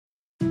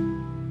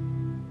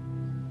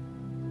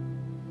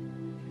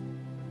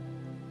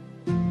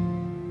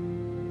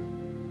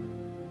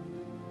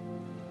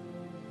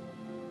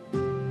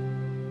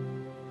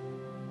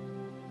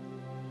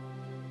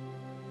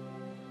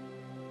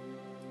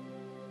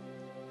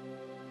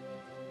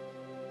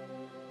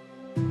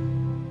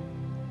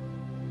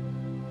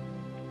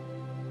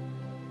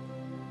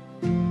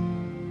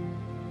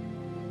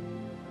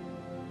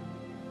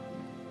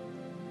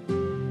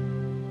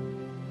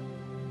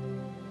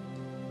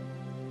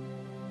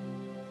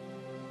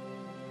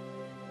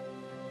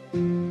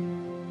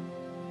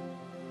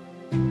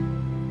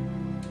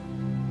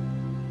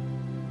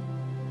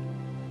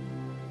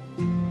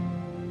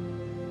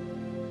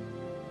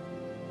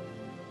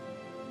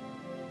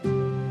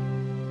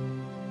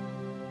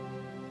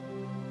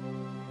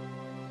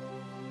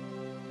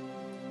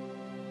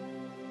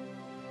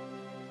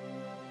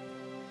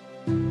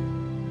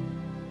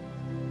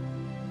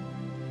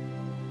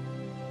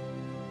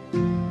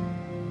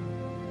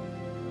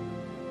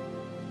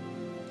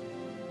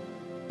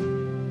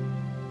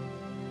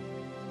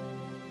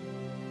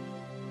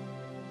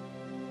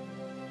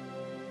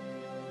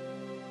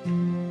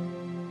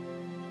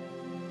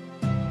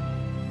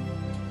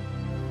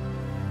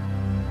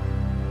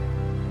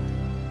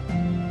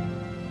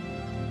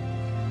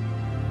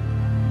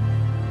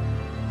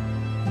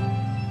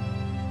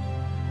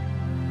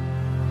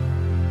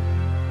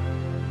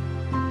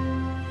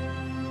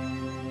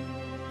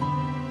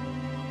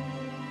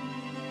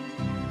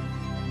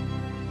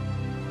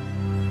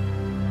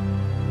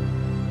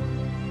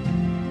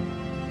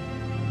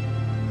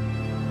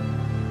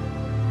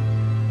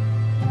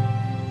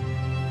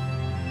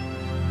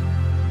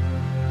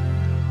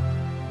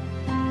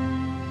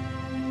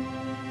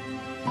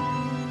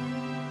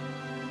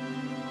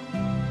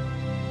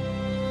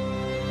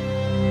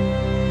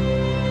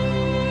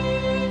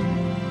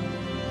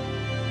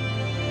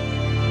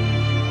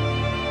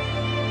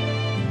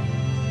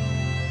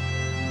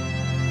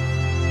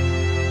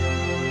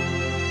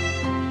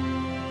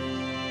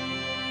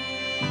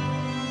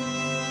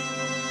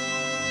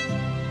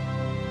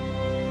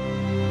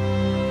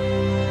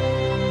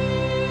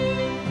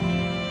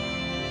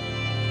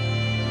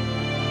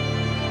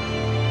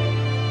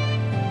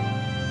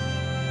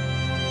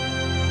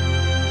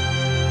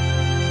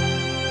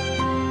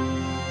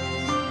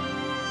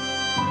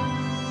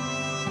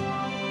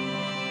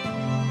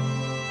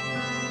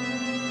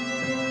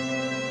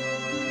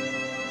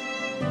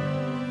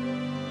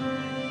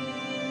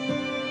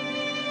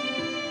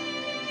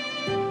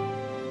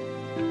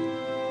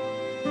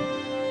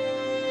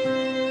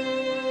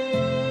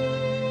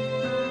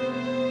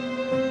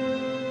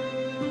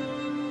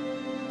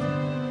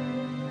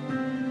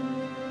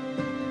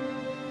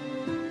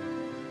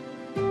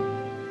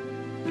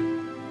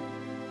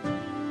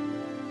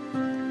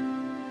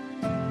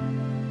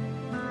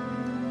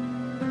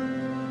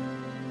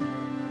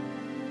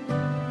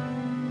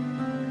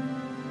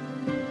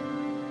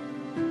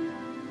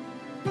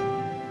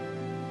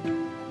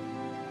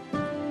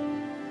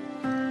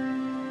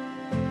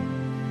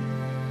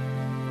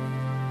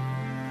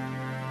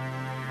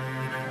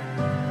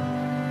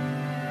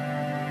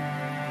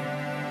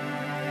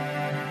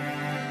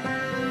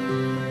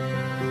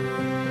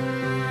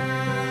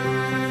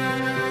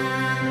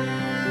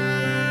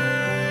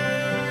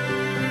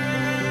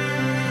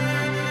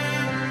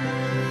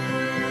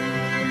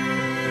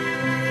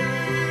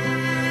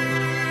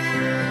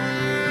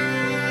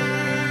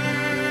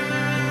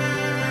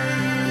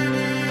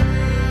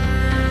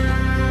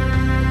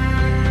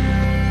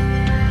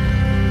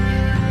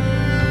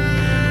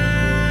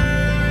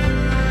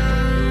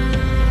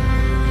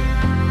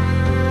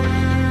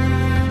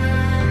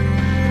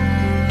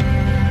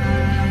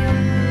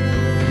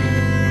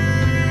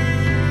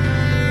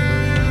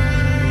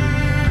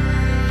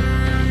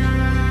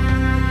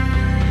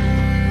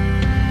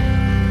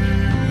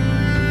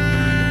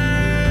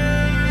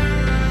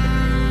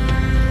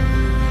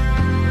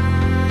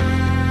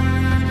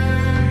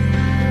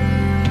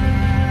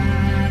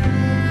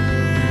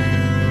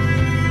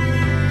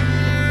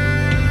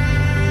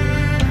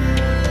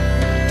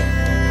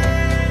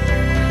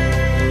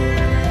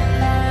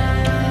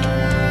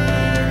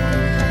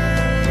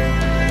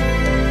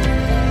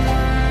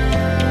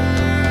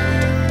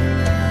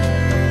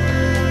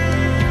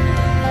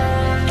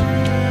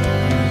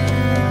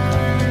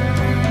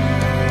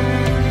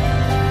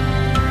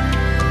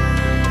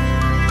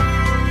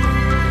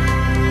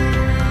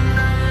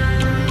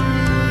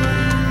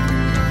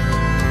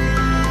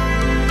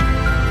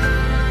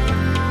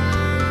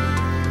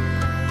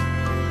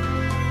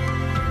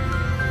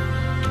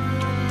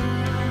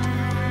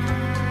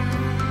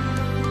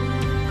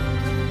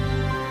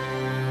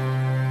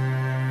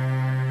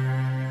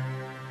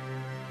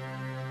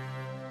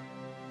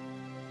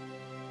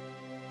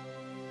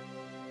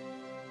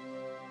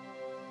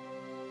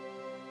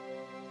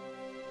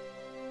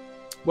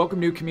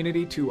Welcome, new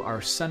community, to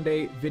our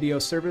Sunday video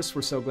service.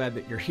 We're so glad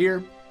that you're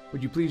here.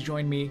 Would you please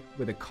join me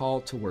with a call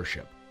to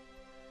worship?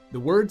 The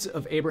words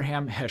of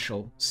Abraham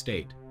Heschel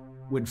state,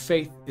 when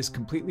faith is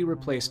completely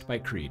replaced by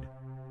creed,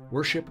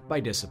 worship by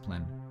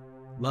discipline,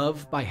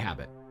 love by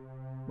habit,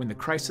 when the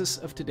crisis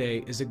of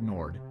today is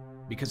ignored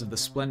because of the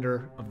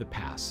splendor of the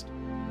past,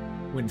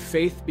 when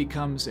faith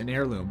becomes an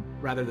heirloom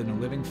rather than a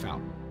living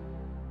fountain,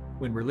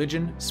 when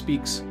religion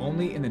speaks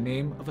only in the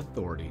name of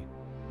authority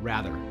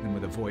rather than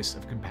with a voice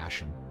of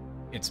compassion,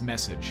 its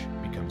message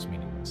becomes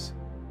meaningless.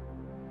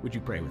 Would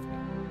you pray with me?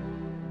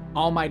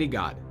 Almighty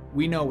God,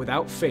 we know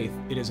without faith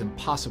it is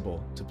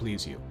impossible to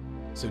please you.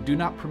 So do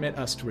not permit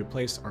us to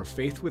replace our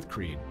faith with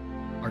creed,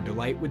 our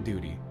delight with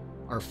duty,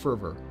 our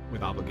fervor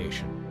with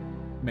obligation.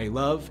 May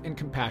love and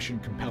compassion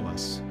compel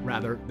us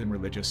rather than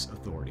religious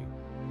authority.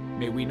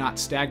 May we not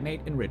stagnate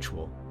in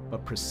ritual,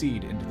 but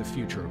proceed into the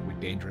future with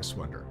dangerous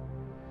wonder.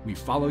 We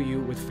follow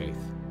you with faith,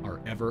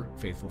 our ever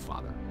faithful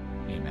Father.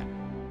 Amen.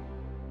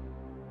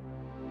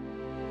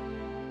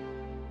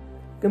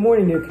 Good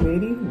morning, new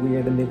community. We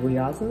are the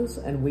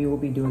Migliazzas, and we will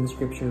be doing the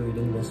scripture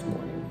reading this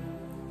morning.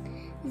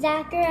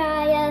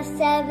 Zechariah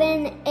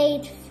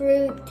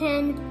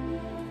 7:8-10.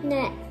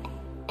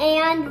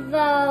 And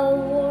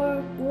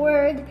the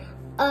word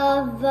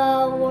of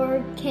the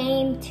Lord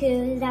came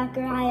to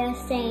Zechariah,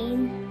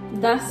 saying,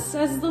 Thus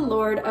says the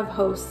Lord of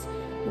hosts,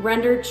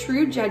 render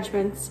true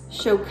judgments,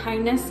 show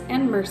kindness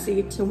and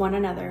mercy to one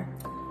another.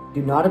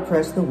 Do not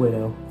oppress the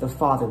widow, the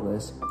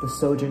fatherless, the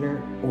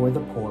sojourner, or the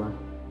poor.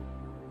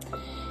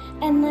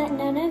 And let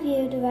none of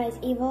you devise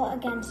evil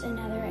against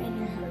another in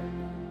your heart.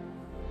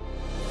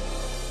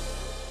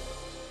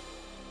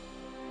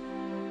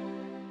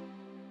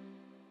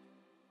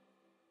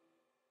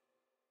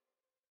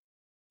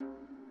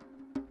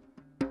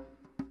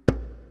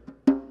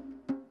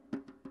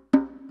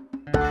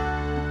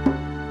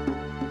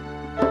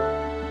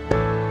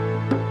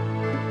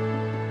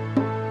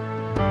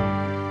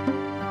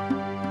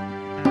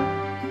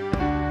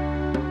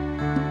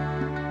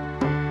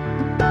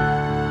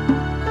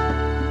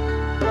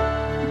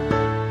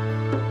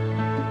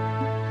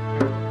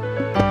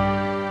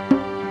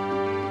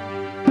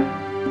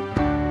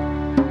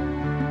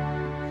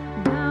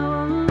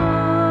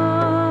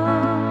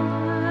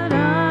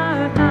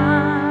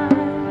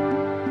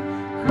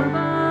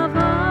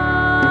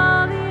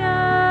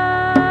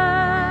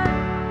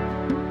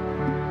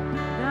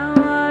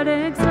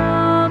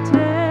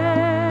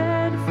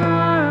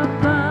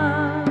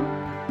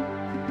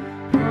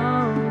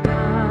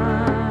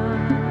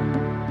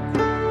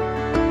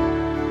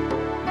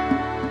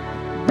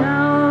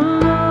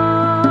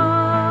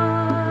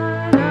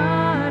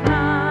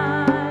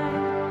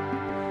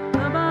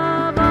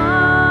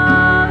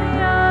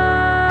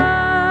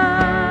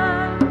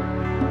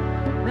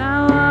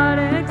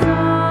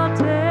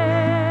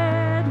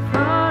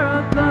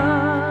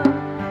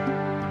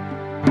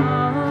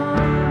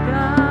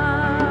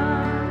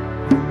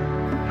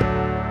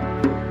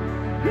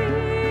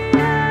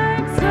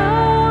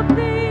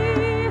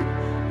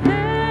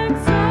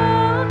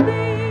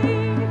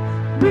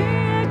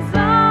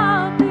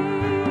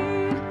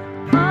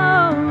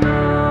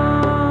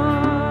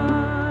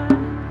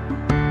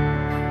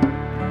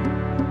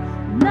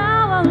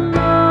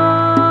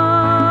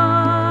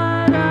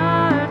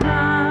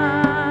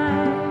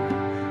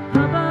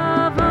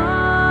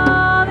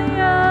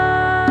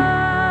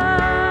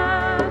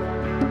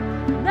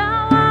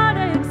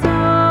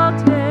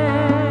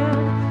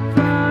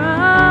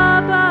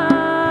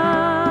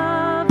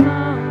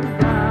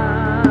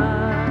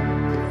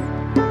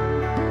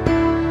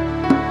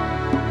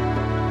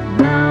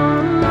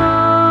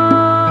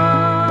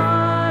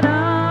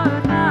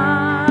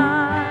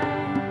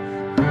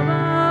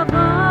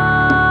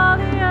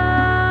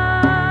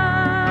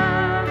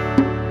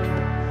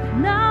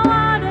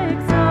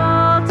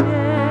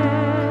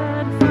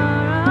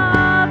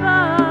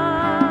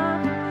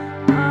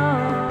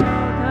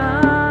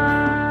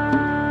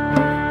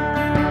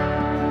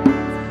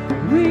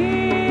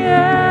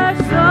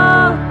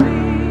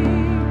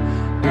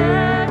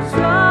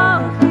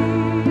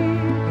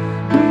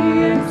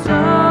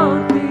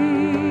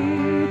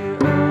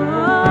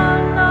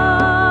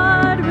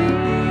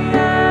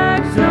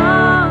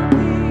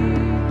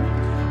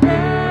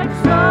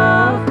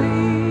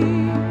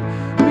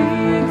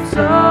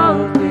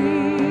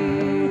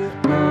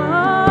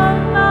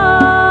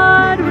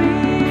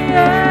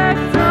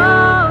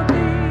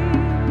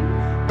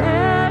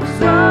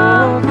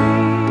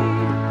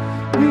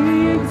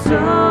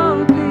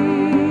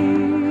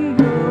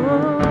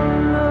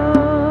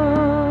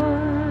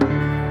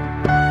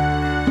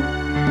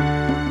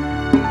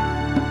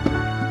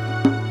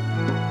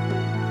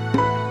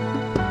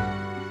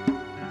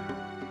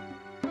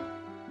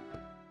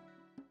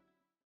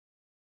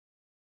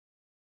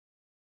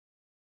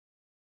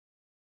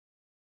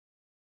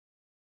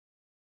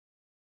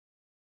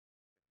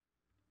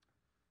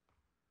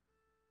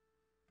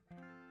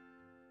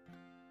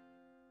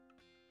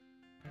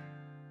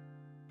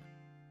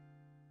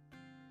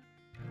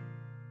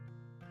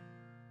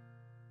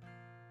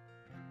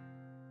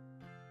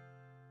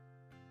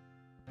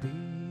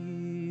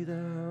 Be thou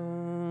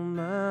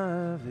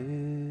my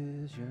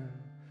vision,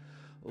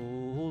 O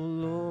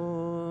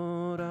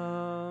Lord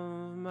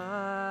of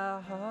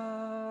my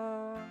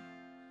heart.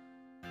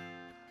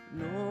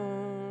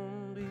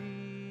 Known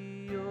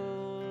be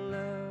your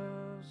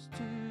loves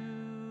to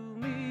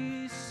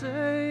me,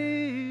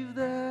 save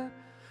that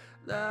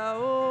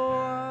thou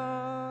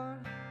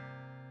art.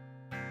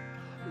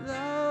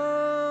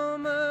 Thou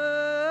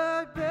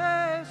my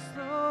best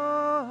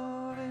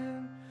Lord,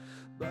 and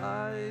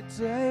by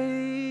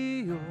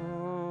day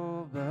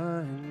or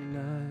by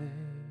night,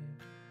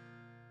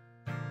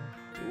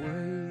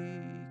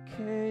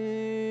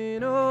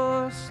 waking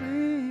or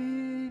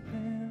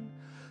sleeping,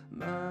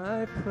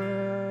 my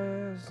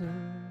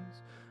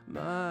presence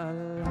my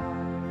life.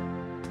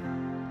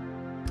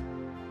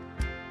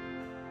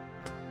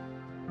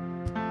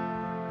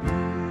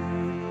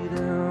 Be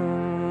thou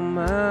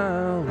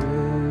my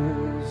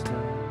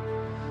wisdom,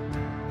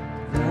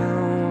 thou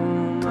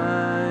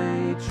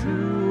my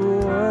true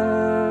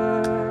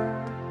word.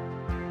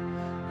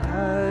 I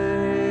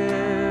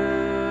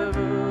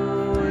ever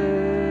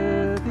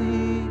with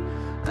thee,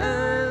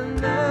 and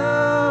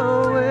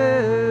thou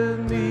with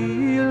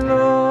me,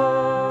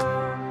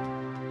 Lord.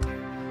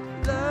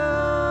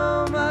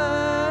 Thou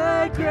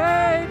my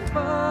great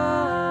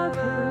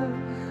Father,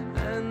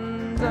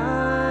 and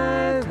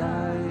I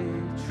thy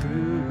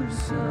true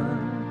Son.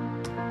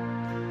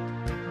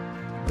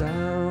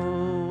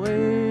 Thou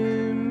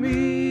in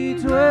me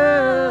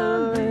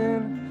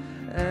dwelling,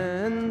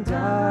 and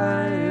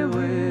I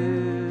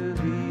with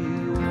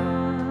thee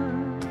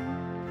one.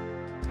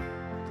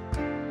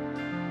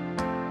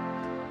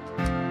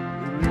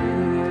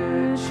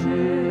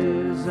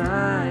 Riches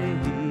I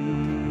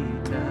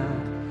heed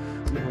not,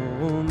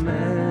 no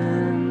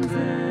man's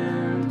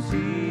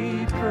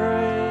empty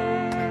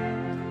praise.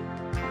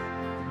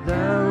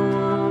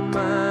 Thou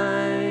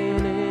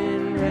mine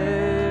inheritance,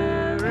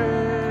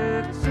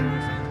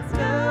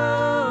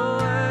 now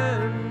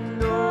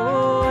and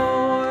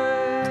always.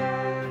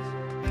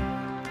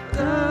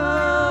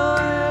 Thou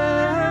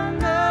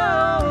and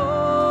thou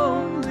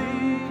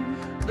only,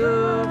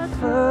 the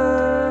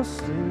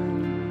first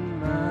in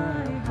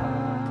my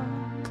heart.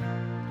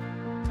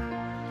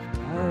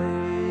 Thy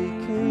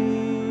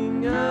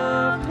King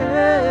of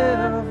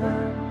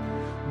heaven,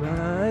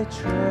 my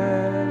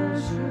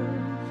treasure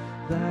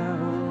thou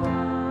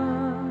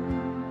art.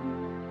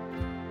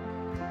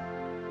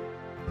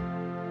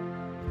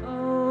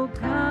 Oh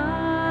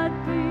God,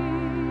 be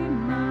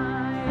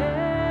my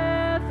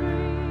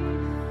everything,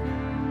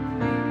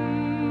 be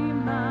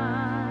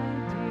my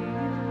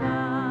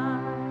delight.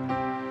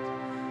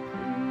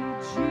 Be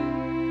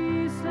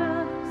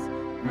Jesus,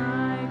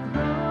 my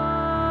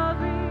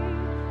glory,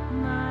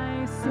 my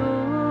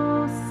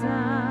soul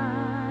satisfied.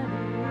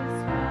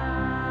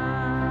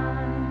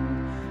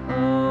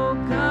 Oh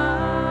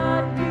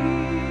God, be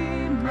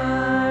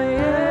my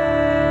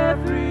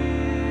everything,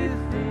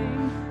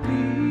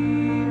 be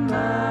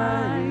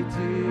my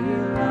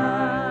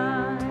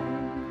delight.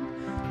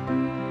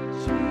 Be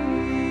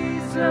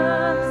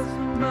Jesus,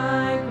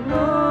 my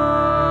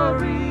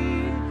glory,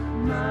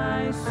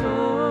 my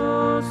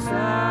soul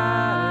satisfied.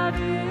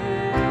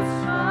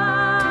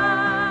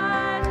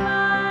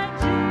 My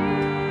Jesus,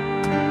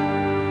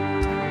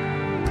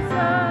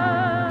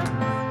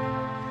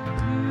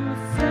 you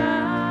satisfy.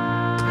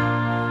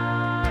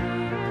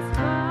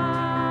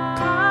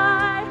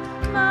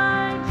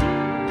 My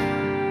Jesus,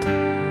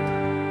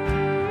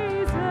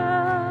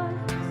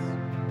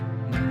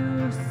 you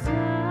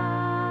satisfy.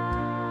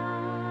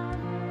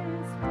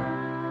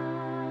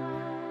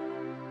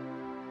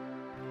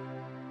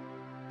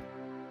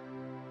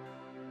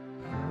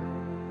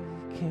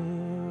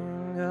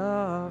 King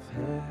of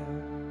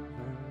heaven,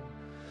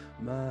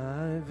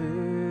 my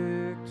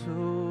victory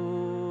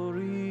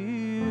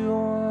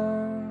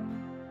won.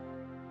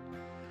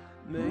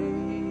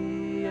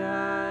 May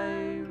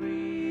I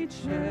reach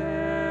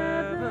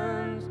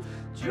heaven's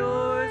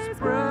joys,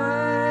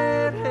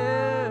 bright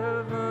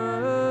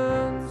heaven's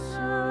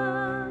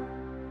sun.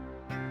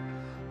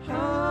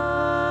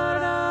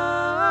 Heart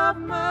of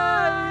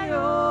my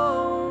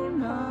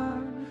own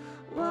heart,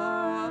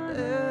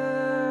 whatever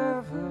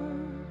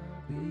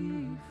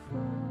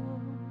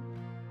before,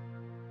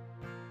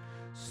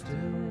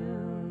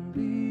 still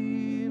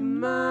be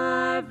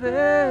my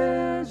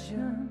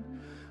vision,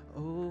 O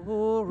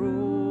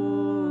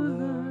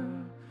ruler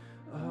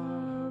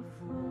of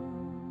woe.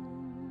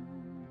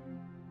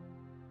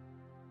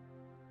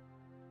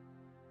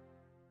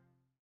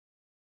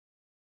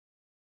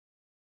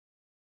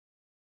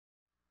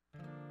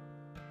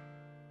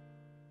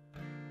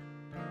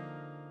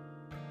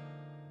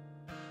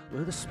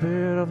 Where the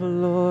Spirit of the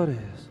Lord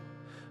is,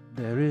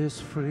 there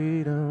is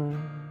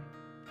freedom.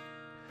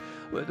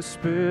 Where the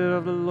Spirit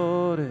of the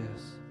Lord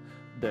is,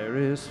 there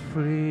is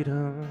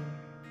freedom.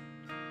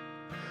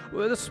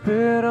 Where the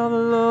Spirit of the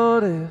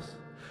Lord is,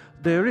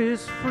 there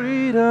is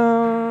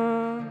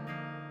freedom.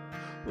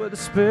 Where the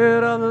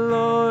Spirit of the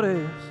Lord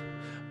is,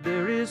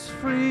 there is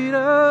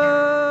freedom.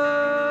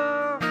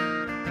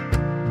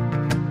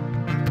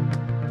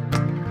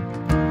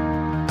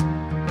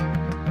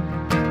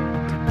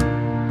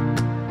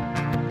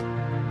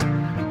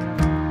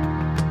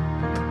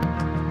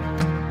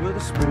 Where the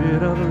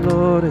Spirit of the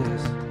Lord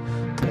is,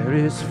 there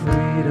is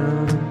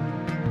freedom.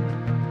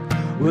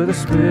 Where the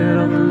Spirit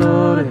of the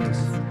Lord is,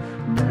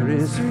 there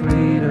is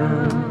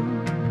freedom.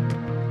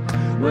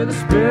 Where the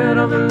Spirit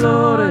of the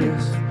Lord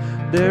is,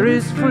 there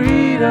is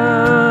freedom.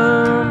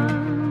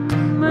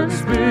 Where the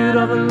Spirit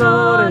of the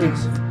Lord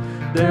is,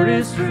 there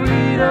is freedom.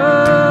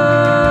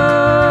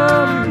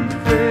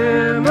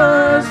 Fear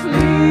must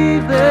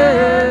leave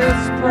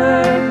this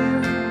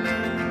place.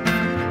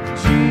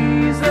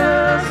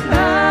 Jesus,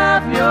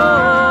 have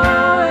your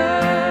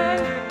way.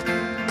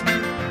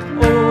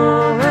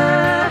 Oh,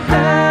 let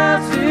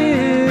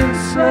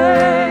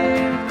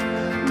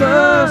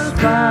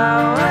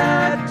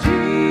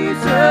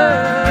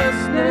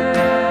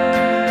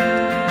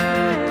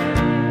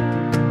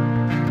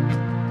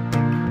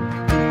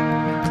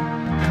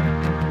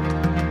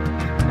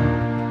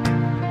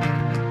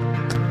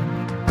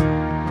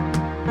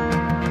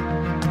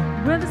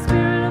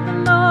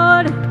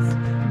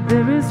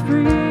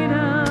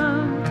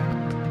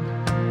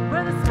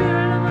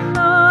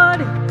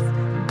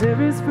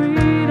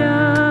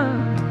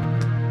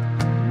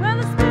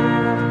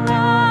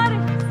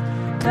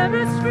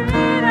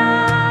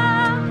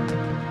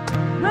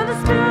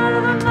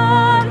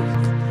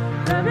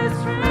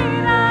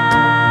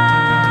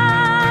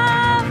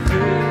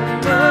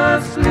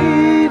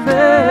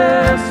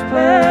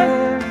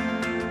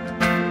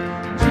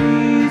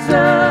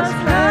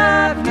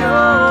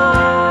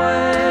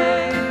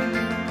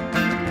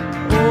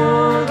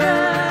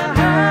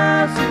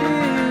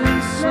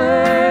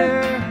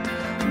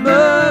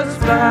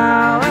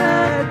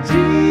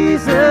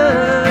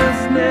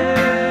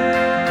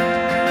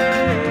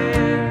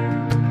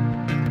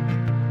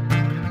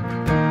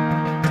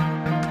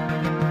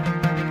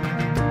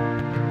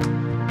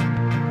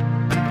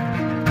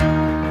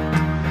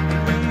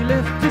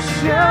live to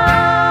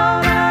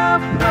shout our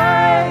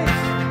praise.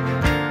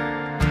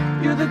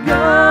 You're the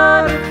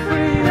God of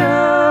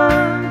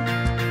freedom.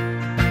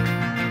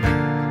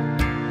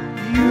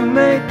 You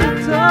make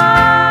the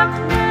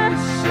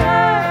darkness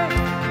shake.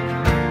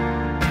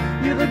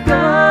 You're the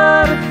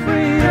God of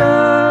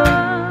freedom.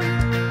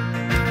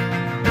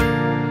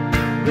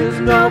 There's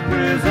no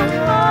prison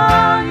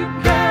wall you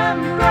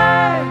can't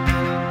break.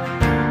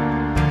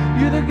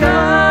 You're the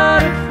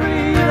God of freedom.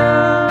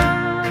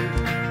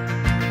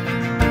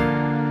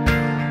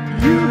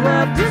 You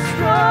have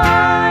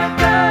destroyed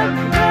the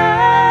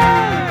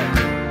grave.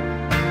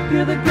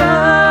 You're the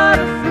God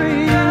of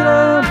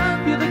freedom.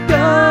 You're the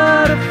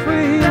God of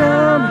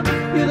freedom.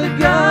 You're the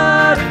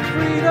God of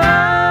freedom.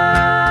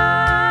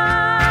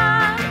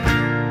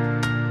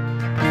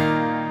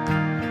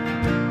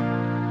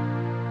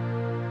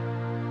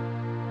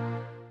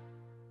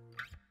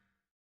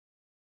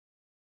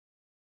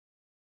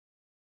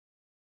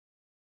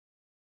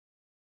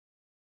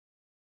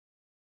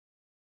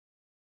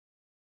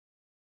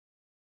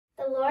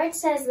 The Lord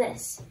says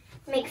this: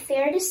 make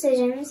fair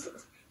decisions,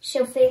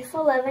 show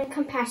faithful love and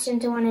compassion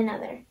to one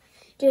another.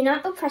 Do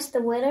not oppress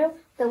the widow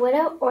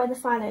or the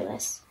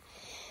fatherless,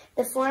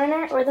 the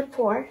foreigner or the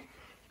poor,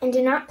 and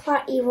do not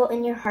plot evil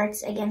in your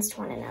hearts against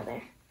one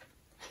another.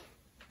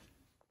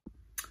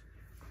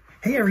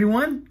 Hey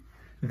everyone,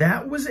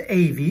 that was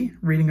Avi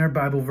reading our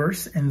Bible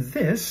verse, and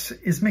this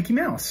is Mickey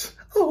Mouse.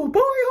 Oh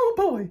boy, oh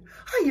boy.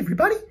 Hi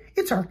everybody,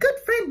 it's our good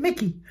friend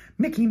Mickey,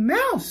 Mickey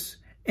Mouse,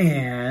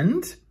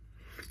 and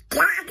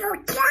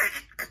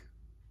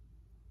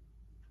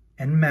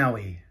and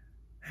Maui.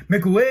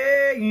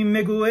 Mickey,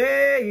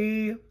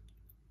 Mickey.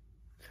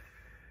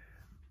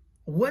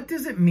 What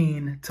does it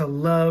mean to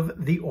love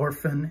the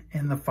orphan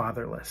and the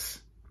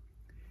fatherless?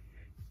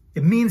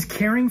 It means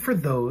caring for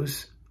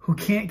those who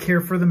can't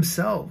care for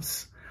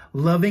themselves,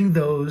 loving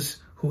those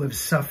who have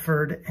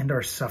suffered and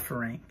are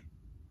suffering,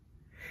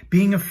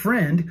 being a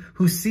friend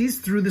who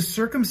sees through the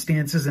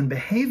circumstances and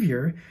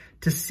behavior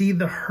to see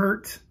the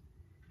hurt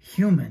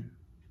human,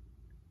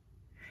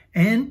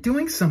 and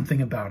doing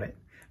something about it,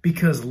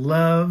 because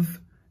love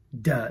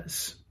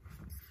does.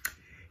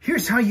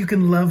 Here's how you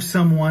can love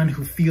someone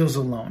who feels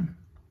alone.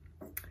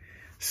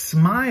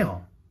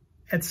 Smile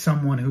at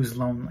someone who's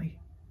lonely.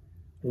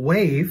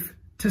 Wave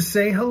to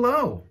say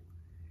hello.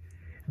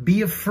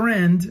 Be a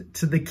friend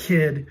to the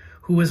kid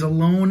who is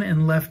alone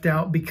and left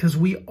out, because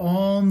we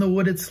all know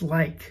what it's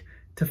like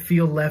to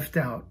feel left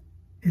out.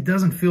 It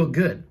doesn't feel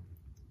good.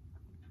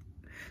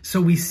 So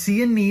we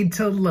see a need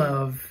to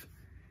love,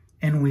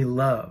 and we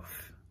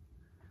love.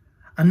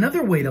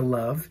 Another way to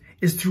love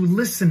is through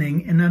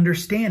listening and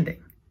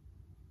understanding.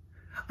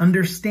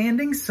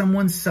 Understanding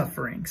someone's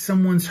suffering,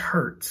 someone's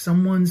hurt,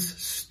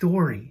 someone's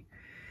story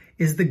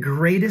is the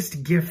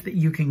greatest gift that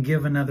you can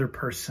give another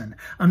person.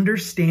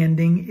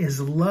 Understanding is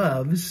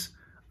love's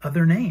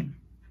other name.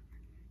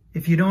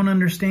 If you don't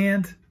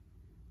understand,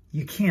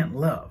 you can't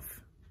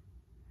love.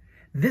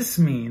 This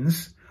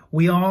means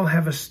we all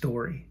have a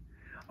story.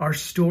 Our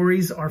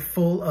stories are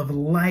full of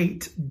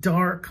light,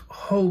 dark,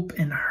 hope,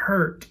 and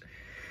hurt.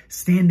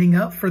 Standing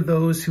up for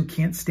those who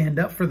can't stand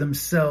up for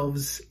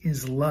themselves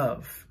is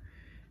love,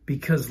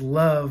 because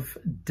love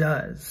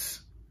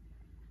does.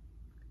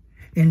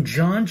 In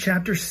John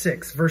chapter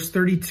 6, verse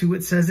 32,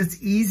 it says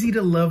it's easy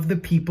to love the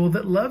people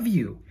that love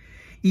you.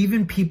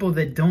 Even people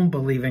that don't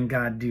believe in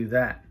God do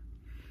that.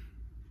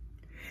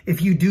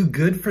 If you do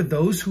good for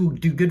those who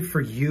do good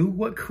for you,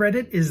 what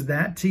credit is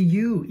that to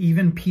you?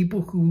 Even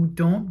people who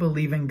don't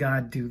believe in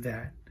God do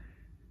that.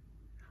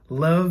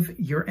 Love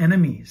your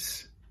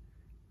enemies.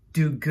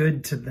 Do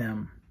good to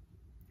them.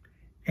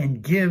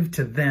 And give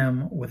to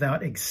them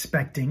without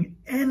expecting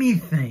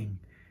anything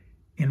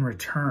in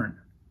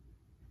return.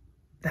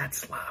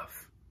 That's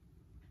love.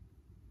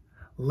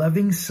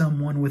 Loving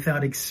someone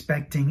without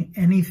expecting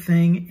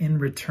anything in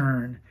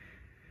return.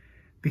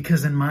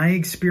 Because in my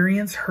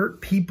experience,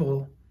 hurt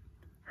people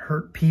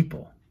hurt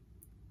people.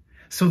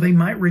 So they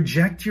might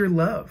reject your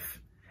love,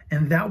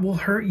 and that will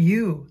hurt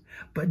you.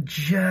 But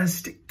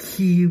just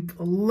keep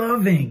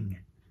loving.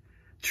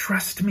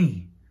 Trust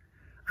me.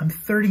 I'm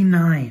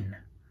 39.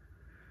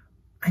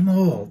 I'm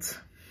old.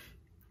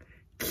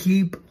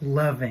 Keep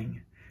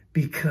loving,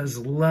 because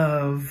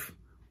love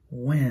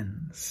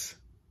wins.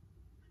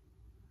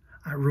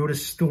 I wrote a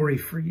story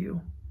for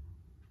you.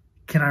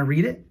 Can I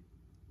read it?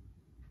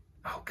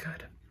 Oh,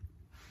 good.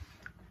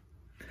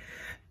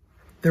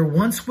 There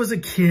once was a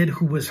kid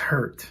who was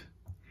hurt.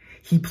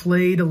 He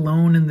played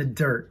alone in the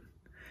dirt.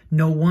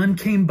 No one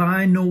came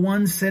by, no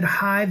one said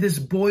hi. This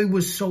boy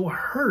was so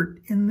hurt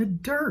in the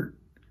dirt.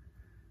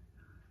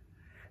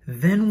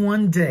 Then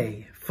one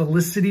day,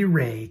 Felicity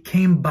Ray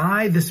came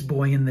by this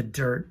boy in the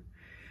dirt.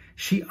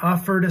 She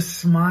offered a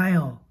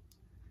smile.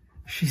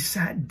 She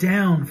sat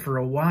down for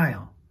a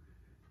while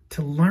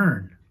to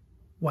learn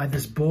why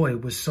this boy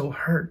was so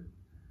hurt.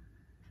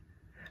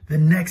 The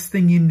next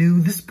thing you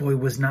knew, this boy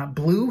was not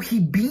blue. He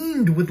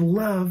beamed with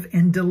love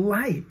and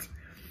delight.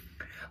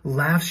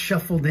 Laughs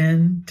shuffled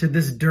in to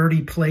this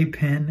dirty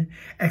playpen,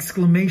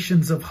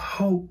 exclamations of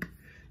hope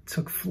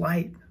took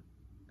flight.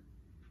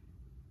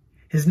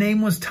 His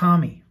name was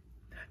Tommy.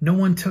 No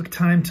one took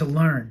time to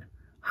learn.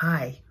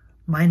 Hi,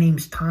 my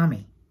name's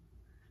Tommy.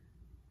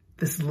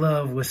 This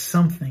love was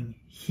something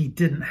he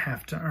didn't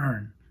have to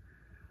earn.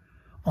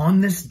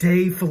 On this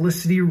day,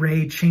 Felicity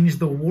Ray changed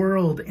the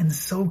world, and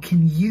so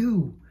can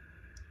you.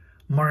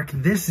 Mark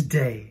this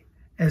day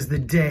as the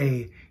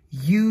day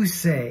you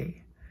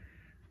say,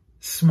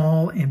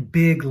 small and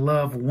big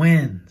love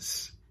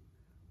wins.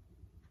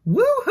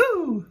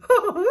 Woohoo!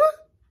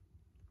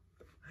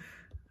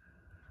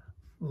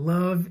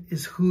 Love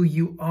is who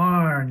you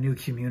are, new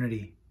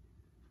community.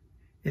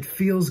 It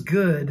feels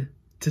good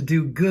to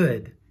do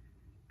good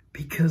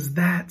because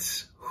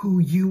that's who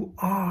you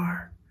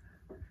are.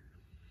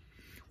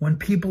 When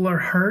people are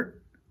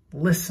hurt,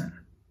 listen.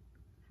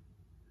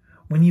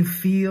 When you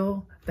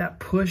feel that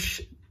push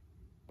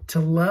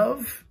to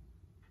love,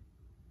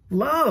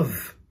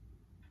 love.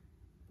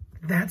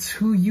 That's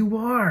who you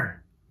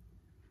are.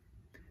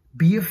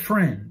 Be a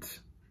friend.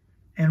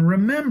 And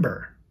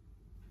remember,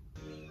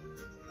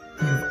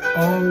 you've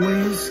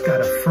always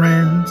got a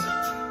friend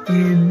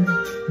in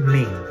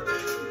me.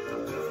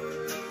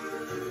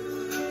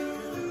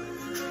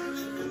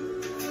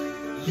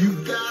 You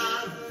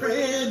got a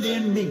friend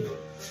in me.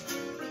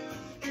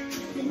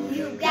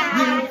 You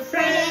got a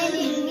friend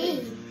in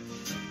me.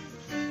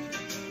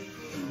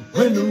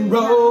 When the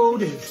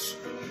road is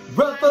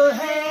rough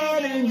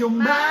ahead and you're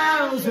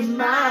miles and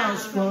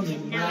miles from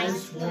your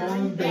nice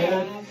warm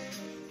bed,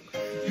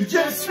 you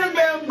just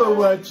remember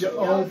what your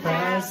old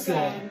past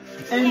said.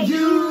 And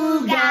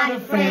you got a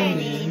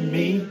friend in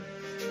me.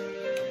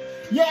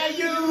 Yeah,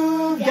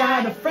 you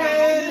got a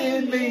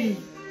friend in me.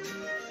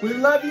 We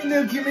love you,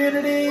 new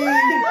community.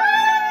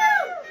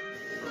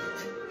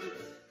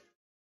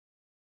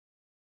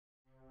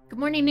 Good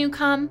morning,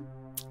 Newcom.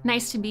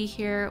 Nice to be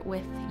here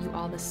with you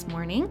all this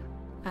morning.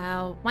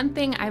 One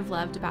thing I've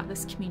loved about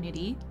this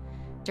community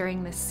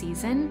during this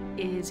season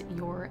is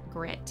your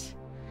grit,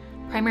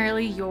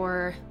 primarily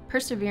your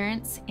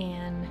perseverance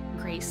and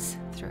grace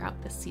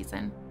throughout this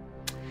season.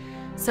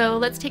 So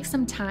let's take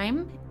some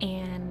time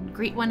and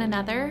greet one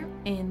another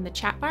in the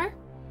chat bar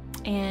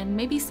and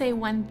maybe say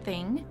one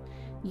thing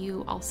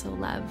you also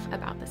love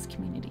about this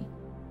community.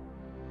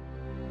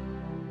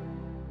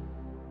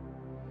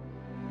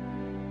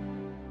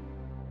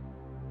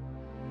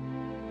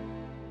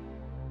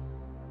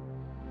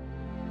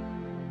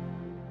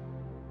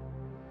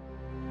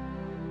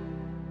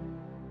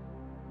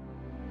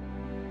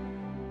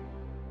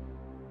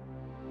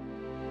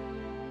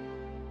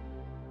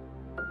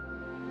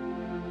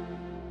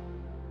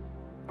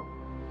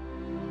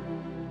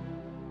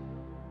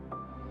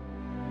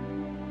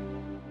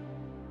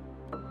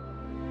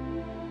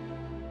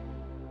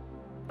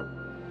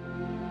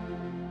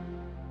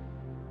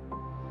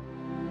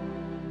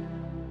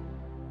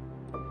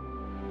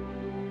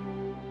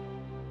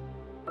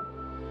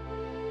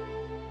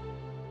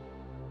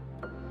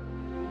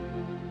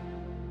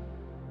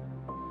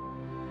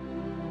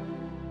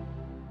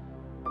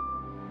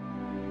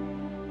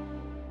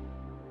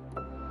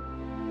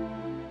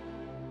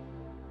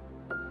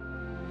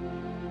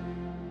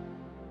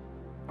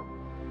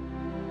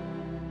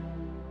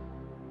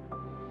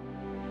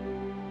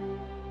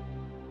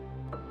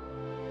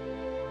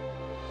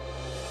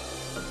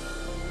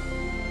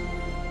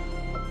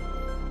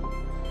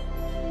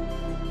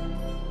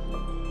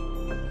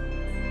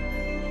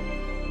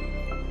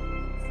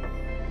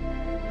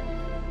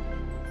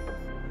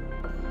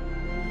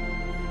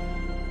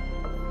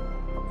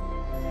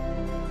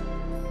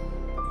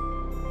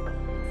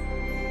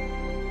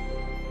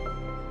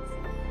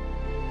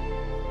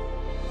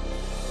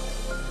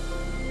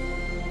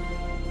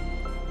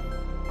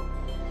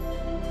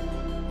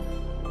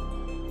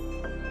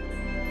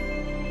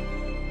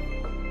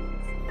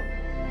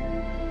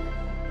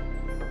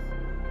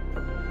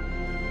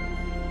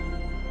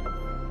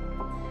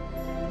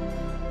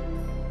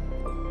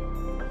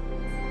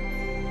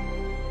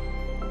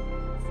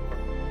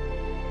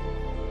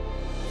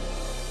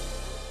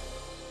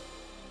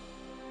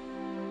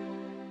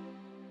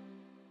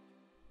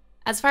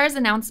 As far as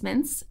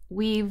announcements,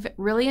 we've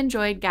really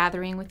enjoyed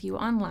gathering with you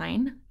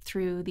online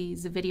through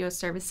these video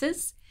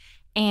services,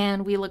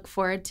 and we look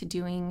forward to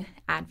doing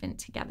Advent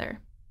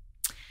together.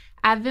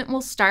 Advent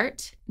will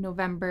start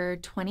November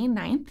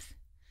 29th.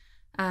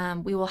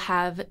 We will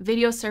have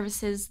video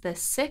services the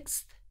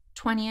 6th,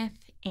 20th,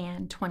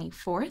 and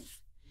 24th.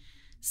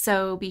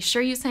 So be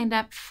sure you signed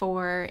up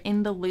for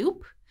In the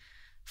Loop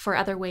for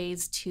other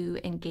ways to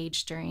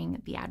engage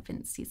during the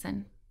Advent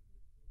season.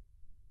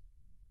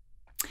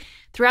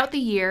 Throughout the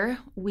year,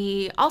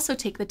 we also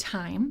take the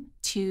time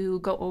to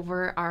go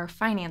over our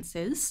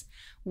finances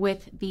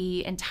with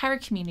the entire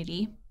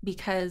community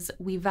because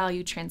we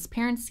value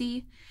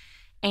transparency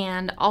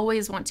and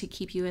always want to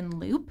keep you in the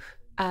loop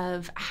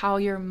of how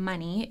your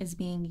money is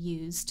being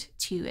used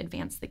to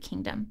advance the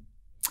kingdom.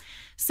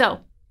 So,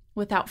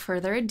 without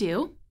further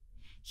ado,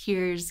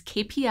 here's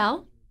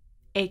KPL,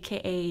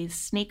 aka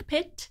Snake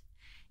Pit,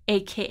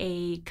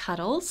 aka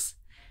Cuddles,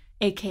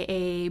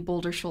 aka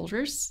Boulder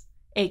Shoulders,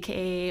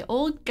 aka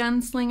Old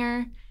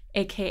Gunslinger,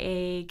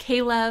 aka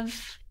Caleb,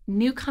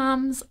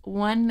 Newcom's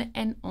one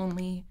and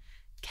only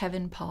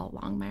Kevin Paul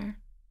Longmire.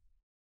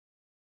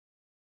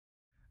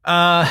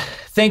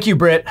 Thank you,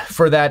 Britt,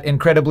 for that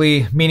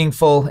incredibly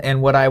meaningful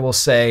and what I will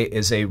say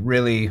is a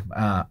really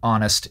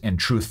honest and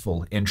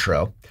truthful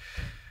intro.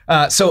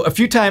 So a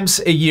few times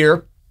a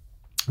year,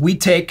 we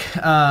take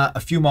a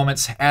few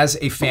moments as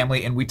a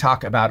family and we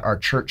talk about our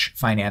church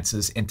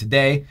finances. And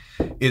today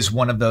is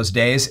one of those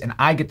days, and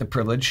I get the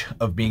privilege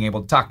of being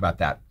able to talk about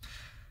that.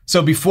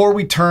 So before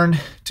we turn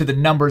to the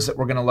numbers that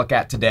we're going to look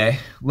at today,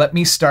 let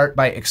me start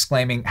by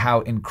exclaiming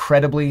how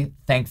incredibly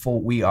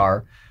thankful we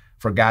are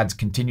for God's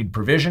continued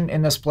provision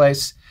in this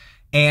place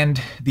and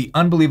the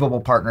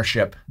unbelievable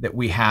partnership that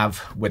we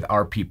have with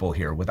our people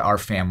here, with our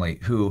family,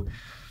 who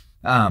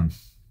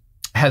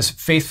has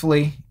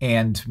faithfully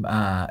and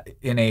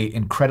in a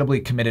incredibly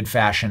committed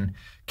fashion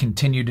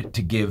continued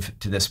to give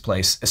to this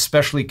place,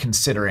 especially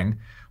considering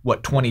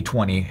what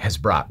 2020 has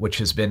brought, which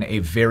has been a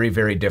very,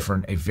 very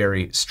different, a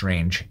very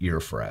strange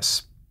year for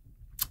us.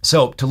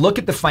 So to look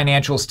at the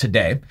financials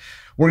today,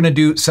 we're going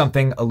to do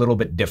something a little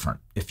bit different.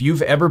 If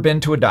you've ever been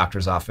to a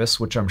doctor's office,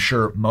 which I'm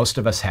sure most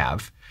of us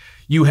have,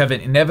 you have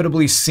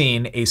inevitably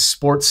seen a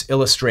Sports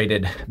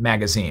Illustrated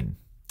magazine.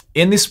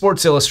 In the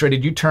Sports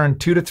Illustrated, you turn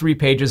 2 to 3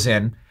 pages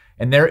in,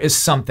 and there is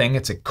something,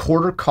 it's a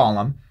quarter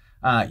column,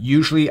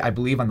 usually I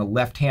believe on the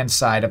left-hand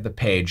side of the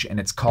page, and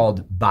it's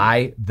called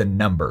By the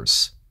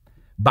Numbers.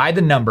 By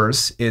the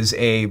Numbers is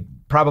a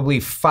probably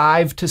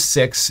 5 to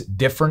 6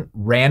 different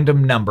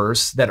random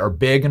numbers that are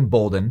big and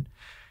bolded,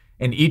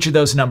 and each of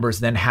those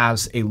numbers then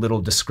has a little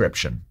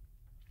description.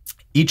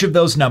 Each of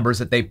those numbers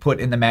that they put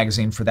in the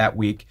magazine for that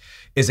week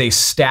is a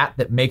stat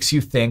that makes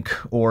you think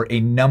or a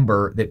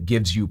number that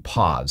gives you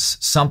pause.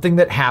 Something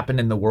that happened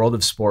in the world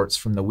of sports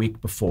from the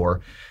week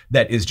before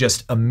that is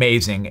just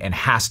amazing and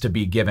has to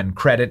be given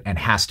credit and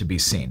has to be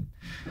seen.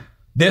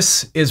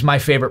 This is my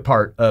favorite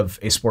part of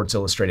a Sports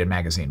Illustrated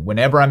magazine.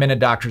 Whenever I'm in a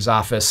doctor's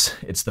office,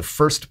 it's the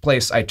first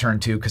place I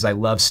turn to because I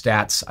love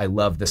stats. I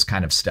love this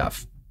kind of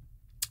stuff.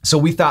 So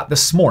we thought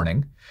this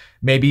morning,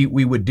 maybe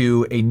we would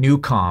do a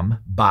Newcom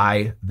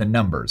by the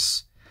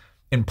numbers.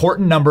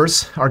 Important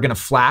numbers are going to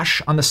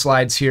flash on the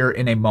slides here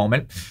in a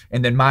moment,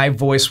 and then my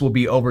voice will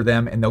be over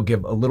them and they'll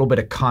give a little bit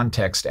of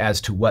context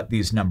as to what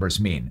these numbers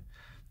mean.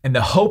 And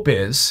the hope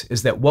is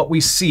that what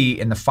we see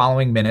in the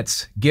following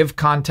minutes give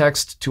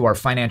context to our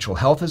financial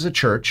health as a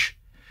church.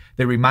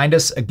 They remind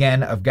us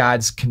again of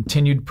God's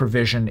continued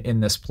provision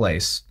in this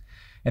place,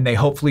 and they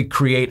hopefully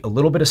create a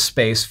little bit of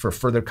space for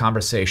further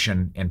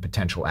conversation and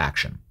potential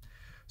action.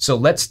 So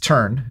let's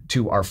turn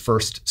to our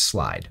first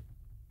slide.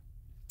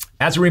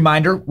 As a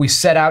reminder, we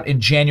set out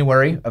in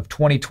January of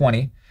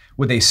 2020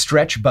 with a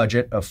stretch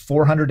budget of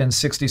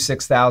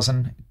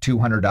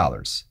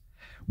 $466,200.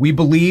 We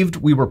believed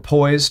we were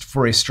poised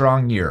for a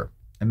strong year,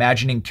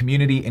 imagining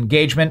community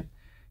engagement,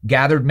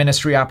 gathered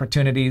ministry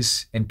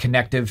opportunities, and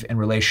connective and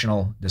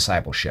relational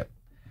discipleship.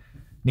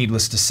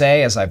 Needless to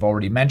say, as I've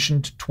already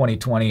mentioned,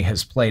 2020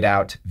 has played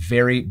out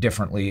very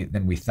differently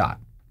than we thought.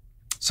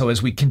 So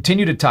as we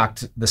continue to talk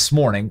this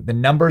morning, the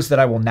numbers that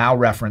I will now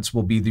reference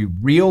will be the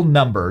real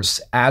numbers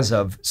as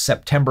of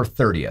September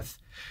 30th.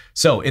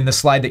 So in the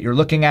slide that you're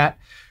looking at,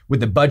 with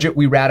the budget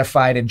we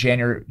ratified in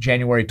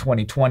January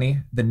 2020,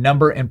 the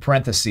number in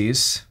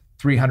parentheses,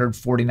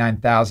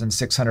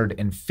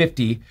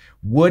 $349,650,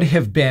 would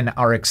have been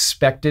our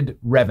expected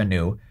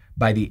revenue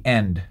by the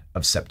end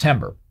of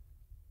September.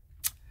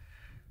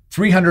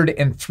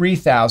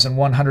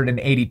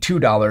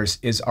 $303,182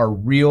 is our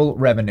real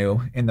revenue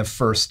in the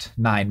first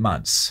 9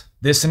 months.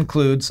 This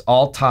includes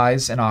all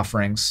tithes and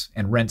offerings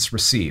and rents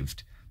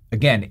received.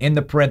 Again, in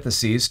the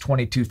parentheses,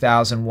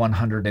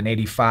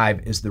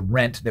 $22,185 is the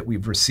rent that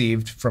we've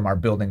received from our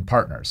building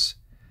partners.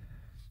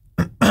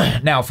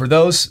 Now, for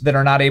those that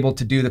are not able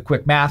to do the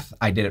quick math,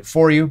 I did it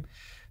for you.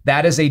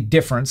 That is a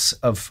difference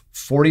of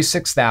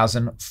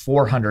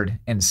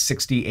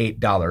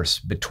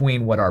 $46,468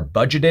 between what our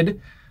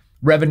budgeted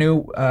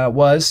revenue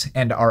was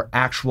and our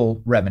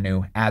actual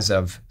revenue as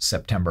of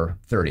September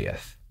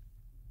 30th.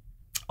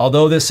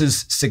 Although this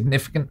is a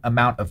significant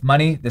amount of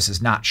money, this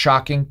is not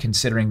shocking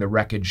considering the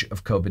wreckage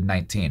of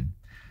COVID-19.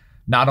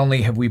 Not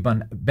only have we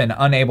been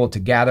unable to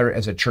gather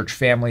as a church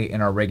family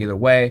in our regular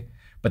way,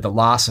 but the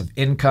loss of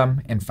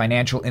income and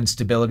financial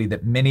instability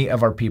that many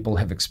of our people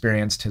have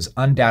experienced has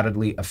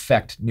undoubtedly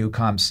affected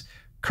Newcom's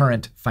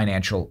current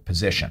financial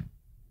position.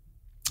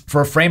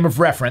 For a frame of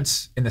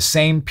reference, in the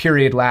same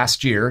period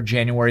last year,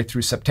 January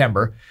through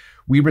September,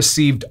 we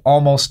received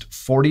almost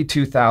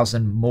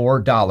 $42,000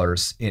 more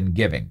in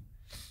giving.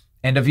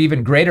 And of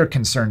even greater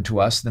concern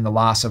to us than the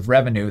loss of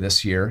revenue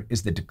this year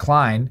is the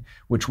decline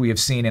which we have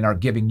seen in our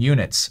giving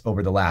units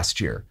over the last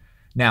year.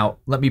 Now,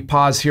 let me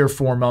pause here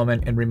for a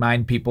moment and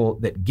remind people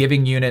that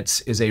giving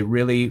units is a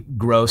really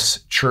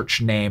gross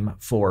church name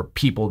for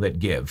people that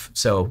give.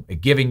 So a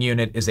giving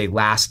unit is a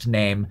last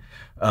name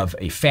of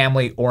a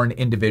family or an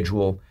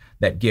individual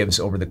that gives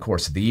over the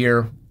course of the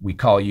year. We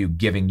call you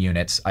giving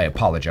units. I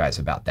apologize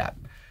about that.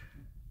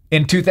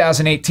 In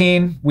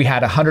 2018, we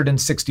had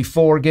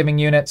 164 giving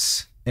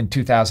units. In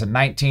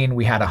 2019,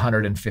 we had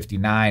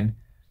 159.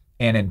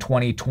 And in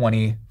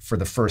 2020, for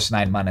the first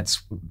 9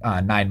 months,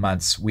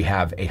 we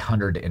have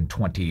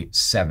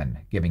 127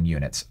 giving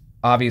units.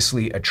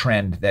 Obviously, a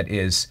trend that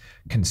is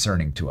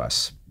concerning to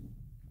us.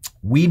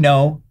 We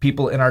know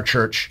people in our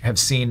church have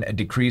seen a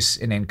decrease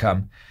in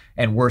income,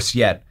 and worse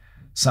yet,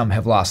 some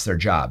have lost their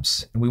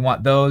jobs. And we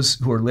want those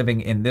who are living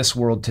in this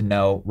world to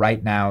know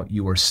right now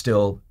you are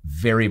still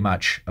very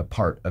much a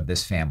part of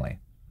this family.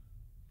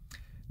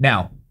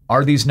 Now,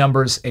 are these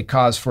numbers a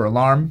cause for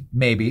alarm?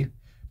 Maybe,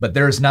 but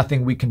there is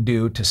nothing we can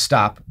do to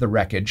stop the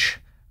wreckage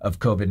of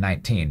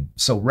COVID-19.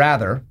 So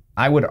rather,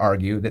 I would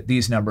argue that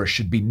these numbers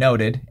should be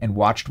noted and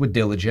watched with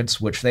diligence,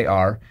 which they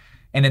are,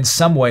 and in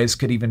some ways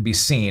could even be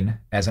seen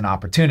as an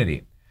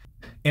opportunity.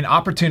 An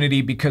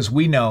opportunity because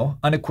we know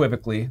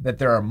unequivocally that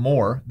there are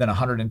more than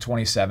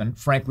 127,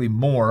 frankly,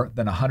 more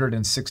than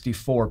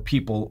 164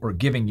 people or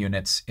giving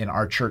units in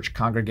our church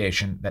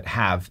congregation that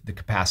have the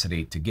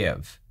capacity to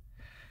give.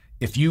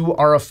 If you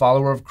are a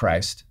follower of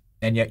Christ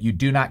and yet you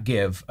do not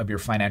give of your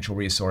financial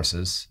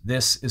resources,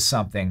 this is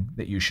something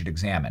that you should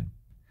examine.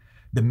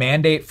 The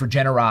mandate for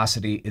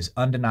generosity is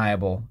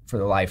undeniable for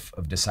the life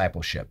of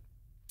discipleship.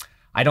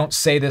 I don't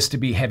say this to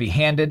be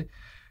heavy-handed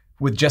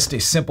with just a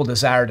simple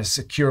desire to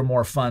secure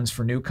more funds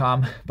for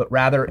Newcom, but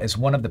rather as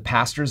one of the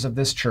pastors of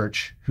this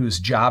church whose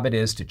job it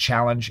is to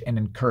challenge and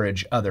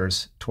encourage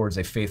others towards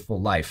a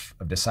faithful life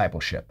of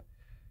discipleship.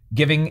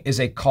 Giving is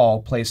a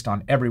call placed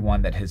on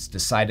everyone that has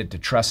decided to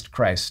trust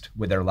Christ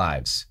with their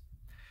lives.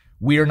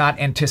 We are not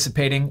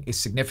anticipating a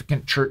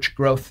significant church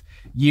growth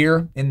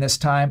year in this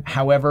time.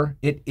 However,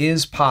 it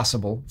is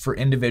possible for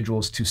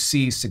individuals to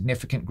see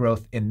significant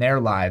growth in their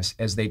lives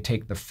as they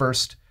take the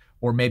first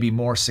or maybe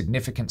more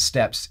significant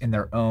steps in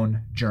their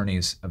own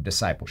journeys of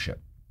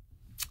discipleship.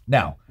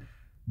 Now,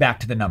 back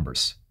to the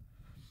numbers.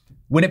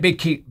 When it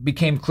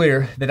became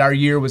clear that our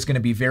year was going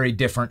to be very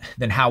different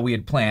than how we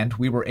had planned,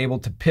 we were able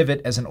to pivot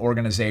as an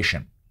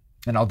organization.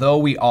 And although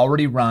we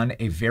already run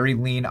a very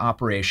lean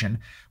operation,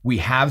 we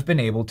have been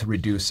able to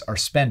reduce our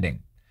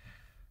spending.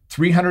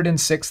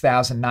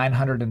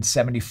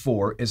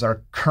 $306,974 is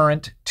our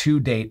current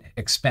to-date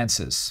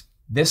expenses.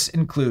 This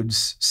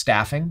includes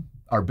staffing,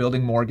 our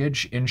building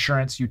mortgage,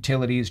 insurance,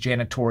 utilities,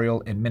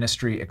 janitorial, and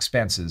ministry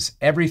expenses,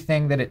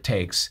 everything that it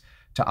takes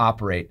to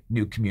operate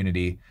New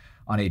Community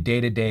on a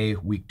day-to-day,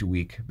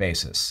 week-to-week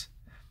basis.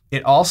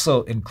 It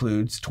also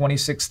includes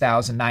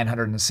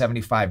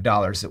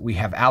 $26,975 that we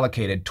have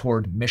allocated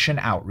toward mission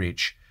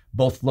outreach,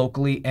 both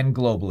locally and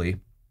globally,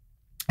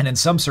 and in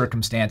some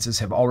circumstances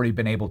have already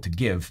been able to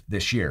give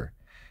this year.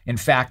 In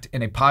fact,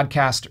 in a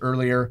podcast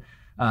earlier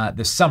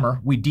this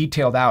summer, we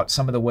detailed out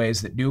some of the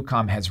ways that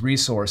Newcom has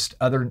resourced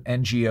other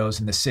NGOs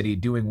in the city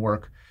doing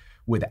work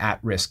with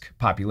at-risk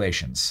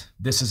populations.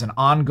 This is an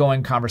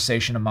ongoing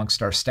conversation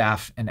amongst our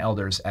staff and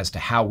elders as to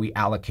how we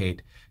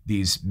allocate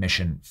these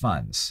mission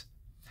funds.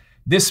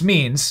 This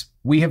means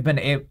we have been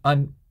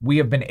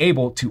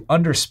able to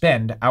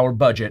underspend our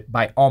budget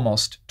by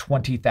almost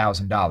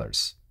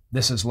 $20,000.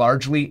 This is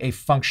largely a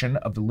function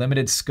of the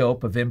limited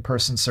scope of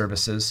in-person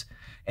services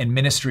and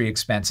ministry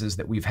expenses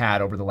that we've had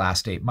over the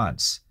last 8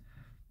 months.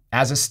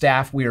 As a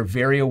staff, we are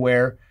very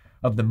aware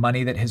of the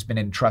money that has been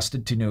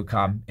entrusted to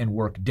Newcom and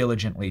work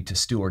diligently to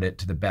steward it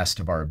to the best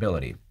of our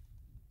ability.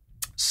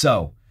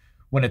 So,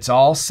 when it's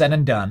all said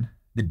and done,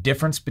 the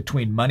difference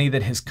between money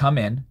that has come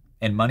in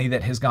and money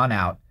that has gone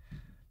out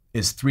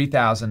is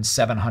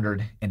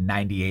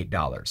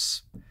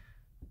 $3,798.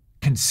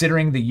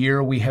 Considering the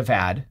year we have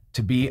had,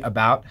 to be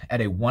about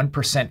at a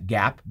 1%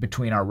 gap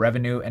between our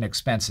revenue and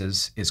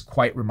expenses is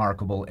quite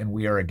remarkable, and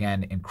we are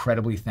again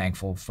incredibly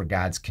thankful for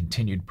God's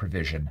continued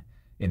provision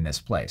in this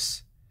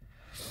place.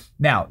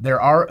 Now,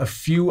 there are a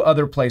few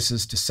other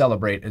places to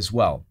celebrate as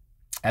well.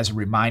 As a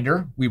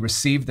reminder, we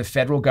received the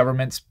federal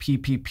government's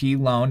PPP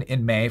loan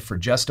in May for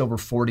just over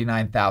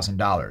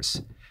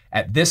 $49,000.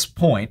 At this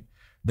point,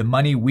 the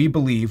money we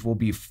believe will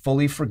be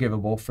fully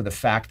forgivable for the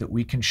fact that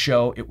we can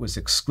show it was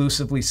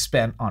exclusively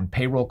spent on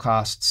payroll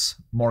costs,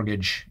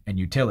 mortgage, and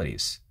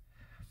utilities.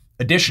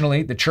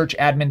 Additionally, the church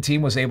admin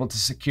team was able to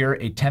secure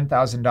a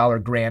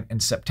 $10,000 grant in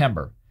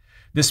September.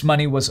 This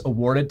money was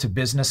awarded to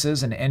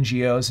businesses and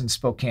NGOs in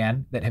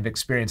Spokane that have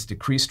experienced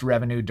decreased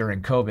revenue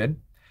during COVID.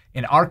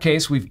 In our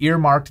case, we've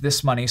earmarked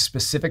this money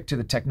specific to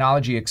the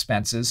technology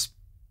expenses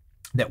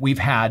that we've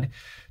had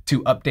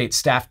to update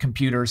staff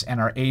computers and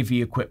our AV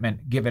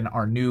equipment given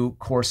our new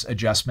course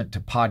adjustment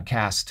to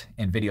podcast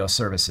and video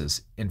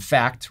services. In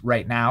fact,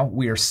 right now,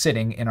 we are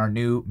sitting in our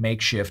new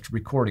makeshift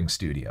recording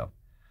studio.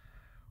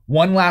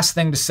 One last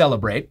thing to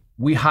celebrate,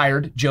 we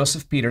hired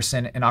Joseph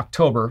Peterson in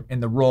October in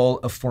the role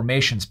of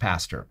formations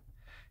pastor.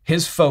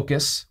 His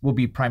focus will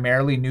be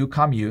primarily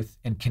Newcom youth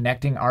and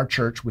connecting our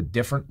church with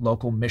different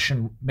local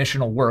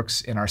missional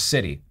works in our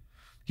city.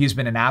 He's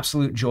been an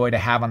absolute joy to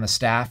have on the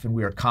staff, and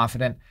we are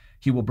confident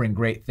he will bring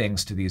great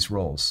things to these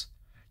roles.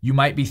 You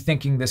might be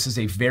thinking this is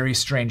a very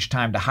strange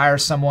time to hire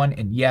someone,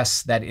 and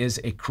yes, that is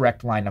a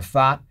correct line of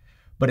thought.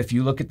 But if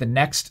you look at the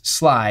next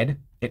slide,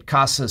 It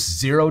costs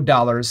us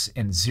 $0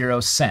 and 0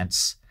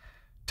 cents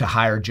to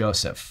hire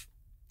Joseph.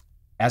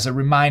 As a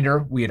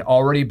reminder, we had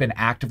already been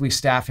actively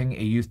staffing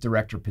a youth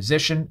director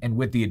position, and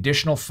with the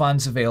additional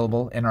funds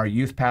available in our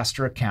youth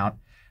pastor account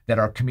that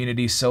our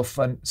community so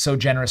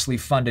generously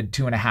funded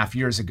 2.5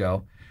 years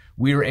ago,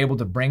 we were able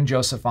to bring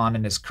Joseph on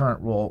in his current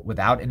role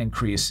without an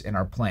increase in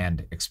our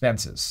planned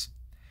expenses.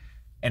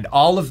 And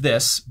all of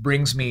this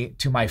brings me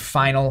to my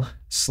final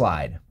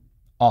slide.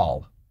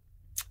 All.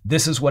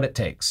 This is what it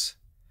takes.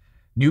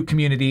 New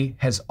Community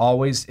has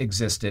always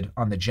existed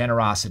on the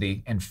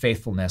generosity and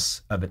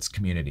faithfulness of its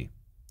community.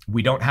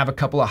 We don't have a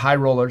couple of high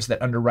rollers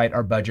that underwrite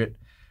our budget,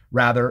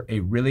 rather a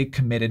really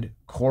committed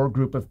core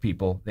group of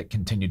people that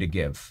continue to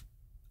give.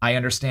 I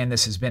understand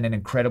this has been an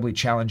incredibly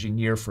challenging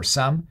year for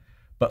some,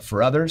 but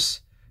for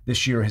others,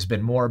 this year has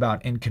been more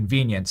about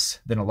inconvenience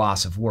than a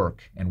loss of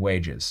work and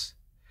wages.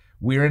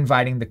 We're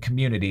inviting the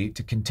community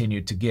to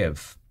continue to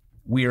give.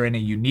 We are in a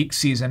unique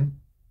season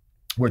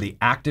where the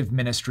active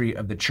ministry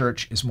of the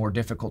church is more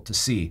difficult to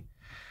see.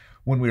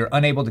 When we are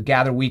unable to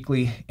gather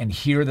weekly and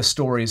hear the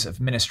stories of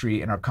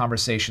ministry in our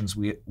conversations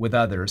with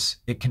others,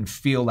 it can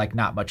feel like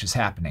not much is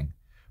happening.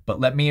 But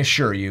let me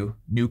assure you,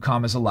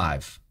 Newcom is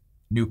alive.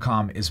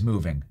 Newcom is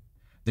moving.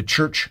 The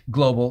Church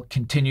Global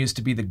continues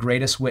to be the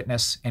greatest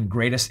witness and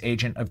greatest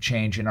agent of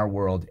change in our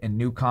world, and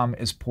Newcom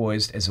is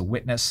poised as a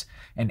witness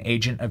and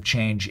agent of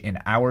change in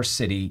our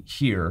city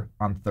here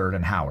on 3rd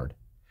and Howard.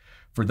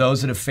 For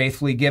those that have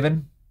faithfully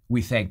given,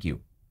 we thank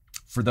you.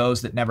 For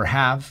those that never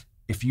have,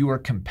 if you are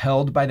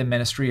compelled by the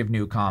ministry of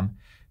Newcom,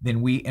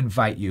 then we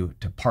invite you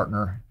to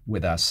partner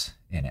with us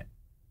in it.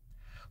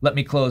 Let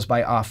me close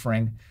by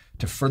offering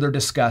to further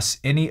discuss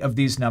any of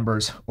these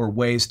numbers or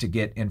ways to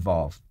get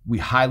involved. We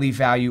highly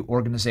value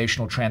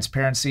organizational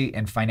transparency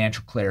and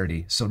financial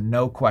clarity, so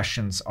no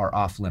questions are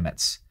off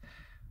limits.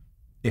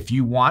 If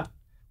you want,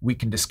 we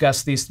can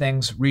discuss these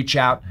things. Reach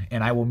out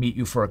and I will meet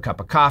you for a cup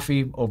of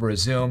coffee over a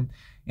Zoom,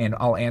 and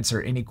I'll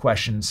answer any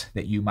questions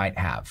that you might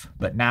have.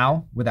 But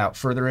now, without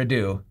further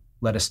ado,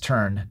 let us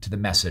turn to the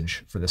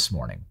message for this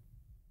morning.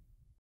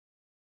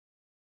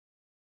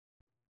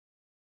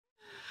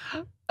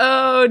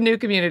 Oh, New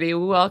Community,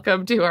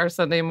 welcome to our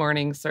Sunday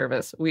morning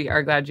service. We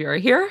are glad you are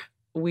here.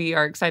 We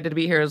are excited to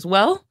be here as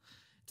well.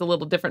 It's a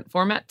little different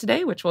format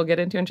today, which we'll get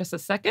into in just a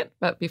second.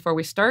 But before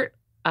we start,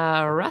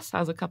 Russ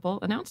has a couple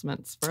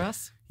announcements for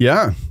us.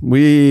 Yeah,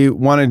 we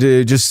wanted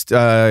to just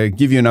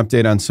give you an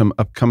update on some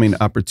upcoming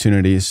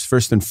opportunities.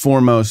 First and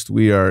foremost,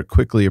 we are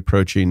quickly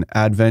approaching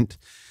Advent.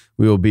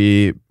 We will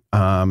be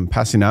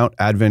passing out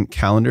Advent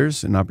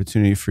calendars, an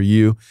opportunity for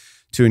you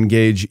to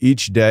engage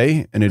each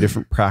day in a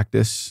different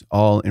practice,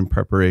 all in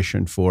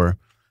preparation for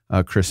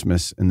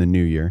Christmas and the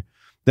New Year.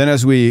 Then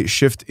as we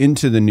shift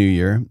into the New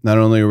Year, not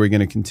only are we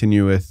going to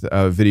continue with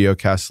video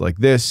casts like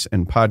this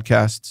and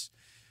podcasts,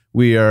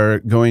 we are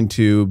going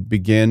to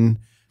begin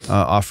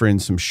offering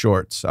some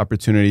shorts,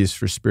 opportunities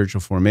for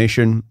spiritual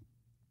formation,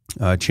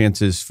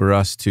 chances for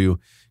us to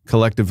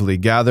collectively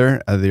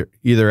gather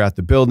either at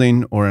the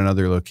building or in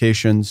other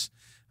locations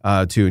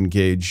to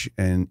engage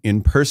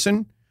in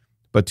person,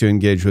 but to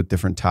engage with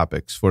different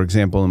topics. For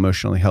example,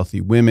 emotionally healthy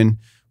women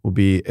will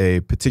be a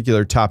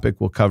particular topic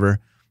we'll cover,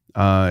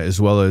 as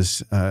well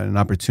as an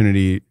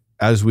opportunity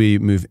as we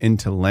move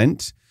into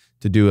Lent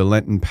to do a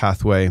Lenten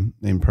pathway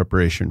in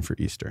preparation for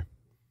Easter.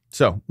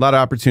 So a lot of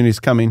opportunities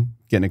coming,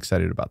 getting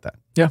excited about that.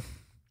 Yeah.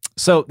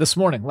 So this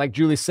morning, like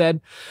Julie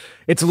said,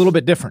 it's a little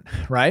bit different,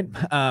 right?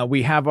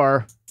 We have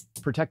our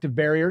protective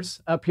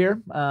barriers up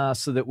here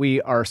so that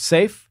we are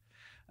safe.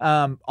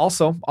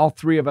 Also, all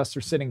three of us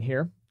are sitting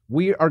here.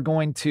 We are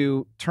going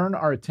to turn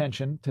our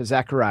attention to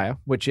Zechariah,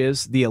 which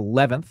is the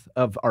 11th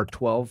of our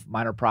 12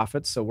 minor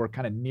prophets. So we're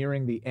kind of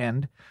nearing the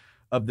end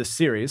of the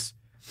series.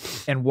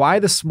 And why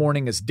this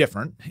morning is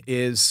different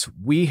is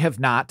we have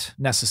not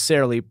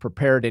necessarily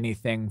prepared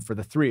anything for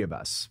the three of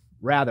us.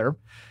 Rather,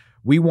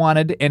 we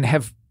wanted and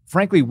have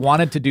frankly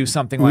wanted to do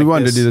something like this. We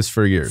wanted to do this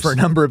for years. For a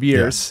number of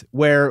years,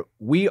 where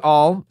we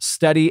all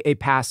study a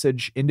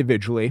passage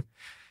individually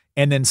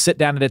and then sit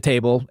down at a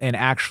table and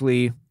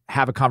actually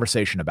have a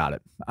conversation about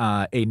it,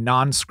 a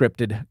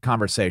non-scripted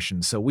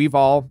conversation. So we've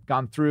all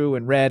gone through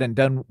and read and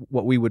done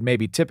what we would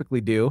maybe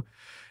typically do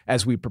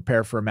as we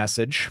prepare for a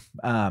message.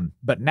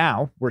 But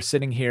now we're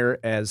sitting here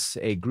as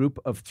a group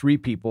of three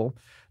people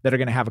that are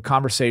going to have a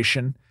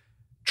conversation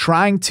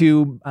trying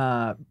to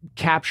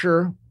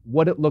capture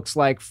what it looks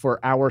like for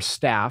our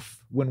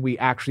staff when we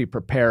actually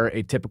prepare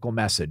a typical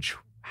message.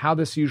 How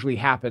this usually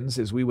happens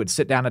is we would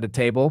sit down at a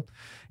table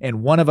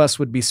and one of us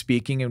would be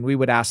speaking and we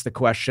would ask the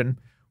question,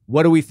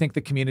 what do we think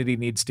the community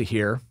needs to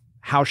hear?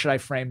 How should I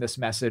frame this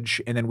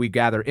message? And then we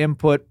gather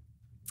input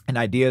and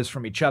ideas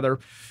from each other.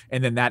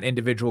 And then that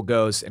individual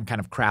goes and kind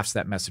of crafts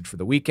that message for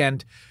the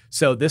weekend.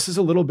 So this is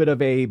a little bit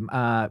of a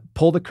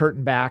pull the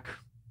curtain back,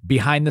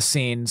 behind the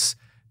scenes.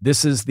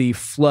 This is the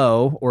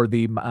flow or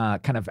the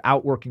kind of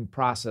outworking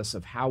process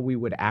of how we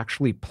would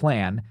actually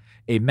plan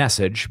a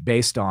message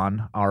based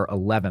on our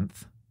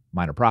 11th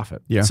minor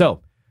prophet. Yeah.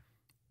 So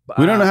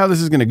we don't know how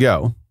this is going to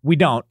go. We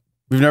don't.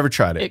 We've never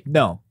tried it.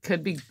 No.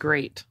 Could be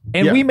great.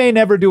 And Yeah. we may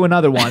never do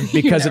another one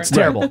because never it's know.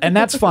 terrible. And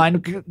that's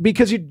fine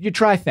because you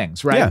try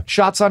things, right? Yeah.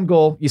 Shots on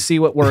goal. You see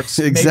what works.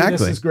 Maybe Exactly.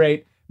 this is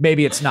great.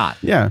 Maybe it's not.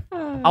 Yeah.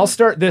 I'll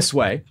start this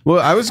way, Well,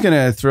 I was going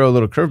to throw a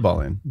little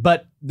curveball in.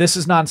 but this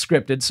is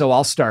non-scripted, so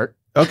I'll start.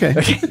 Okay.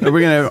 Are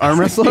we going to arm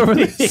wrestle over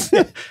this?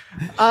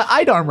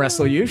 I'd arm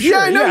wrestle you. Sure,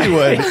 I know you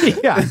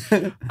would.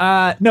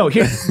 yeah. No,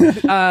 here.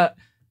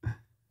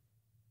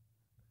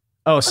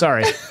 Oh,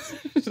 sorry.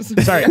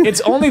 Sorry.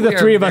 It's only the We are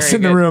three of us very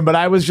in the good. room, but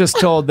I was just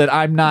told that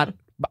I'm not.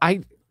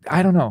 I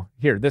don't know.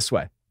 Here, this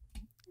way.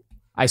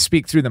 I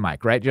speak through the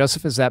mic, right,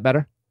 Joseph? Is that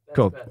better?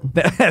 Cool.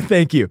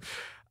 Thank you.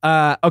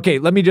 Okay,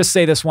 let me just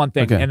say this one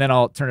thing, Okay. and then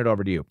I'll turn it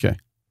over to you. Okay.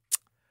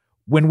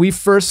 When we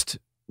first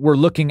were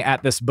looking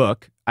at this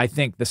book, I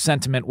think the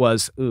sentiment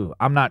was, ooh,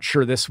 I'm not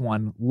sure this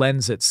one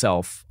lends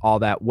itself all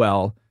that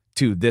well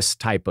to this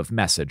type of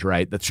message,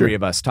 right? The three Sure.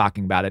 of us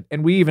talking about it.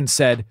 And we even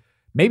said,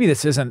 maybe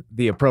this isn't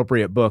the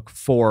appropriate book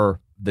for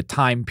the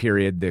time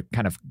period, the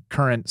kind of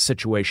current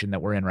situation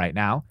that we're in right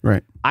now.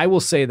 Right. I will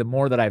say the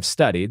more that I've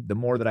studied, the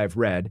more that I've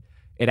read,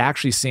 it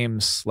actually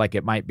seems like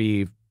it might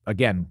be,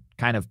 again,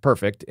 kind of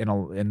perfect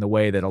in the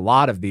way that a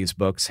lot of these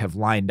books have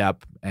lined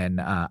up and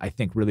I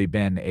think really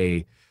been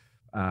a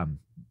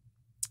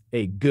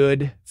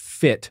good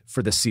fit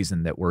for the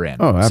season that we're in.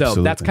 Oh, So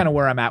absolutely. that's kind of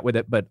where I'm at with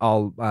it, but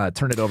I'll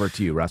turn it over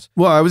to you, Russ.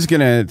 Well, I was going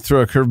to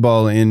throw a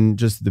curveball in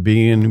just at the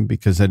beginning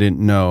because I didn't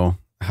know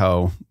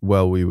how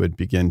well we would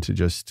begin to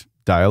just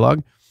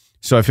dialogue.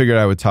 So I figured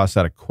I would toss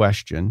out a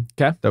question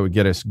Okay. that would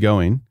get us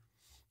going.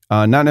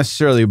 Not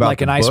necessarily about Like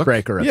the an book.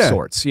 icebreaker of Yeah,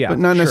 sorts. Yeah. but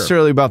not sure.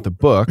 necessarily about the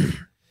book.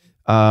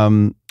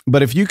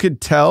 But if you could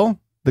tell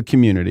the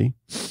community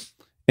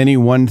any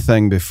one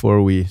thing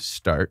before we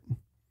start,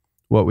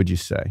 what would you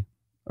say?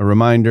 A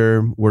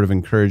reminder, word of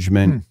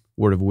encouragement,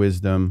 word of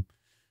wisdom,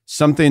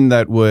 something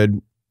that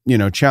would,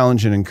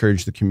 challenge and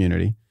encourage the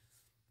community.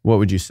 What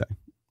would you say?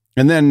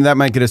 And then that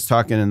might get us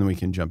talking, and then we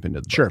can jump into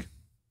the book. Sure.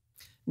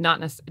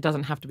 It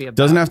doesn't have to be about.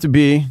 Doesn't have to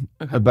be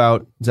Okay.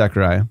 about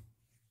Zechariah,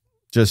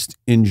 just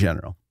in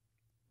general.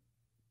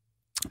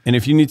 And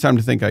if you need time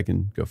to think, I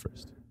can go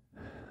first.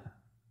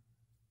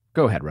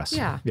 Go ahead, Russ.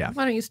 Yeah. Yeah.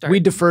 Why don't you start? We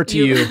defer to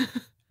you,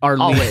 our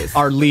lead, Always.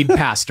 our lead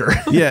pastor.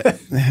 Yeah,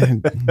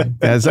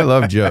 as I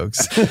love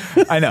jokes.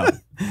 I know.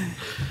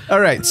 All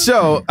right.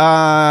 So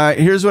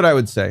here's what I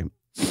would say.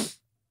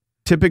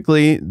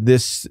 Typically,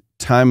 this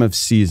time of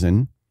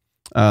season,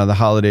 the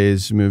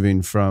holidays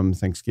moving from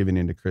Thanksgiving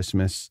into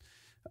Christmas,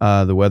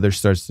 the weather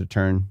starts to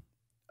turn.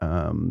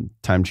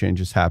 Time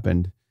changes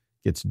happened.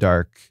 Gets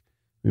dark.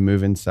 We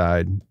move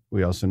inside.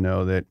 We also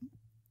know that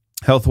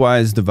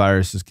health-wise, the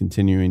virus is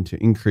continuing to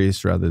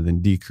increase rather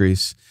than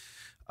decrease.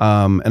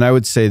 And I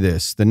would say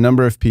this, the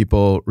number of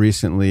people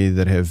recently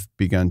that have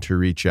begun to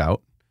reach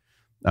out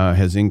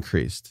has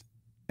increased.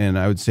 And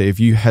I would say if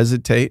you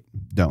hesitate,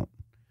 don't.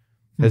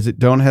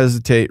 Don't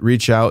hesitate.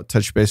 Reach out,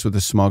 touch base with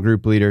a small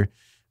group leader,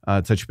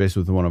 touch base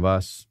with one of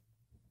us.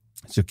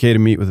 It's okay to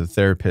meet with a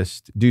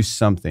therapist. Do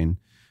something.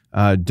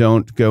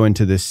 Don't go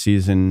into this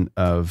season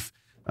of,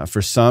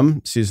 for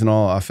some,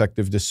 seasonal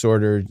affective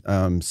disorder,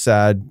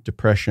 sad,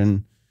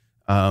 depression.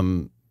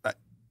 Don't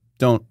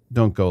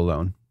go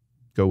alone.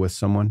 Go with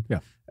someone. Yeah.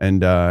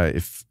 And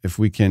if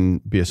we can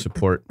be a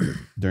support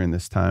during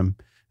this time,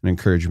 an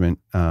encouragement,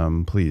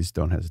 please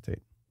don't hesitate.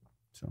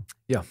 So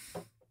Yeah.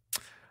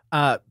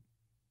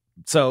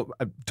 So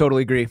I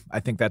totally agree.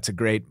 I think that's a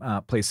great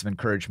place of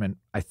encouragement.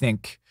 I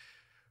think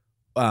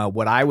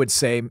what I would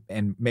say,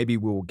 and maybe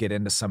we'll get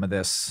into some of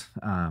this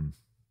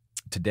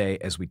today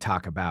as we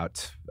talk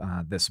about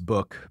this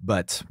book,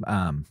 but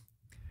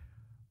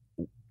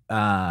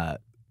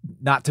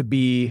not to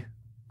be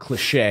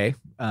cliche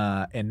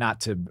and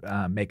not to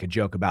make a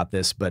joke about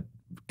this, but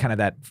kind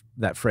of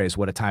that phrase,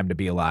 what a time to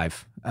be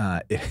alive.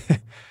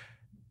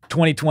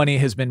 2020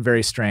 has been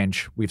very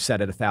strange. We've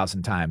said it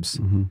 1,000 times.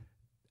 mm-hmm.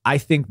 I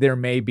think there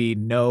may be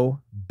no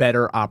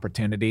better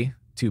opportunity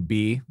to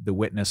be the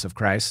witness of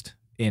Christ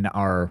in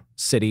our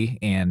city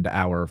and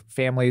our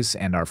families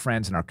and our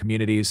friends and our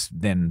communities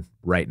than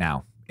right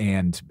now.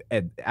 And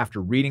after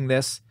reading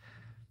this,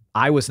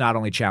 I was not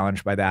only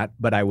challenged by that,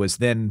 but I was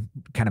then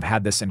kind of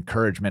had this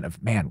encouragement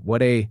of, man,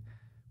 what a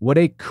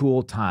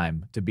cool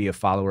time to be a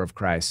follower of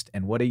Christ,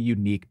 and what a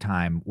unique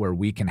time where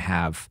we can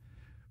have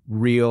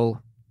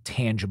real,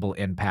 tangible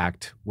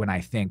impact when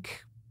I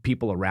think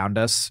people around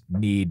us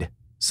need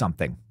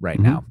something right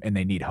Mhm. now, and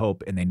they need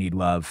hope and they need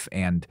love,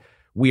 and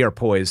we are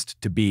poised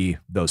to be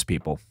those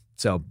people.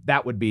 So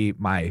that would be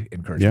my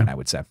encouragement, Yeah. I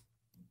would say.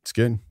 It's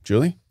good.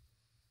 Julie?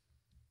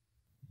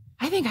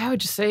 I think I would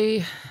just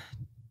say,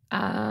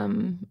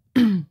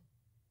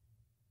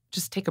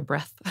 just take a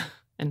breath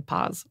and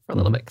pause for a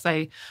little Mhm. bit.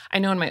 Because I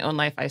know in my own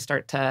life, I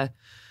start to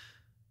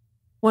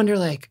wonder,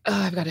 like,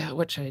 oh,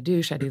 what should I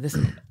do? Should I do this?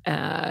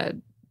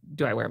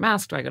 Do I wear a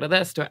mask? Do I go to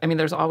this?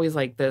 There's always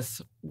like this,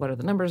 what are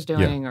the numbers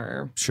doing?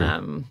 Or Sure.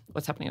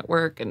 what's happening at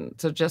work? And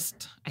so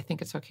I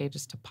think it's okay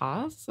just to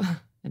pause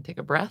and take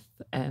a breath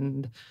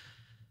and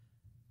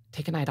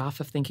take a night off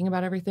of thinking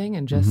about everything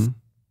and just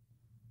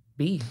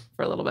be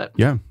for a little bit.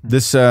 Yeah.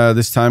 This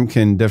time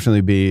can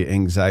definitely be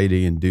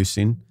anxiety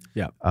inducing.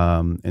 Yeah.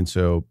 And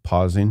so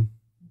pausing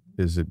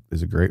is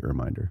a great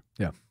reminder.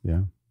 Yeah.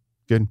 Yeah.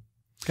 Good.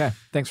 Okay.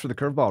 Thanks for the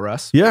curveball,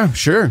 Russ. Yeah,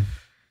 sure.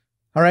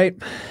 All right.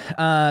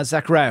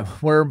 Zechariah,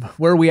 where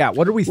are we at?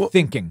 What are we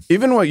thinking?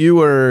 Even what you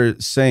were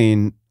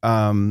saying,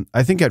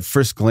 I think at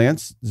first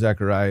glance,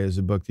 Zechariah is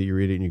a book that you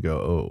read it and you go,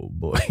 oh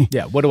boy.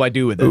 Yeah. What do I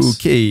do with this?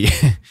 Okay.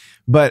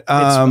 But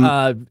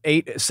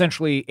it's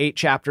essentially 8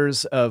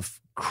 chapters of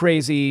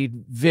crazy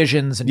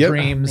visions and Yep.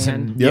 dreams. Man.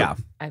 And Yep. yeah.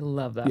 I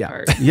love that Yeah.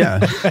 part. yeah.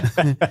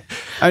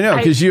 I know,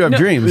 because you have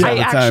dreams all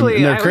the time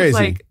and they're I was crazy.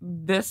 like,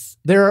 this.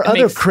 There are it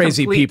other makes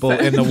crazy complete people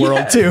sense. in the world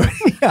Yes. too.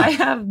 I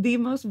have the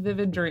most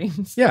vivid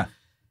dreams. Yeah.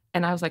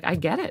 And I was like, I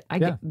get it.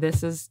 Yeah.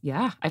 This is,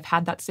 I've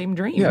had that same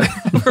dream. Yeah.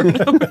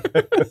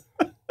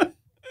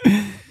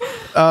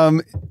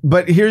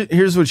 But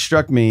here's what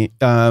struck me.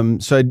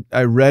 So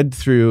I read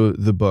through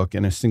the book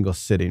in a single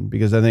sitting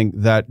because I think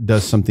that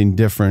does something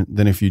different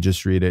than if you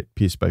just read it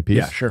piece by piece.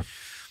 Yeah, sure.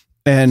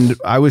 And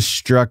I was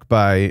struck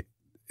by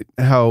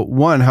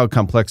how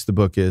complex the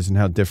book is and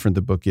how different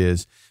the book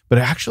is. But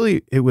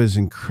actually, it was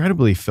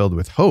incredibly filled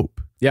with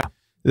hope. Yeah.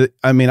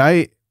 I mean,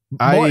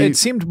 It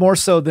seemed more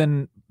so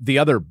than the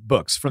other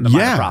books from the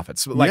Minor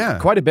Prophets,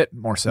 quite a bit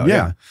more so.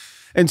 Yeah.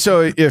 And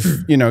so if,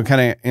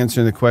 kind of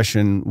answering the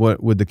question,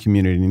 what would the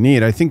community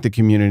need? I think the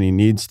community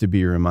needs to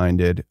be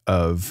reminded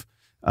of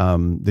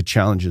the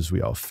challenges we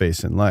all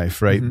face in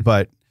life, right? Mm-hmm.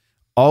 But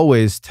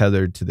always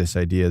tethered to this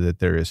idea that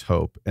there is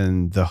hope.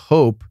 And the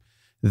hope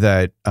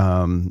that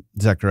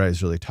Zechariah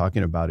is really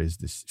talking about is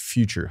this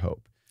future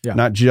hope. Yeah.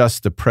 Not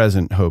just the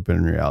present hope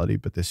in reality,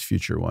 but this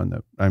future one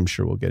that I'm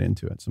sure we'll get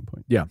into at some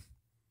point. Yeah.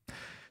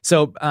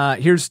 So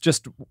here's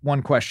just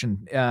one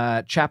question.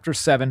 Chapter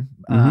 7,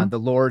 the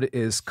Lord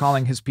is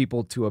calling his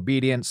people to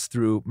obedience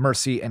through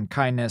mercy and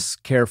kindness,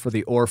 care for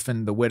the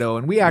orphan, the widow.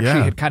 And we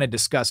actually had kind of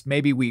discussed,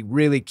 maybe we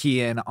really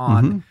key in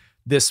on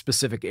this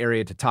specific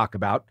area to talk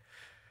about.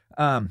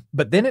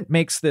 But then it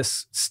makes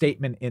this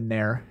statement in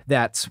there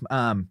that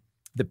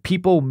the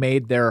people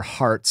made their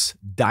hearts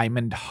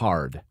diamond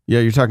hard. Yeah,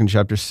 you're talking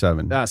chapter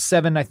 7.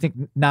 7, I think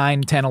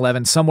 9, 10,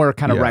 11, somewhere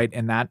kind of right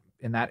in that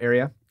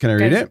area. Can I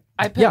read it?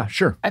 Yeah,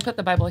 sure. I put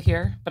the Bible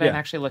here, but I'm Yeah.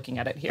 actually looking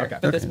at it here. Okay.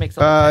 But this makes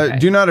a lot of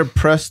sense. Do not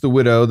oppress the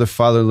widow, the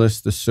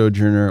fatherless, the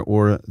sojourner,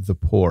 or the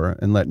poor,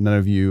 and let none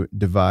of you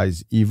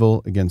devise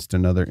evil against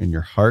another in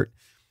your heart.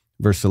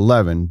 Verse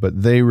 11,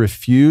 but they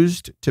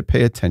refused to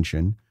pay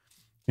attention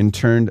and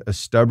turned a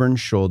stubborn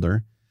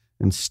shoulder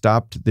and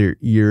stopped their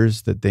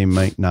ears that they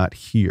might not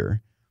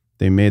hear.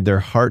 They made their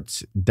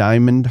hearts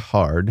diamond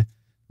hard,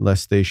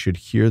 lest they should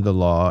hear the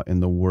law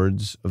and the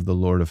words of the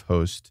Lord of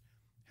hosts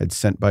had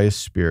sent by his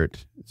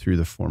Spirit through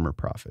the former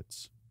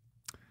prophets.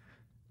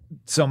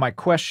 So my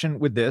question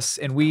with this,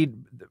 and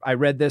I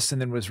read this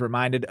and then was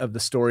reminded of the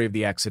story of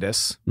the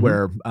Exodus,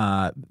 where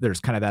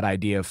there's kind of that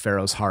idea of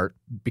Pharaoh's heart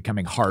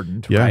becoming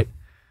hardened, right?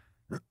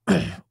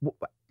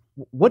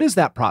 What is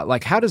that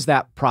like? How does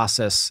that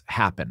process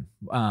happen?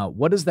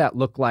 What does that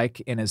look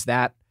like? And is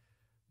that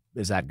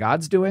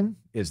God's doing?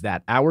 Is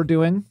that our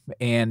doing?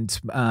 And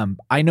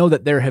I know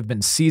that there have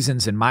been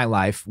seasons in my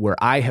life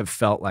where I have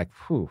felt like,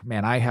 whew,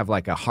 man, I have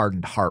like a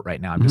hardened heart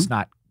right now. I'm just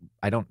not,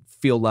 I don't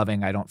feel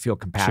loving. I don't feel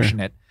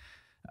compassionate.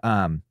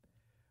 And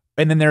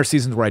then there are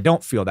seasons where I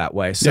don't feel that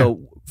way. So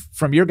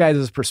from your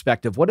guys'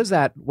 perspective, what is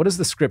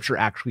the scripture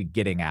actually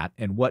getting at?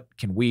 And what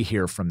can we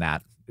hear from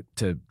that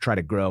to try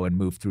to grow and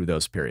move through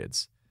those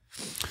periods?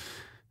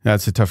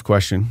 That's a tough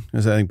question,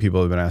 because I think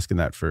people have been asking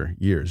that for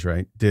years,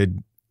 right?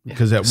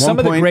 Because at one some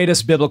point, of the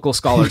greatest biblical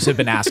scholars have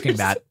been asking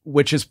that,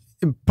 which is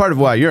part of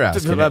why you're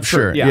asking it.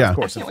 Sure. Yeah, of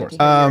course.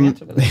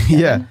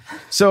 Yeah.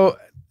 So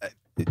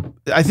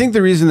I think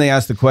the reason they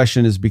asked the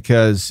question is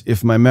because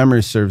if my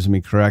memory serves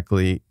me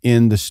correctly,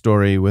 in the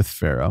story with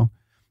Pharaoh,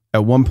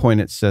 at one point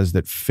it says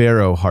that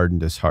Pharaoh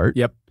hardened his heart.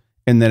 Yep.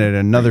 And then at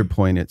another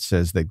point it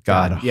says that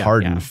God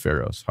hardened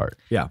Pharaoh's heart.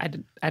 Yeah.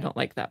 I don't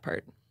like that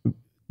part.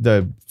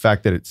 The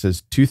fact that it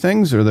says two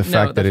things, or the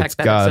fact that it's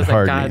God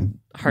hardening?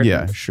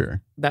 Yeah,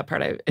 sure. That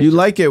part you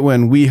like it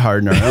when we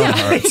harden our own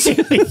hearts,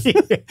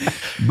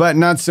 but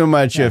not so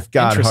much if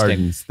God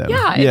hardens them.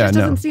 Yeah, it just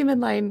doesn't seem in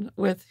line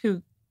with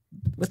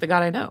the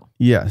God I know.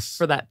 Yes.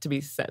 For that to be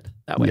said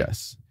that way.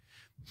 Yes.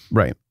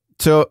 Right.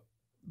 So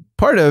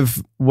part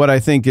of what I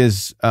think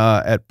is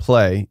at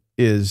play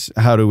is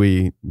how do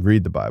we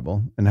read the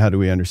Bible and how do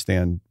we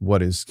understand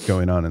what is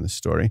going on in the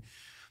story?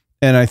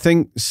 And I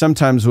think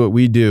sometimes what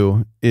we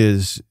do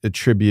is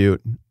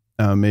attribute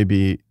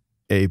maybe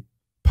a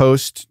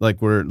post,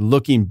 like we're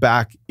looking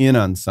back in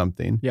on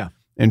something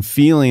and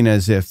feeling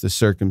as if the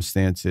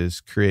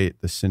circumstances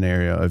create the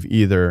scenario of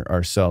either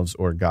ourselves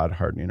or God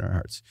hardening our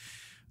hearts.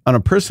 On a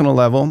personal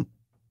level,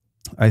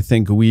 I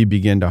think we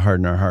begin to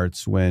harden our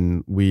hearts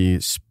when we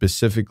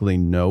specifically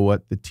know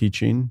what the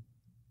teaching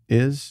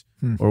is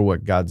or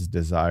what God's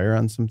desire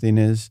on something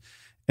is,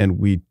 and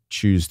we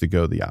choose to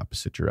go the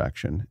opposite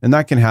direction. And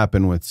that can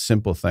happen with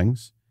simple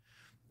things.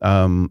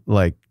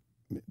 Like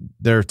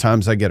there are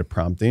times I get a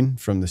prompting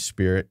from the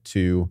Spirit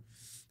to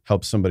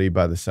help somebody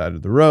by the side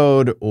of the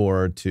road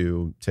or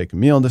to take a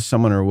meal to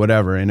someone or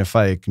whatever. And if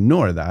I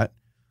ignore that,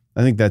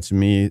 I think that's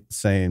me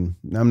saying,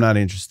 I'm not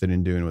interested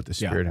in doing what the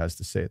Spirit has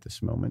to say at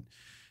this moment.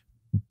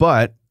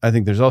 But I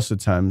think there's also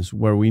times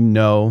where we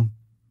know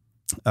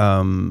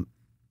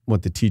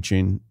what the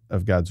teaching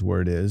of God's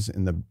word is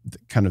and the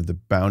kind of the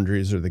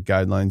boundaries or the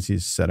guidelines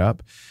he's set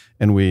up,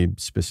 and we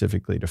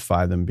specifically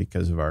defy them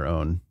because of our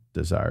own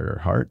desire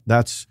or heart.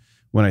 That's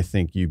when I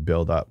think you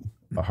build up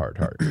a hard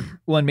heart.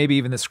 Well, and maybe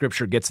even the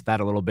scripture gets at that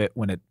a little bit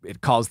when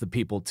it calls the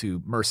people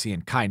to mercy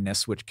and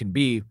kindness, which can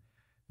be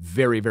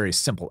very, very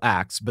simple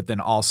acts, but then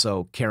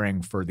also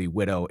caring for the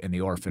widow and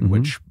the orphan,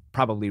 which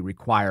probably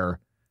require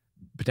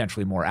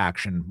potentially more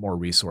action, more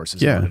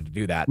resources in order to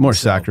do that. More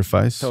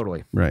sacrifice.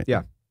 Totally. Right.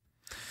 Yeah.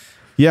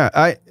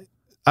 Yeah.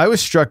 I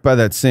was struck by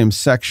that same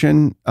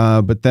section,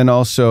 but then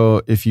also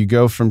if you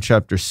go from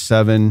chapter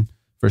 7,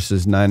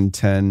 verses 9 and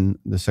 10,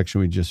 the section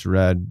we just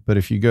read, but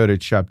if you go to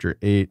chapter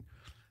 8,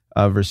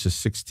 verses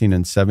 16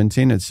 and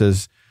 17, it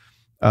says,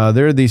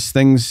 there are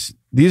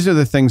these are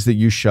the things that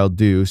you shall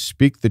do.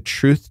 Speak the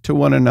truth to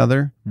one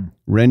another,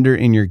 render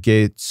in your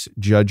gates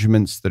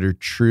judgments that are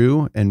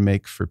true and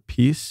make for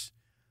peace.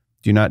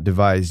 Do not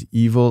devise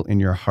evil in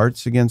your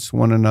hearts against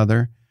one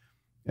another,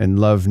 and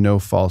love no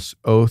false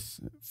oath,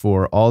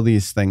 for all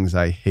these things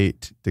I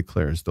hate,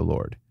 declares the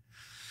Lord.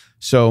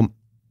 So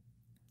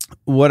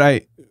what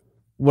I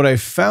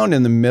found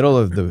in the middle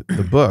of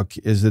the book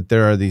is that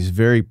there are these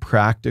very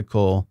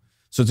practical,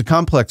 so it's a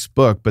complex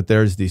book, but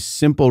there's these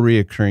simple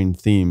reoccurring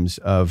themes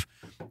of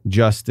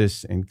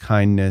justice and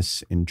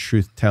kindness and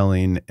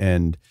truth-telling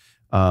and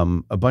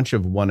a bunch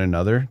of one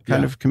another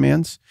kind of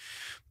commands.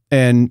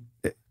 And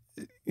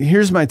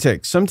here's my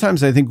take.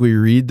 Sometimes I think we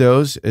read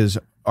those as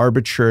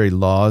arbitrary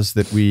laws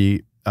that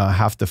we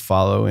have to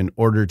follow in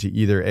order to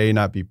either A,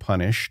 not be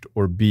punished,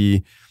 or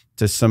B,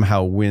 to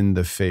somehow win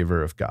the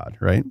favor of God,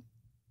 right?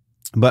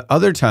 But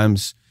other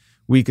times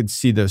we could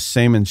see those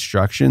same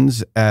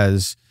instructions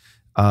as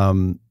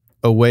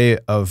a way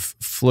of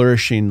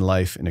flourishing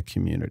life in a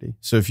community.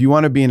 So if you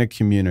want to be in a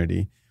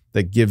community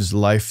that gives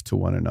life to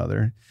one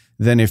another,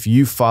 then if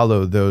you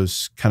follow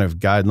those kind of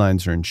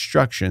guidelines or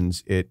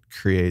instructions, it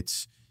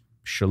creates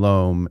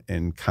shalom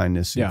and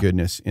kindness and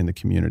goodness in the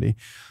community.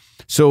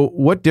 So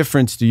what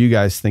difference do you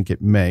guys think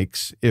it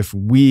makes if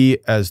we,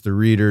 as the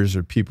readers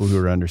or people who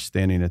are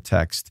understanding a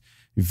text,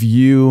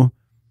 view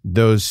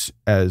those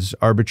as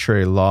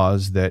arbitrary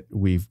laws that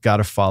we've got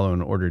to follow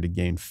in order to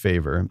gain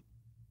favor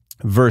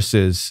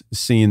versus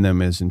seeing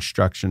them as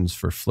instructions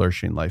for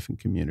flourishing life and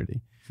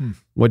community?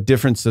 What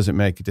difference does it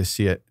make to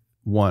see it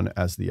one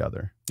as the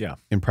other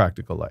in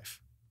practical life?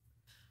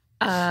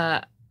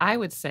 I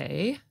would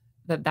say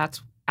that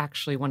that's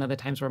actually one of the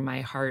times where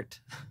my heart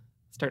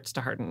starts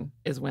to harden,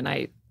 is when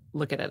I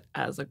look at it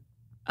as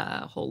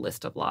a whole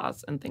list of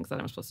laws and things that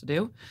I'm supposed to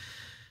do.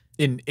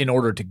 In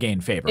order to gain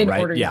favor, right?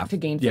 In order to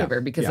gain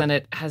favor, because then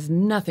it has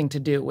nothing to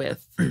do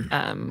with,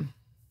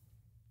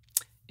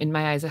 in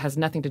my eyes, it has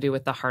nothing to do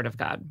with the heart of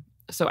God.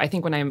 So I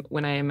think when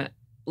I'm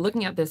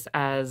looking at this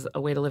as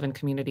a way to live in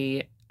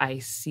community, I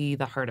see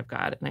the heart of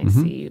God, and I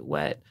see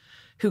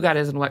who God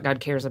is and what God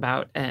cares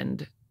about,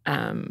 and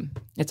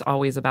it's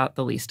always about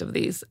the least of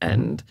these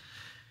and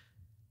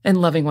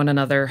loving one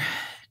another.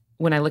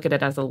 When I look at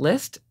it as a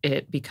list,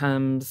 it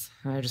becomes,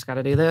 I just got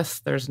to do this.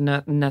 There's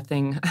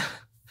nothing.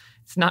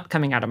 It's not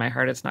coming out of my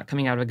heart. It's not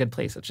coming out of a good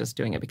place. It's just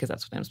doing it because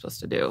that's what I'm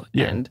supposed to do.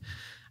 Yeah. And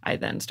I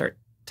then start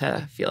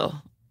to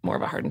feel more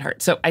of a hardened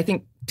heart. So I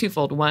think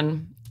twofold.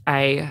 One,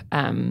 I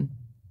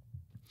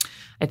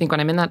think when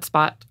I'm in that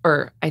spot,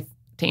 to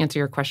answer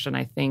your question,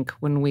 I think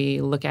when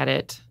we look at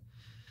it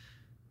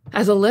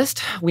as a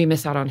list, we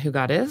miss out on who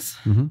God is.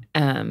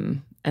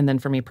 And then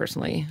for me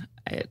personally,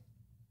 it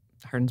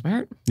hardens my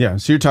heart. Yeah.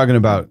 So you're talking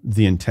about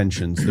the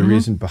intentions, the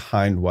reason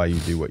behind why you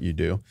do what you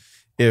do.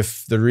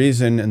 If the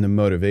reason and the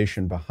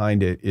motivation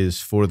behind it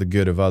is for the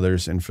good of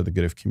others and for the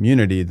good of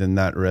community, then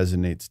that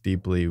resonates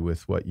deeply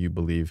with what you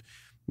believe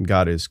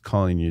God is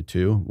calling you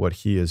to, what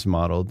he has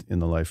modeled in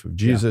the life of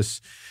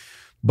Jesus.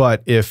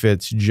 But if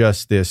it's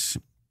just this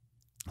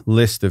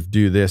list of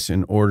do this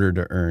in order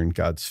to earn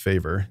God's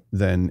favor,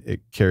 then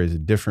it carries a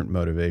different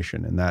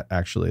motivation, and that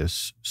actually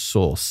is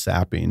soul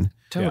sapping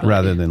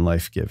rather than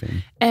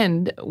life-giving.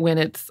 And when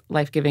it's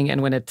life-giving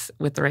and when it's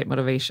with the right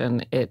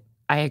motivation,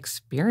 I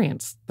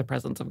experience the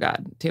presence of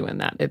God too in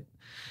that. It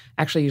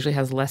actually usually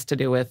has less to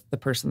do with the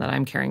person that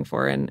I'm caring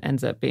for and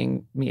ends up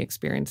being me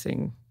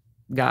experiencing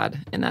God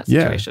in that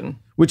situation.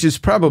 Which is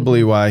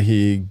probably why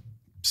he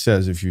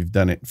says, if you've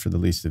done it for the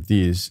least of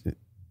these,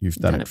 you've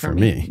done it for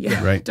me.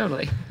 Yeah, right?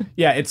 Totally.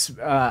 Yeah, it's.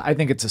 I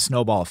think it's a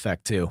snowball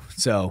effect too.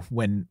 So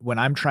when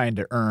I'm trying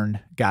to earn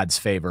God's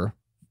favor,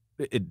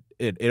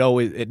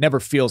 it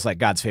never feels like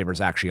God's favor is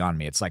actually on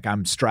me. It's like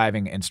I'm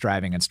striving and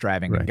striving and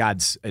striving, and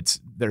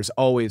there's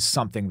always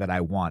something that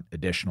I want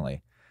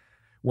additionally.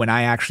 When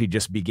I actually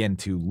just begin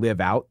to live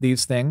out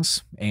these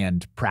things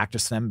and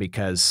practice them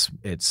because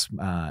it's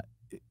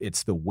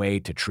the way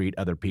to treat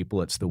other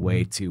people, it's the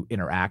way to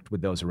interact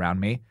with those around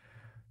me,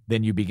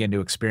 then you begin to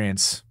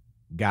experience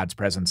God's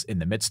presence in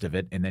the midst of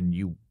it, and then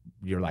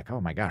you're like, oh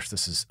my gosh,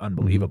 this is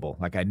unbelievable.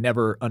 Like I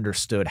never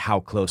understood how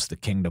close the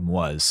kingdom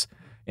was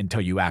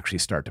until you actually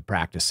start to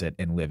practice it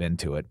and live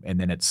into it. And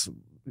then it's,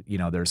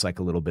 there's like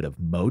a little bit of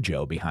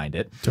mojo behind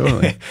it.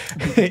 Totally.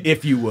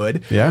 If you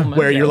would. Yeah.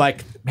 Where you're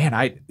like,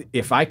 man,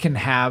 if I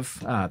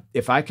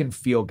can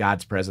feel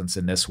God's presence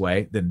in this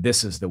way, then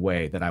this is the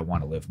way that I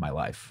want to live my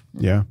life.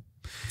 Yeah.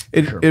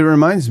 It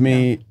reminds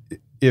me,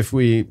 if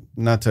we,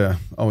 not to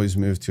always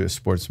move to a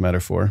sports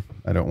metaphor,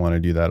 I don't want to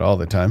do that all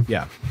the time.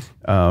 Yeah.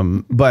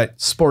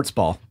 But sports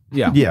ball.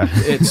 Yeah. Yeah.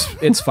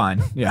 It's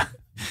fine. Yeah.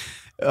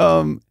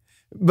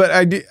 But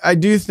I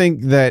do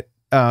think that,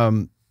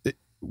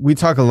 we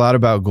talk a lot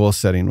about goal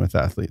setting with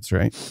athletes,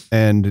 right?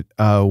 And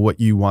what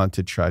you want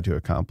to try to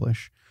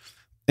accomplish.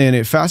 And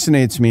it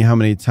fascinates me how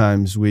many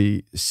times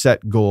we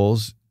set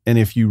goals. And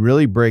if you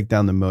really break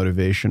down the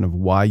motivation of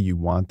why you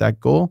want that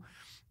goal,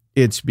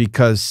 it's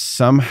because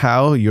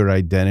somehow your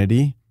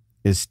identity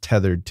is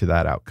tethered to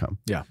that outcome.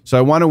 Yeah. So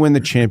I want to win the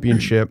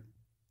championship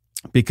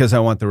because I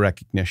want the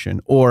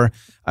recognition, or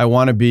I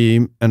want to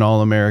be an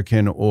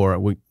All-American, or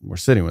we're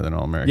sitting with an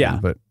All-American, Yeah.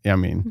 but I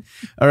mean,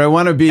 or I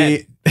want to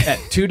be at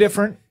two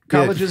different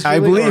colleges. I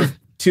really, believe or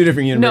two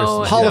different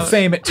universities. Hall of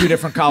Fame at two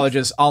different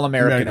colleges,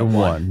 All-American at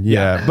one.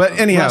 Yeah. But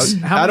anyhow, Russ,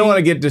 I don't want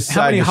to get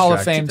How many Hall of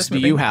distracted. Fames do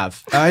you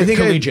have? I think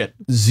collegiate.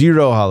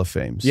 0 Hall of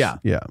Fames. Yeah.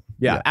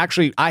 Yeah.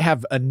 Actually, I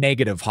have a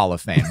negative Hall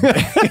of Fame.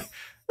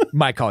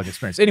 My college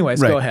experience.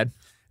 Anyways, Right. go ahead.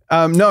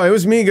 No, it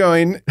was me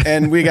going,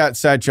 and we got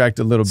sidetracked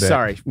a little bit.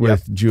 Sorry.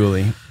 With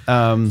Julie.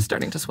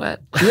 Starting to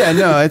sweat. Yeah,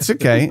 no, it's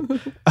okay.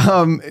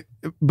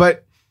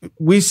 But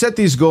we set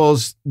these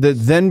goals that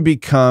then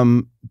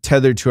become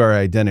tethered to our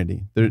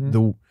identity.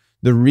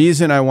 The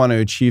reason I want to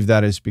achieve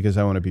that is because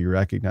I want to be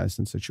recognized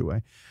in such a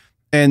way.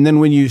 And then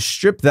when you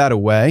strip that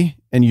away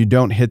and you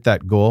don't hit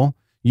that goal,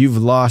 you've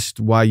lost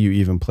why you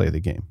even play the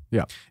game.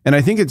 Yeah. And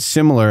I think it's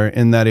similar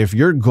in that if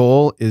your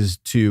goal is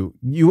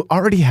you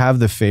already have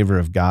the favor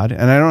of God,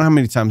 and I don't know how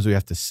many times we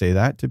have to say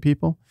that to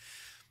people,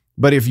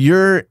 but if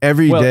you're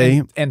every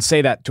day, and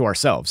say that to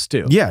ourselves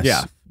too. yes.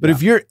 Yeah. But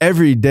if you're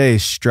every day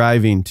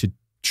striving to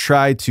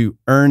try to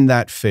earn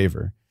that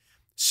favor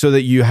so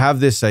that you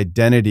have this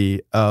identity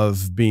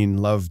of being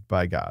loved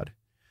by God,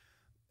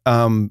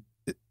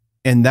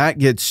 and that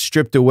gets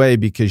stripped away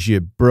because you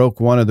broke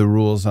one of the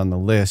rules on the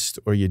list,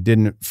 or you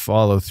didn't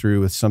follow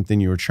through with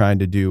something you were trying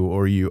to do,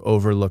 or you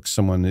overlooked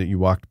someone that you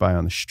walked by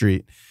on the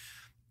street,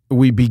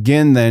 we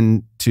begin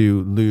then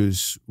to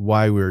lose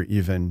why we're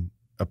even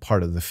a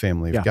part of the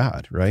family of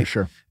God, right? For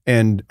sure.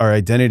 And our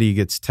identity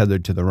gets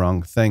tethered to the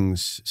wrong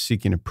things,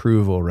 seeking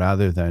approval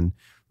rather than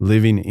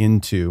living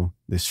into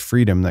this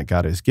freedom that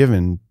God has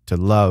given to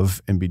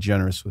love and be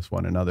generous with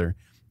one another.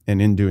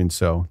 And in doing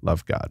so,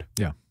 love God.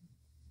 Yeah.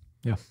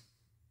 Yeah.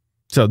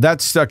 So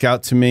that stuck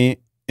out to me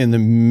in the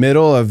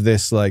middle of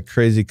this like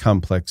crazy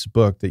complex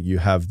book, that you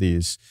have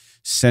these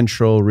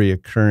central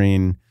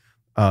reoccurring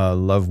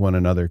love one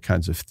another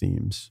kinds of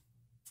themes.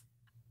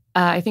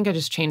 I think I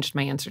just changed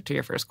my answer to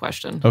your first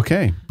question.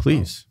 Okay,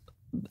 please.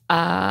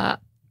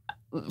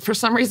 For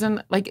some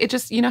reason, like it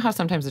just, how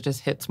sometimes it just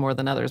hits more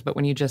than others, but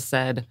when you just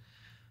said,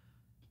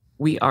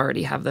 we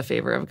already have the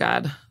favor of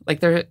God,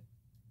 like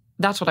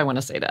that's what I want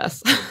to say to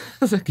us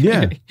as a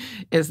community,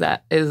 is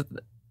that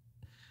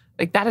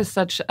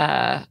such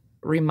a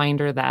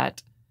reminder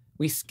that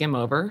we skim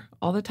over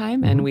all the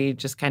time, and we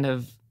just kind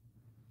of,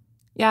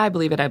 I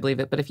believe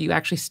it. But if you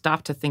actually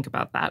stop to think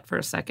about that for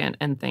a second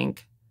and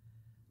think,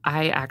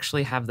 I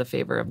actually have the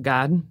favor of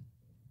God,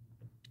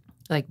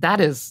 like that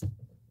is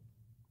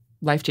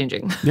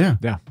life-changing. Yeah.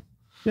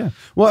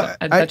 Well,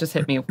 so that just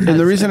hit me. And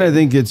the reason I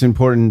think it's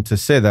important to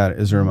say that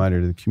as a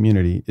reminder to the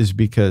community is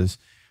because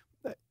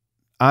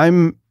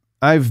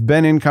I've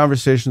been in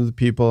conversations with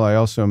people. I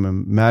also am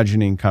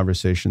imagining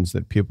conversations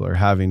that people are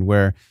having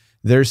where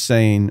they're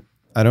saying,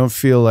 I don't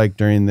feel like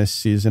during this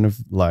season of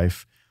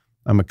life,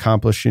 I'm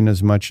accomplishing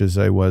as much as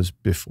I was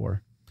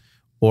before.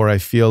 Or I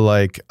feel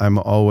like I'm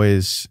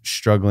always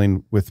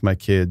struggling with my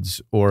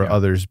kids or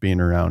others being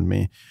around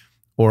me.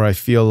 Or I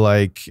feel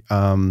like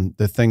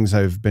the things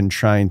I've been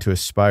trying to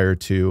aspire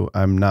to,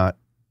 I'm not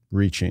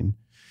reaching.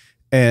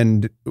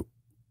 And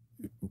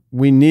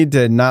we need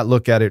to not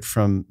look at it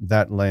from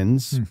that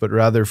lens, but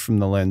rather from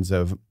the lens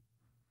of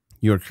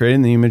you're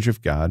creating the image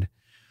of God,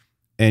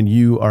 and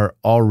you are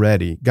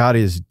already, God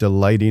is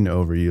delighting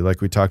over you, like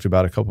we talked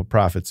about a couple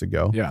prophets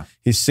ago. Yeah.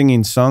 He's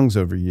singing songs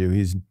over you.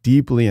 He's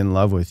deeply in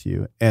love with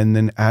you. And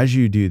then as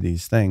you do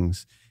these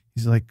things,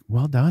 he's like,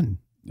 well done,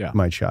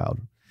 my child.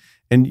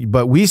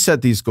 But we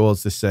set these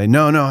goals to say,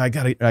 no, I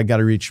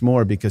gotta reach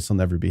more because he'll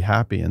never be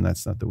happy. And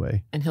that's not the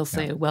way. And he'll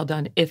say, well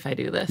done if I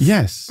do this.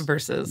 Yes.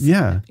 Versus being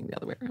the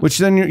other way around. Which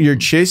then you're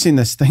chasing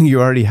this thing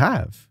you already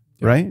have,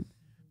 right?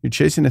 You're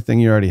chasing a thing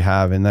you already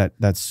have. And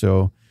that's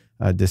so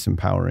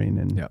disempowering.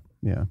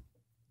 And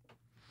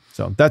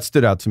so that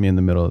stood out to me in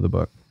the middle of the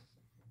book.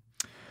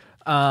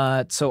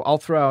 So I'll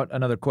throw out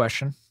another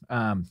question.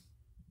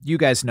 You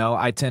guys know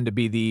I tend to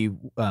be the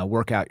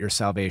work out your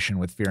salvation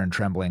with fear and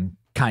trembling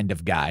kind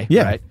of guy.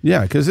 Yeah, right?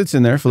 yeah, because it's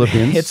in there,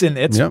 Philippians.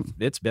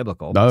 It's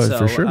biblical. No,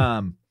 for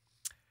sure.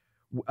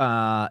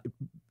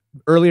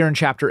 Earlier in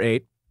chapter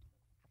 8,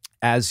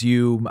 as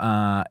you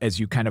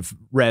kind of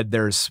read,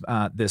 there's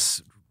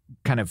this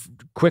kind of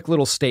quick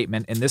little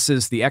statement, and this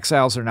is the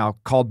exiles are now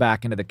called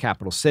back into the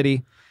capital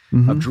city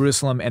of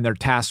Jerusalem, and they're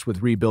tasked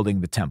with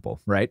rebuilding the temple,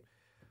 right?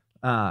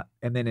 And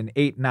then in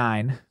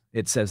 8:9,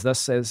 it says,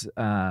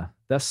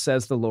 Thus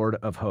says the Lord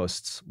of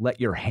hosts,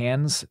 let your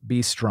hands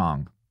be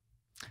strong.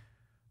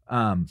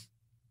 The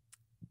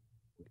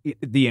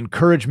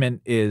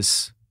encouragement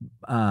is,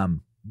 I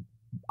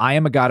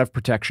am a God of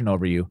protection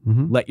over you.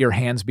 Let your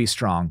hands be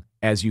strong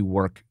as you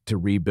work to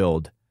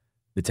rebuild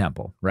the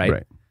temple,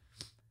 right?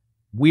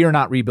 We are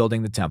not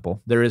rebuilding the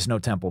temple. There is no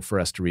temple for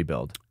us to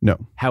rebuild. No.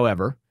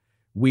 However,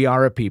 we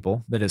are a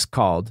people that is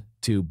called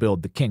to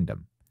build the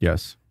kingdom.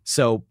 Yes.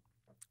 So,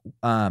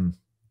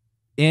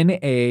 in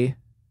a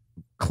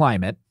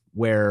climate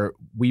where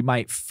we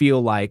might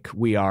feel like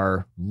we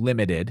are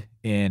limited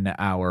in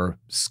our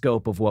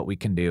scope of what we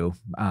can do,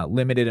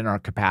 limited in our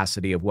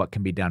capacity of what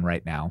can be done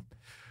right now,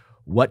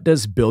 what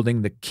does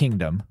building the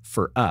kingdom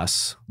for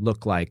us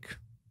look like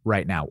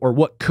right now? Or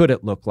what could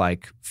it look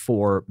like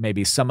for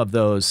maybe some of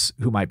those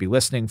who might be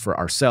listening, for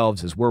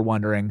ourselves, as we're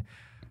wondering,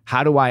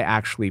 how do I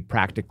actually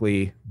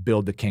practically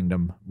build the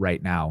kingdom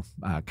right now,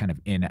 kind of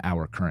in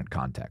our current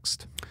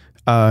context?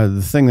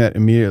 The thing that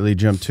immediately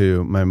jumped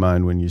to my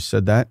mind when you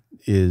said that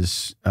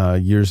is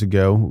years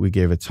ago, we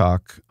gave a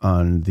talk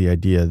on the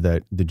idea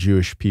that the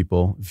Jewish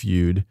people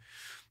viewed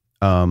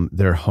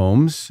their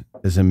homes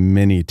as a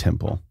mini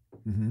temple,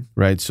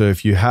 right? So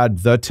if you had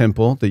the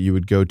temple that you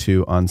would go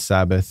to on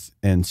Sabbath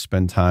and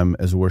spend time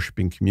as a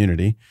worshiping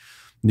community,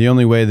 the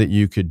only way that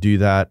you could do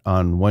that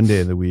on one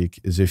day of the week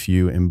is if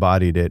you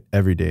embodied it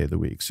every day of the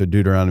week. So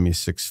Deuteronomy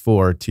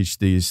 6:4, teach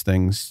these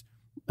things.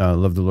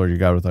 Love the Lord your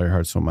God with all your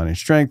heart, soul, mind, and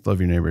strength.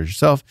 Love your neighbor as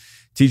yourself.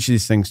 Teach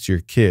these things to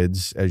your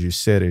kids as you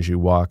sit, as you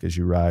walk, as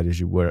you ride, as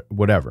you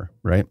whatever,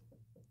 right?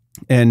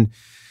 And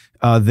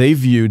they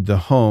viewed the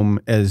home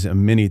as a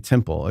mini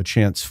temple, a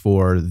chance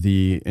for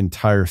the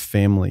entire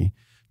family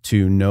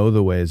to know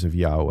the ways of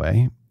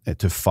Yahweh,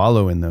 to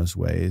follow in those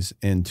ways,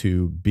 and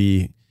to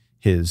be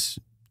his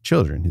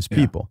children, his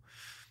people.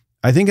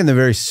 I think in the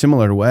very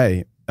similar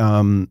way,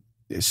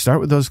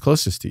 start with those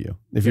closest to you.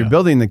 If you're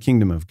building the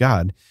kingdom of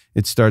God,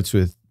 it starts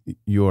with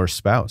your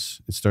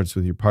spouse. It starts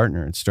with your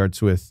partner. It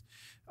starts with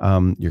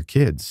your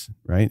kids,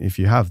 right? If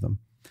you have them.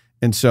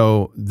 And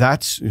so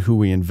that's who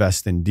we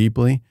invest in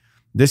deeply.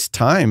 This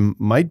time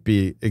might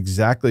be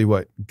exactly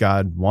what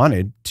God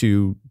wanted,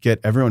 to get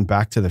everyone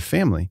back to the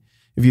family.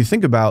 If you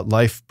think about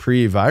life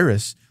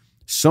pre-virus,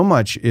 so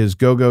much is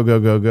go, go, go,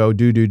 go, go,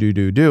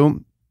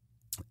 do.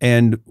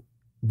 And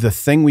the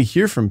thing we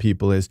hear from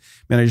people is,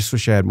 man, I just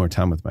wish I had more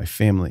time with my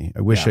family.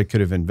 I wish I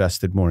could have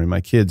invested more in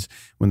my kids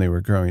when they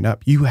were growing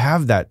up. You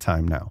have that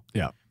time now.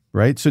 Yeah.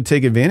 Right? So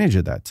take advantage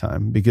of that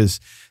time, because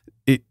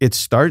it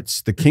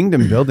starts, the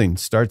kingdom building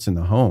starts in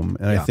the home.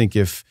 And I think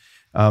if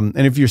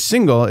you're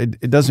single,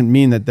 it doesn't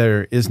mean that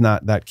there is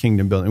not that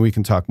kingdom building. We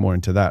can talk more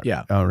into that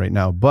right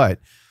now. But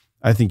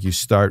I think you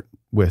start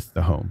with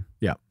the home.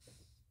 Yeah.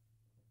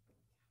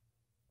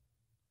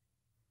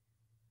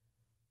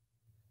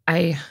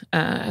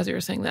 As you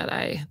were saying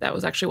that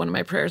was actually one of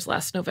my prayers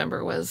last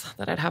November, was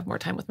that I'd have more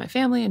time with my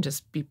family and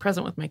just be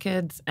present with my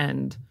kids.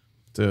 And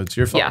so it's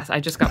your fault. Yes, I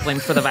just got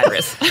blamed for the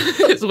virus.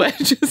 Is what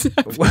just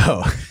happened.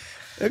 Whoa.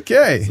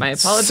 Okay. My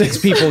apologies. 6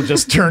 people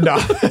just turned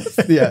off.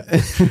 Yeah.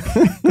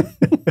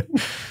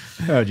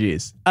 Oh,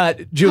 geez.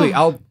 Julie,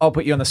 I'll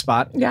put you on the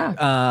spot.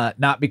 Yeah.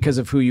 Not because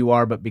of who you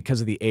are, but because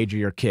of the age of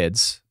your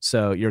kids.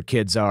 So your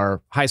kids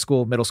are high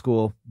school, middle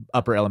school,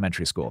 upper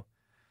elementary school.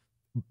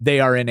 They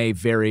are in a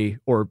very,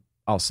 or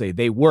I'll say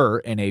they were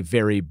in a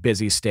very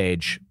busy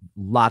stage,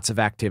 lots of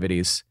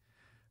activities.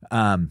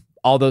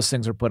 All those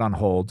things are put on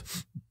hold.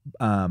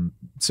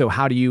 So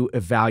how do you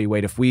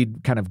evaluate, if we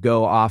kind of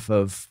go off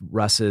of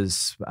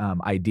Russ's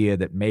idea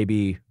that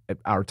maybe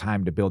our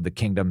time to build the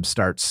kingdom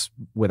starts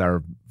with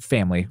our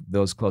family,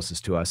 those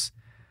closest to us?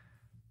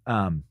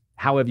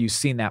 How have you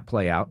seen that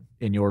play out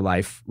in your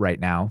life right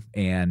now?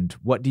 And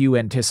what do you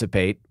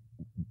anticipate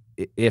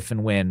if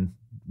and when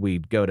we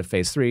go to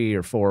phase 3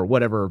 or 4,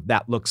 whatever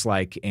that looks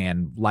like,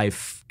 and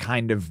life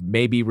kind of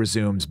maybe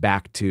resumes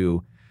back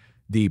to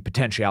the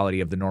potentiality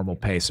of the normal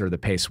pace, or the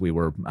pace we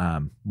were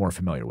more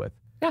familiar with?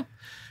 Yeah.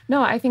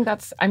 No, I think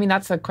that's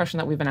a question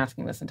that we've been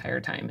asking this entire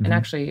time. And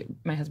actually,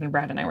 my husband,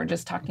 Brad, and I were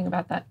just talking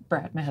about that.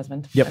 Brad, my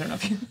husband. Yep. I don't know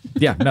if you...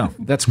 Yeah, no,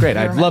 that's great.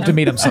 I'd love to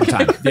meet him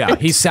sometime. Yeah,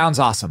 he sounds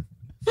awesome.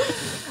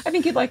 I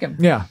think you'd like him.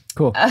 Yeah,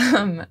 cool.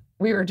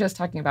 We were just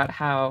talking about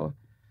how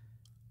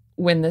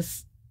when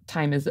this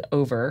time is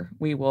over,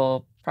 we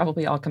will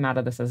probably all come out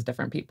of this as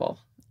different people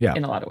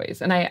in a lot of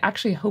ways. And I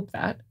actually hope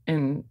that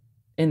in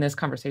this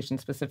conversation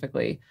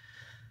specifically,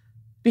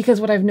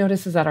 because what I've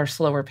noticed is that our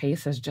slower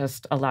pace has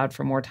just allowed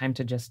for more time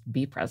to just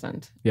be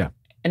present. Yeah.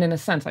 And in a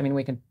sense, I mean,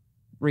 we can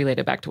relate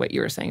it back to what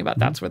you were saying about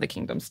that's where the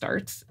kingdom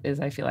starts, is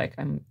I feel like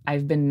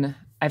I've been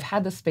I've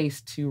had the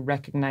space to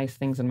recognize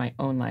things in my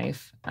own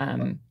life,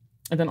 and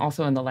then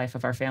also in the life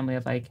of our family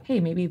of like, hey,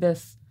 maybe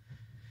this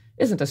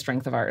isn't a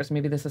strength of ours.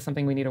 Maybe this is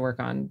something we need to work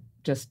on.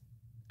 Just,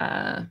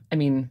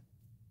 and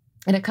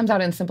it comes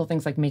out in simple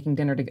things like making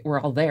dinner. We're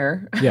all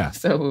there. Yeah.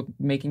 So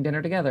making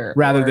dinner together.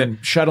 Rather than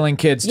shuttling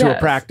kids to a Yes,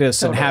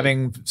 practice and totally.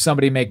 having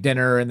somebody make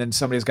dinner and then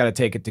somebody's got to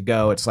take it to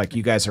go. It's like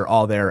you guys are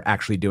all there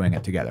actually doing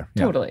it together.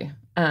 Yeah. Totally.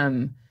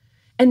 And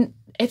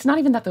it's not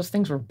even that those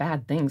things were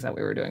bad things that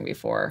we were doing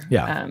before.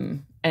 Yeah.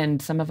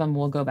 And some of them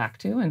we'll go back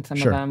to, and some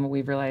Sure. of them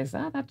we've realized,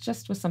 that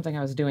just was something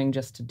I was doing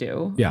just to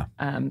do. Yeah.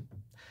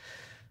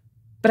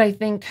 But I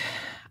think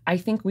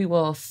we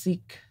will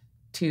seek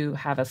to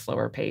have a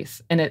slower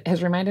pace. And it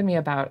has reminded me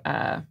about,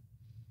 I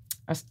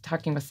was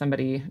talking with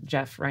somebody,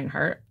 Jeff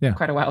Reinhardt, Yeah.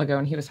 quite a while ago,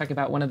 and he was talking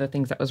about one of the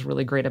things that was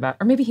really great about,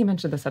 or maybe he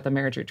mentioned this at the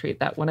marriage retreat,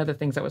 that one of the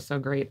things that was so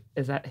great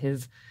is that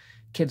his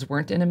kids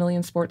weren't in a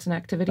million sports and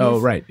activities. Oh,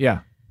 right.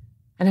 Yeah.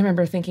 And I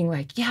remember thinking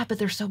like, yeah, but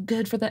they're so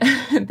good for the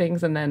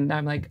things. And then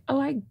I'm like, oh,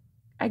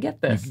 I get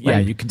this. Yeah.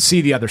 Like, You can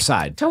see the other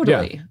side.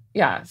 totally.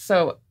 Yeah.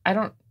 So I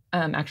don't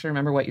actually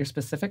remember what your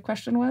specific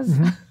question was.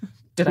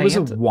 Did It was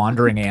answer? a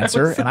wandering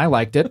answer, and I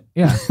liked it.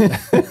 Yeah.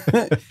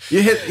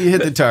 You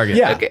hit the target.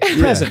 Yeah.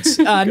 Presence.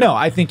 No,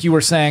 I think you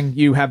were saying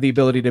you have the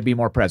ability to be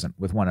more present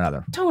with one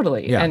another.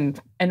 Totally. Yeah.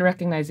 And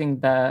recognizing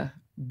the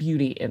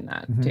beauty in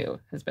that Mm-hmm. too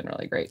has been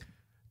really great.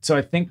 So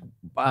I think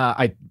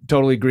I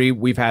totally agree.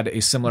 We've had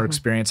a similar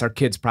experience. Our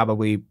kids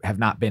probably have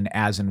not been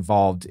as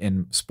involved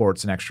in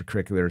sports and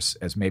extracurriculars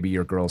as maybe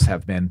your girls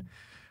have been.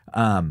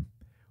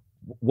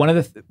 One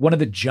of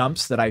the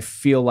jumps that I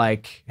feel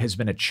like has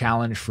been a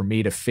challenge for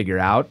me to figure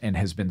out and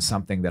has been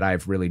something that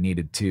I've really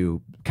needed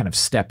to kind of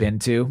step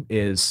into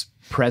is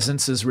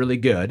presence is really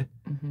good.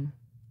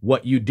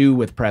 What you do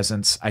with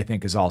presence, I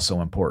think, is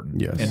also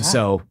important. Yes. And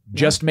so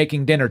just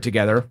making dinner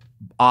together,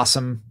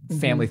 awesome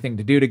family thing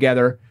to do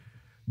together.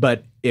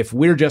 But if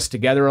we're just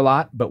together a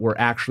lot, but we're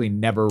actually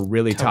never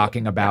really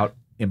talking about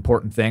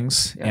important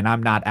things, and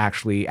I'm not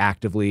actually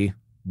actively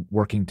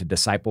working to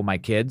disciple my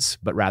kids,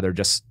 but rather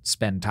just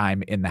spend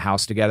time in the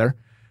house together,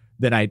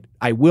 then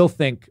I will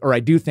think, or I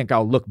do think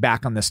I'll look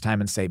back on this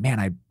time and say, man,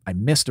 I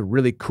missed a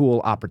really cool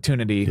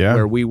opportunity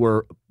where we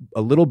were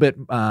a little bit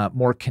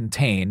more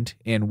contained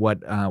in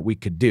what we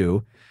could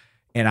do.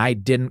 And I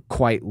didn't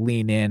quite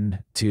lean in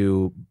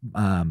to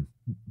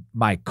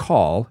my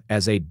call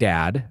as a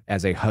dad,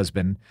 as a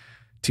husband,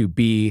 to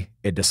be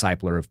a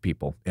discipler of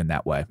people in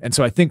that way. And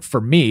so I think for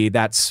me,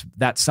 that's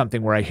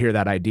something where I hear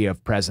that idea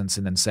of presence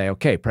and then say,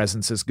 okay,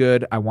 presence is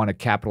good. I want to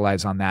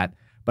capitalize on that,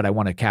 but I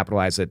want to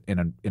capitalize it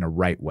in a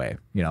right way,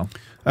 you know?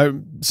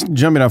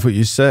 Jumping off what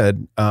you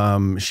said,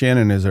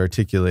 Shannon has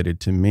articulated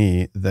to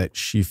me that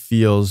she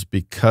feels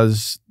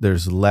because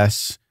there's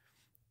less,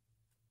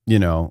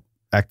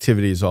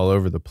 activities all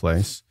over the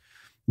place,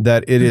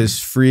 that it has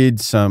freed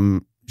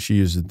some, she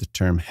uses the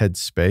term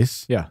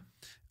headspace. Yeah.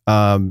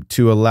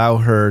 To allow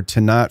her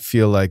to not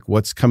feel like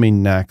what's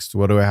coming next,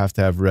 what do I have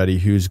to have ready,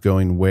 who's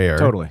going where.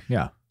 Totally,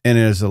 yeah. And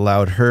it has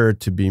allowed her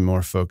to be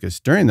more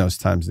focused during those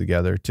times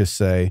together to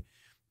say,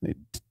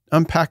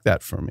 unpack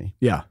that for me.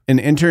 Yeah.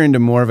 And enter into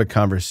more of a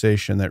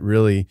conversation that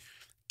really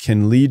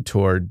can lead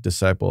toward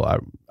disciple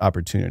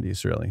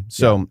opportunities, really.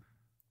 So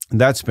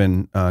that's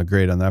been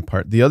great on that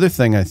part. The other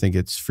thing I think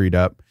it's freed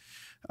up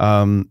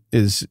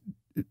is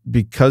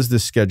because the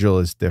schedule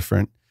is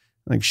different.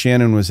 Like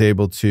Shannon was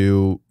able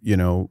to,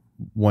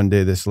 one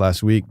day this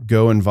last week,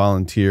 go and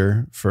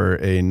volunteer for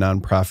a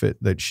nonprofit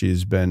that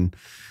she's been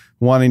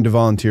wanting to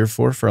volunteer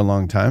for a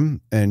long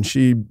time. And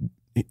she,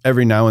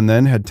 every now and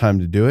then, had time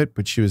to do it,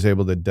 but she was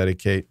able to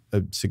dedicate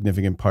a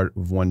significant part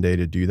of one day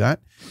to do that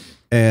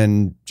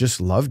and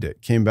just loved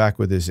it. Came back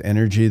with this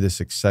energy,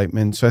 this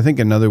excitement. So I think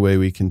another way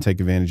we can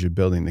take advantage of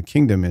building the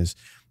kingdom is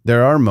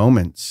there are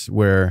moments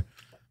where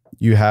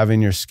you have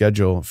in your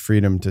schedule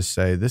freedom to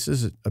say, this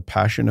is a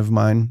passion of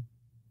mine.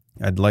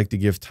 I'd like to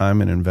give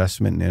time and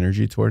investment and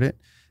energy toward it.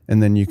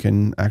 And then you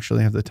can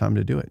actually have the time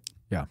to do it.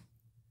 Yeah.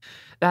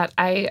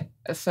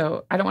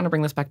 So I don't want to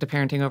bring this back to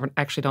parenting over.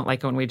 I actually don't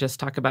like when we just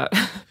talk about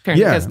parenting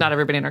because not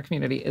everybody in our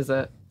community is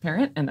a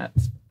parent, and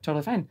that's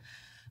totally fine.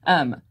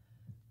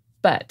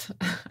 But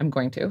I'm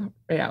going to.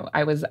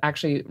 I was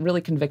actually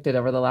really convicted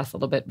over the last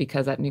little bit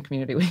because at New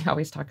Community, we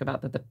always talk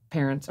about that the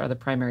parents are the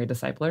primary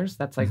disciplers.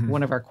 That's like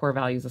one of our core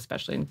values,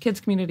 especially in kids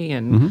community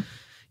and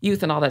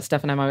youth and all that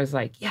stuff. And I'm always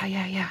like,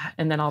 yeah.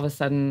 And then all of a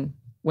sudden,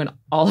 when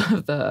all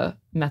of the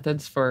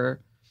methods for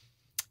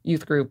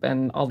youth group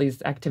and all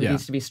these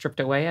activities to be stripped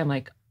away, I'm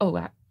like, I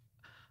am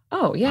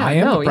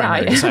the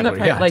primary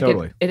discipler. Yeah,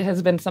 totally. It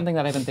has been something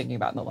that I've been thinking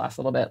about in the last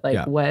little bit.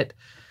 Like,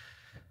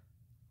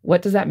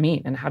 what does that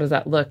mean? And how does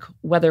that look?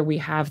 Whether we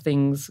have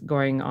things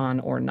going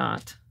on or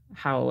not,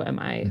 how am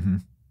I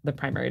the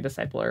primary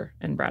discipler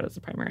and Brad is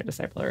the primary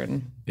discipler?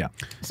 And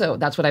so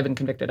that's what I've been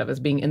convicted of, is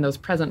being in those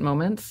present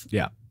moments.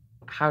 Yeah.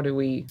 How do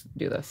we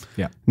do this?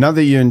 Yeah. Not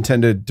that you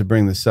intended to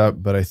bring this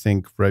up, but I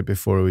think right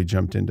before we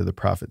jumped into the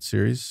prophet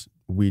series,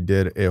 we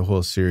did a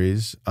whole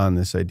series on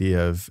this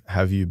idea of,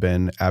 have you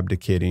been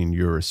abdicating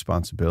your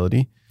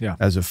responsibility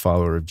as a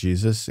follower of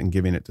Jesus and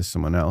giving it to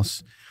someone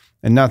else?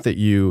 And not that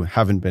you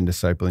haven't been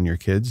discipling your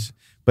kids,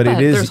 but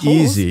it is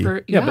easy.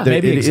 But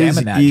maybe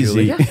examine that,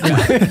 easy. Julie.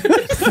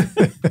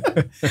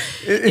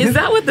 Is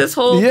that what this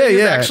whole thing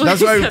is actually?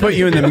 That's why we put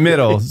you in the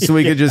middle so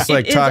we could just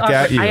like talk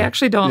at you. I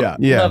actually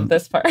don't love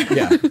this part.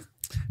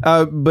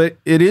 But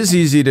it is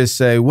easy to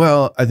say,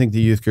 well, I think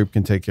the youth group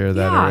can take care of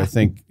that, or I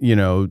think,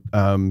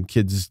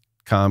 Kids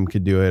Com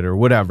could do it, or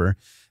whatever.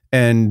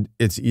 And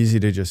it's easy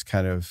to just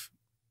kind of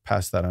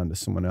pass that on to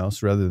someone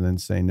else rather than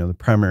saying, no, the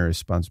primary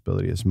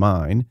responsibility is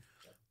mine.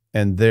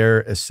 And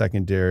they're a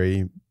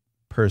secondary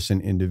person,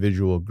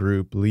 individual,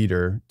 group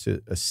leader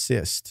to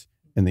assist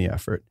in the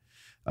effort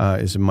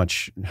is a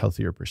much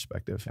healthier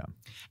perspective.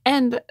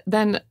 And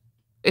then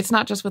it's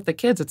not just with the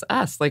kids, it's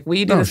us. Like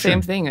we do the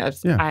same thing.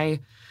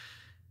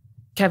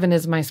 Kevin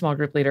is my small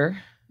group leader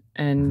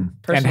and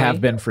have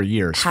been for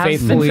years.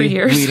 Faithfully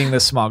leading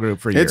this small group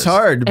for years. It's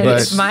hard,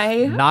 but it's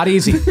not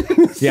easy.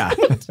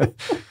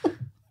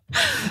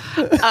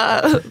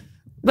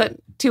 But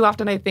too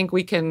often I think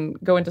we can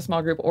go into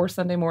small group or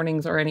Sunday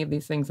mornings or any of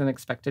these things and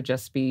expect to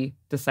just be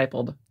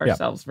discipled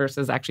ourselves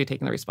versus actually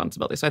taking the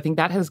responsibility. So I think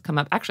that has come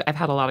up. Actually, I've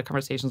had a lot of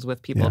conversations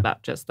with people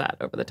about just that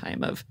over the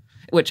time of,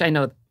 which I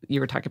know you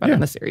were talking about in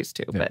the series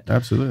too. But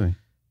absolutely.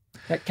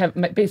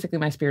 Basically,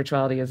 my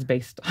spirituality is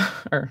based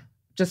or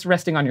just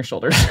resting on your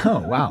shoulders. Oh,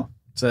 wow.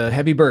 It's a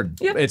heavy burden.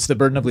 Yep. It's the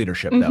burden of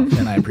leadership, though,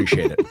 and I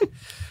appreciate it.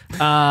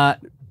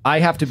 I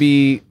have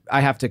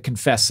to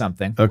confess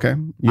something. Okay.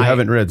 You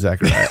haven't read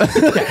Zechariah.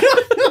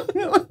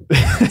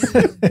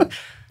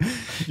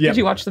 Did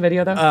you watch the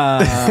video,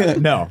 though?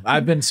 No,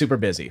 I've been super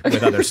busy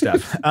with other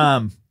stuff.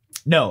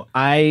 No,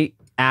 I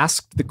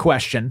asked the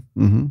question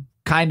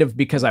kind of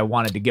because I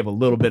wanted to give a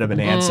little bit of an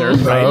answer.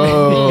 Right?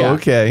 Oh,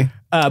 okay.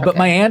 But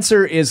my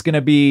answer is going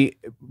to be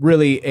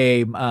really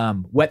a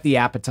whet the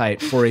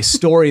appetite for a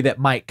story that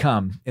might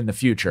come in the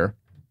future.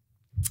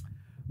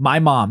 My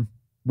mom,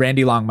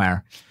 Randy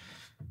Longmire,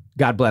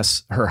 God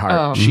bless her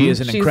heart. She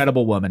is an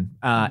incredible woman.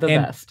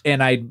 Best.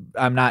 And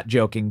I'm not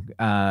joking.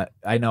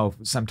 I know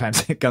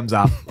sometimes it comes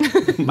off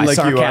my like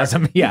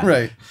sarcasm.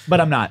 Right.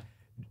 But I'm not.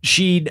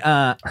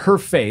 Her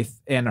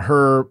faith and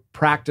her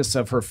practice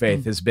of her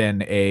faith has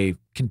been a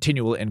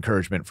continual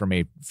encouragement for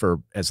me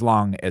for as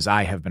long as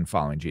I have been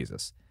following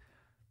Jesus.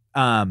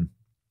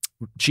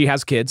 She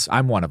has kids.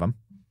 I'm one of them.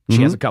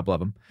 She has a couple of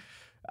them.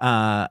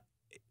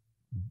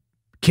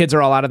 Kids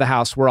are all out of the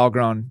house. We're all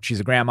grown. She's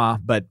a grandma,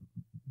 but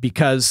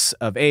because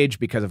of age,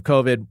 because of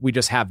COVID, we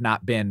just have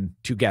not been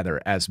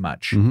together as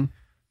much.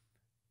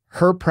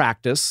 Her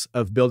practice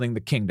of building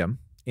the kingdom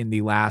in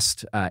the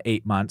last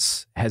 8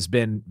 months has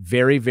been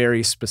very,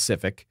 very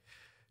specific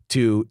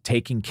to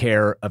taking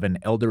care of an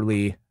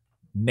elderly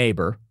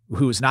neighbor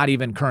who is not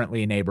even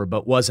currently a neighbor,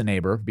 but was a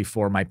neighbor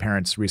before my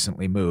parents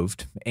recently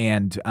moved.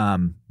 And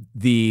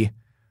the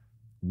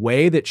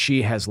way that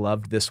she has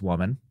loved this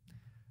woman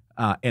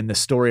and the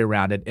story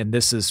around it, and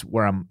this is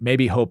where I'm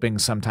maybe hoping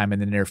sometime in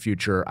the near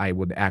future I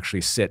would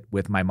actually sit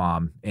with my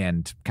mom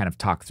and kind of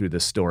talk through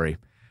this story,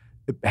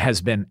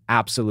 has been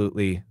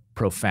absolutely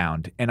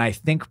profound. And I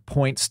think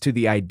points to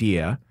the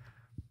idea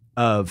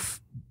of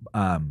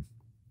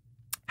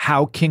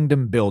how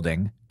kingdom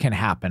building can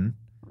happen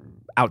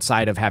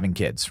outside of having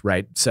kids,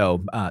 right?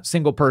 So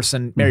single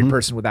person, married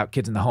person without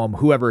kids in the home,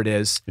 whoever it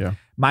is.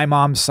 My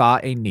mom saw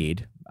a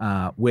need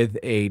with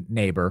a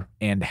neighbor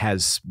and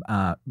has,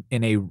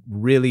 in a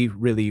really,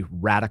 really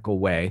radical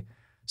way,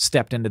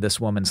 stepped into this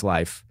woman's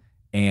life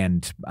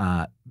and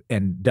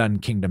done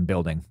kingdom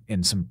building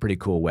in some pretty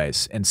cool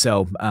ways. And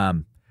so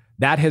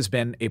that has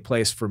been a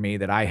place for me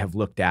that I have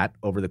looked at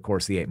over the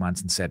course of the 8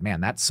 months and said,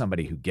 man, that's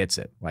somebody who gets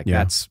it. Like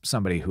that's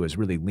somebody who has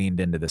really leaned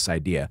into this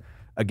idea.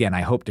 Again, I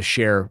hope to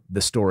share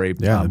the story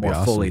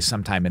more fully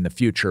sometime in the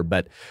future.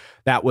 But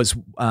that was,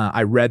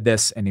 I read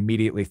this and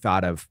immediately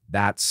thought of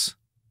that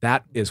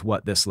is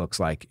what this looks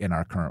like in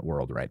our current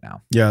world right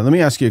now. Yeah, let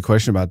me ask you a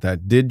question about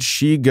that. Did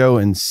she go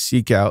and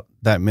seek out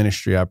that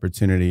ministry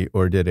opportunity,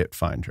 or did it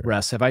find her?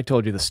 Russ, have I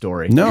told you the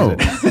story? No.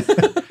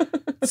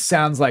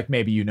 Sounds like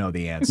maybe you know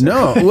the answer.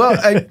 No. Well,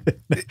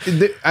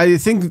 I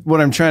think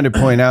what I'm trying to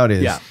point out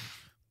is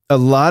a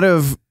lot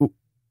of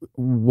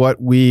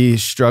what we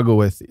struggle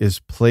with is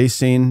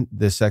placing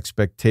this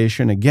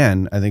expectation.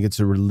 Again, I think it's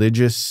a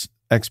religious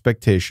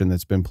expectation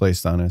that's been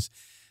placed on us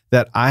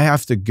that I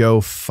have to go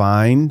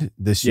find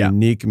this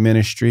unique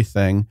ministry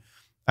thing.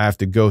 I have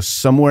to go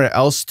somewhere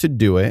else to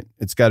do it.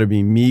 It's got to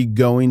be me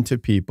going to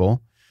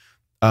people.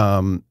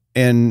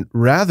 And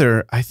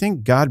rather, I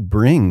think God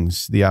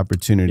brings the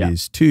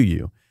opportunities to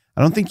you.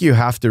 I don't think you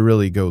have to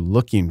really go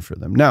looking for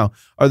them. Now,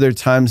 are there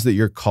times that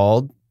you're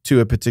called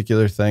to a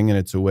particular thing and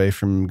it's away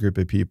from a group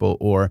of people,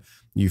 or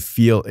you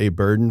feel a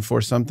burden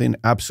for something?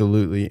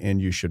 Absolutely,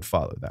 and you should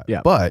follow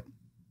that. But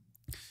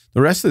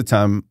the rest of the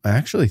time, I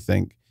actually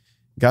think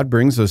God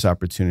brings those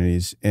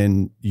opportunities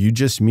and you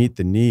just meet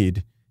the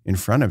need in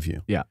front of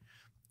you.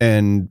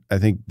 And I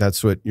think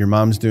that's what your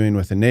mom's doing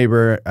with a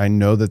neighbor. I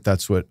know that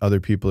that's what other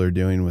people are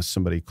doing with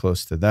somebody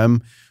close to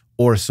them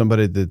or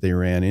somebody that they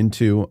ran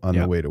into on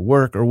the way to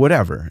work or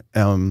whatever.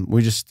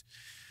 We just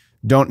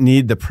don't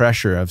need the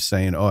pressure of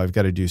saying, oh, I've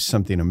got to do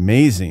something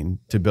amazing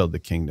to build the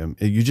kingdom.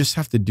 You just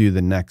have to do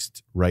the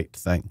next right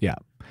thing. Yeah.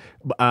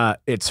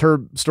 It's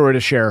her story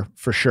to share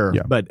for sure.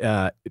 Yeah.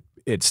 But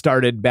it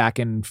started back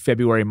in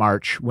February,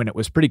 March, when it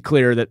was pretty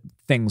clear that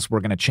things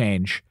were going to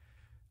change.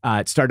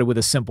 It started with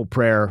a simple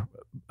prayer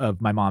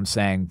of my mom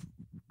saying,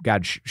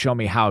 God, show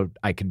me how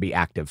I can be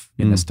active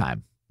in this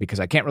time, because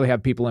I can't really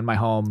have people in my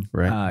home.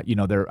 Right.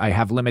 I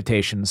have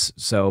limitations.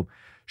 So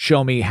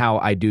show me how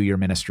I do your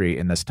ministry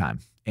in this time.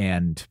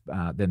 And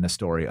then the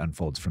story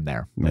unfolds from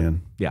there.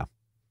 Man.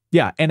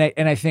 Yeah. And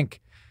I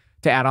think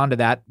to add on to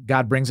that,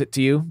 God brings it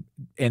to you.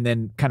 And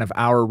then kind of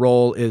our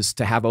role is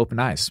to have open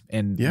eyes.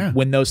 And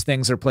when those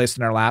things are placed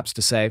in our laps,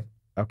 to say,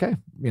 okay,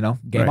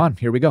 game on,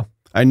 here we go.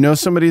 I know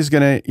somebody's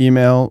going to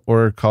email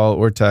or call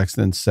or text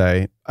and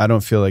say, I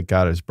don't feel like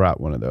God has brought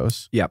one of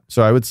those. Yep.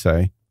 So I would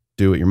say,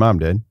 do what your mom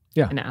did.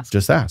 Yeah. And ask.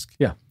 Just ask.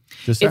 Yeah.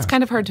 Just It's ask.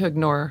 kind of hard to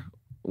ignore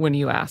when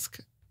you ask.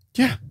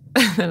 Yeah.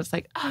 And it's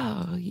like,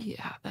 oh,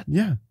 yeah.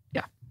 Yeah.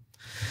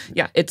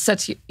 Yeah. It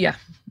sets you, yeah.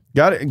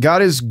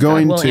 God is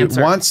going will to,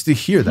 answer. wants to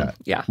hear that.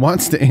 Yeah.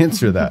 Wants to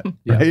answer that.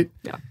 Yeah. Right?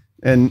 Yeah.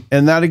 And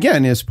that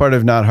again is part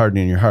of not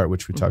hardening your heart,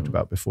 which we talked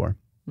about before.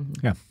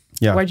 Yeah.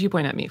 Yeah. Why'd you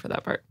point at me for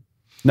that part?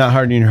 Not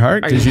hardening your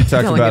heart? Are Because you you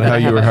talked telling about me that how I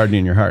you have were a-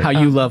 hardening your heart. How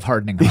you love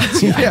hardening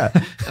hearts. Yeah.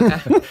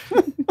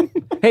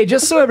 Hey,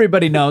 just so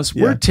everybody knows,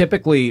 Yeah. we're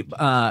typically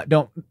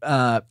don't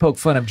poke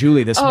fun of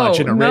Julie this much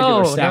in a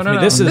regular staff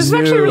meeting. This is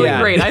actually really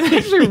yeah. great. I'm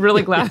actually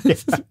really glad.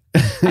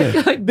 I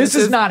feel like This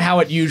is not how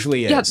it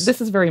usually is. Yeah, this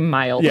is very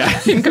mild Yeah.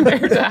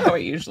 compared to how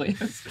it usually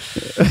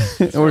is.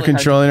 And we're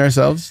controlling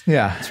ourselves.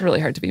 Yeah. It's really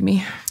hard to be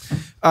me.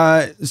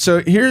 So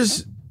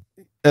here's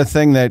a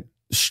thing that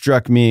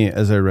struck me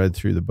as I read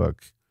through the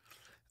book.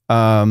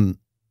 A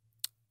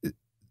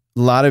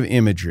lot of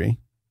imagery,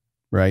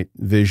 right?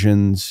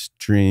 Visions,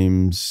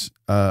 dreams,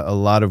 a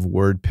lot of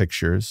word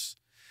pictures.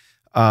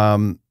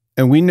 And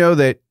we know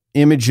that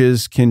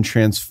images can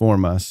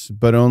transform us,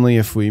 but only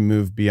if we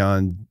move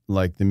beyond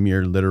like the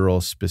mere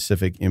literal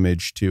specific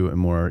image to a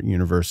more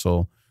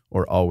universal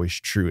or always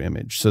true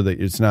image. So that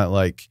it's not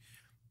like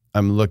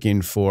I'm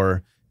looking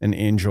for an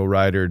angel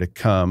rider to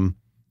come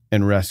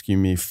and rescue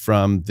me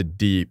from the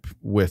deep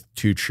with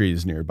two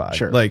trees nearby.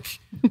 Sure. Like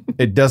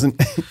it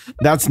doesn't,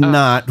 that's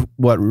not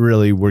what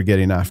really we're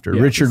getting after.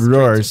 Yeah, Richard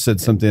Rohr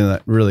said something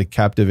that really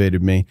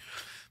captivated me.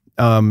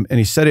 And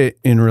he said it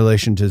in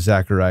relation to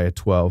Zechariah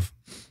 12.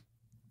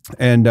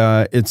 And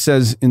it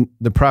says,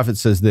 the prophet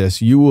says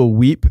this, you will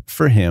weep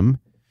for him,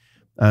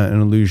 an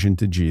allusion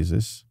to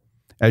Jesus,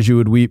 as you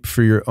would weep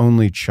for your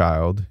only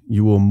child.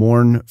 You will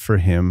mourn for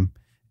him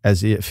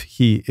as if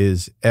he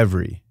is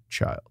every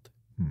child.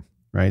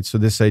 Right? So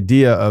this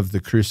idea of the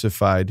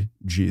crucified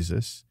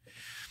Jesus.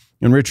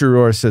 And Richard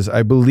Rohr says,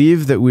 I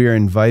believe that we are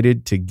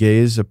invited to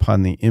gaze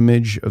upon the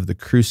image of the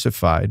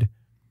crucified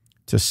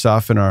to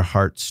soften our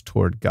hearts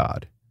toward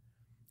God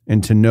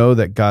and to know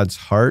that God's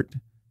heart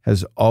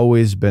has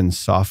always been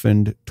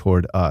softened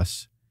toward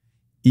us,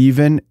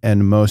 even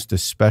and most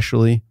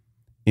especially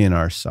in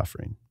our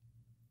suffering.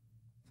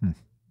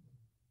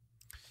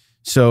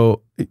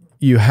 So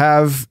you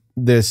have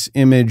this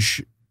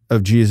image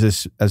of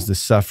Jesus as the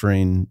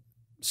suffering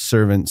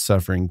servant,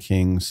 suffering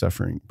king,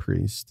 suffering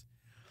priest.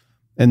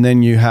 And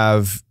then you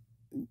have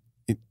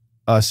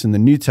us in the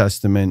New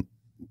Testament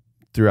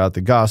throughout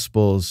the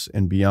Gospels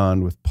and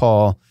beyond with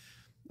Paul,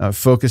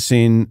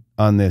 focusing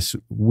on this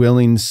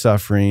willing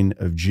suffering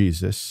of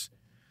Jesus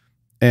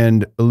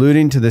and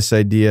alluding to this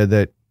idea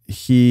that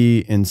he,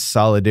 in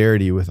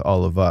solidarity with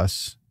all of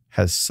us,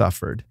 has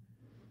suffered.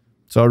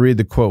 So I'll read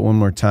the quote one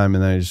more time,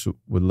 and then I just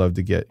would love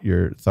to get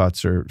your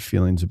thoughts or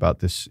feelings about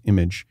this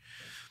image.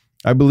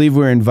 I believe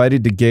we're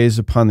invited to gaze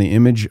upon the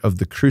image of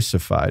the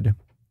crucified,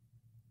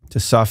 to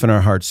soften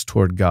our hearts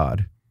toward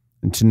God,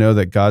 and to know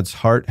that God's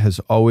heart has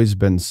always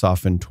been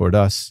softened toward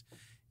us,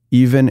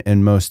 even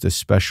and most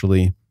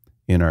especially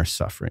in our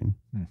suffering.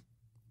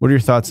 What are your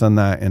thoughts on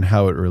that and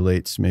how it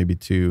relates maybe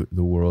to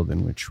the world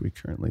in which we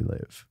currently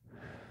live?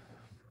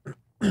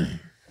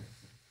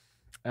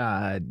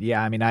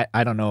 Yeah, I mean,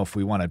 I don't know if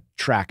we want to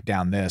track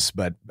down this,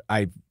 but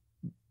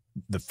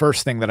the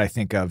first thing that I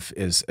think of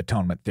is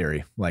atonement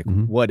theory. Like,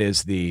 what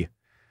is the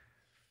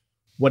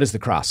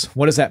cross?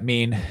 What does that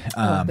mean?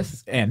 And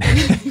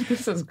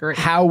This is great.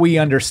 how we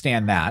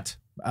understand that,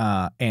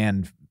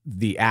 and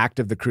the act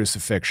of the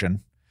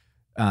crucifixion,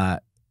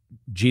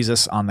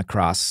 Jesus on the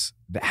cross,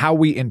 how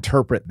we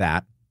interpret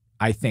that,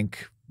 I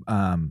think,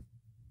 can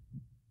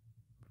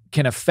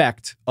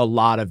affect a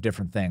lot of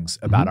different things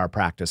about our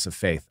practice of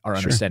faith, our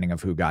understanding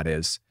of who God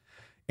is.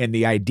 And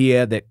the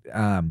idea that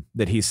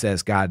that he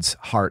says God's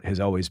heart has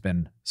always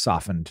been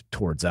softened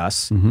towards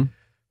us,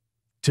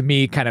 to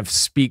me, kind of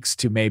speaks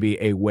to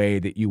maybe a way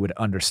that you would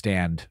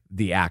understand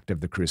the act of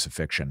the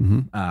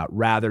crucifixion,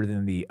 rather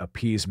than the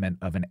appeasement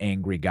of an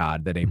angry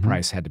God that a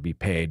price had to be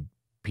paid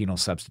penal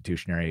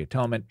substitutionary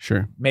atonement.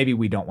 Sure. Maybe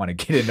we don't want to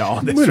get into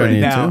all this We don't right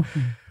need now, to.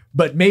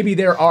 but maybe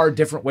there are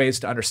different ways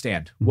to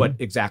understand what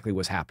exactly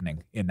was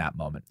happening in that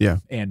moment. Yeah.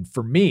 And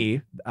for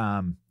me,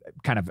 kind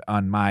of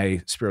on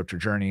my spiritual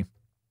journey,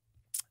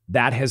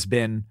 that has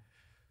been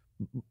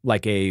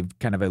like a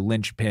kind of a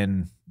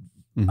linchpin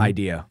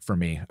idea for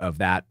me of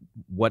that,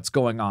 what's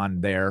going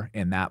on there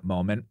in that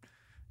moment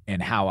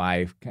and how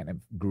I kind of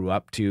grew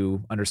up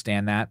to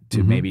understand that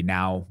to maybe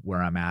now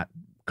where I'm at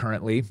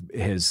currently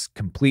has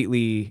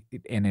completely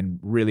and in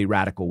really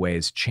radical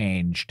ways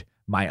changed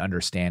my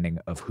understanding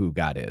of who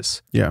God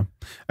is. Yeah.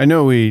 I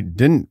know we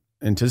didn't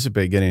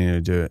anticipate getting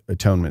into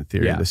atonement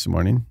theory this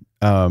morning.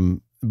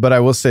 But I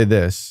will say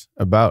this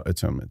about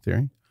atonement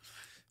theory.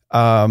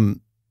 I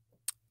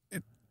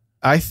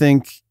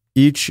think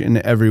each and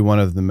every one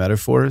of the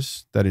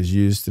metaphors that is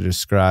used to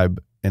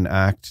describe an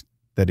act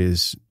that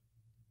is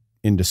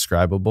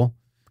indescribable,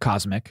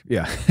 cosmic,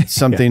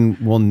 something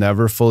we'll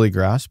never fully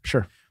grasp.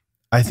 Sure.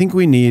 I think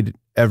we need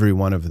every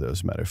one of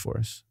those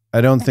metaphors.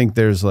 I don't think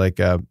there's like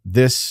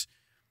this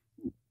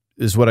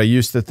is what I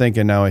used to think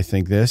and now I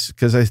think this,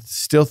 because I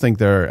still think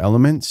there are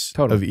elements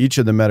of each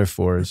of the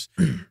metaphors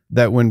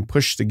that when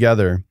pushed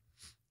together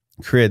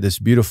create this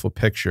beautiful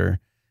picture,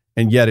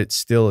 and yet it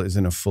still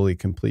isn't a fully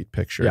complete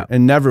picture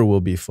and never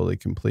will be fully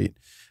complete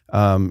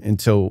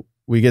until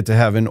we get to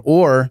heaven,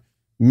 or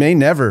may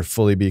never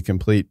fully be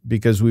complete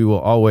because we will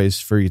always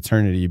for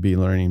eternity be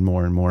learning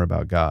more and more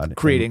about God.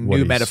 Creating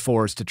new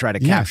metaphors to try to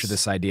capture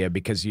this idea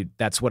because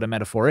that's what a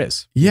metaphor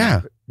is.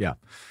 Yeah. Yeah.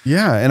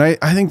 Yeah. And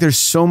I think there's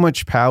so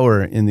much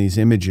power in these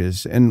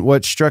images. And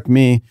what struck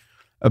me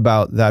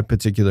about that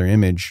particular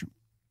image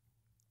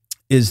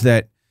is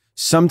that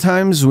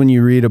sometimes when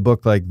you read a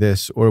book like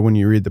this or when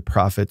you read the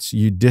prophets,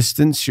 you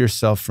distance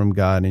yourself from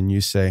God and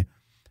you say,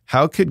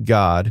 how could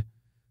God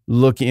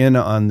look in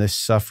on this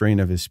suffering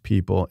of his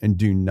people and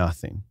do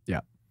nothing? Yeah.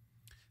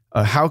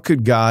 How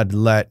could God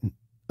let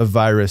a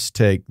virus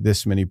take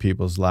this many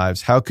people's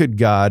lives? How could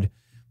God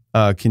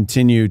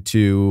continue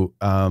to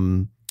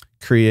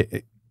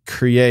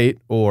create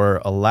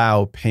or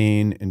allow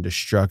pain and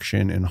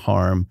destruction and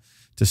harm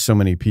to so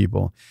many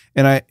people?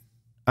 And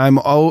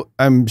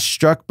I'm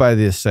struck by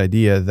this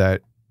idea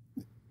that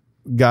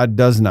God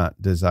does not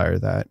desire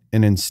that.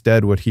 And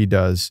instead what he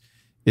does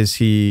is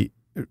he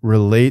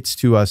relates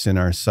to us in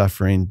our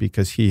suffering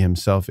because he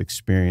himself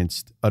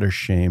experienced utter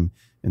shame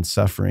and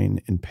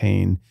suffering and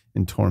pain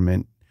and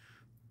torment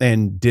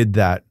and did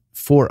that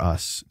for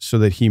us so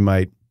that he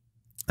might,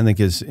 I think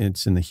it's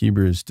in the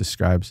Hebrews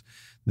describes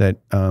that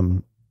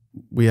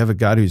we have a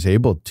God who's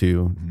able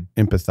to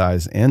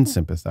empathize and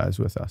sympathize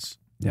with us.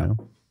 You know?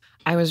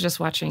 I was just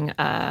watching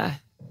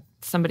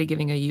somebody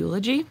giving a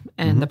eulogy,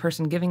 and the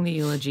person giving the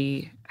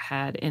eulogy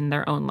had in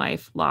their own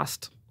life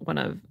lost one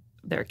of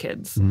their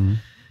kids.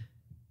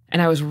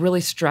 And I was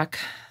really struck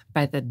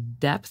by the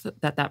depth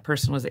that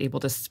person was able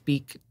to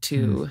speak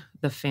to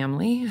the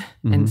family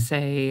and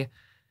speak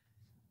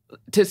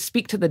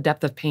to the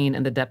depth of pain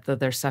and the depth of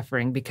their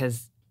suffering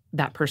because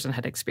that person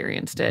had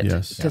experienced it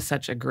to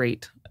such a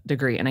great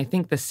degree. And I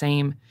think the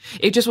same,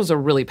 it just was a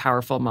really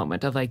powerful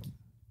moment of like,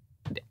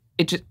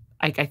 it just,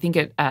 I think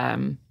it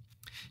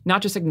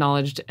not just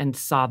acknowledged and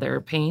saw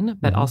their pain,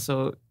 but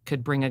also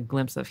could bring a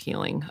glimpse of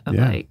healing of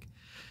like,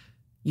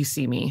 you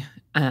see me.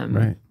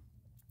 Right.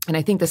 And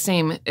I think the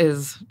same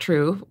is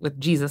true with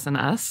Jesus and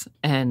us.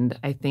 And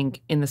I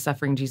think in the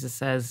suffering, Jesus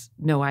says,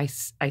 no, I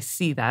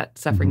see that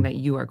suffering that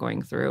you are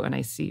going through, and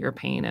I see your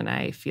pain and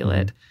I feel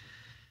it.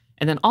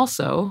 And then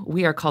also,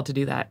 we are called to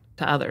do that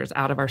to others.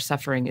 Out of our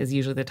suffering is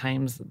usually the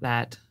times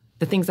that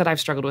the things that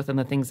I've struggled with and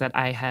the things that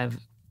I have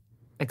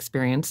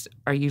experienced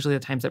are usually the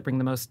times that bring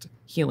the most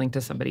healing to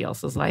somebody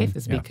else's life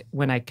is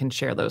when I can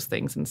share those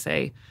things and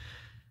say,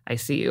 I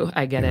see you,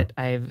 I get it,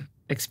 I've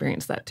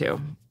experienced that too.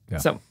 Yeah.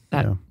 So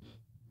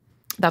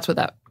that's what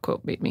that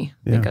quote made me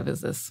think of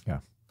is this. Yeah,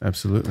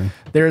 absolutely.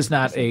 There is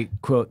not a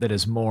quote that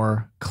is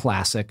more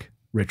classic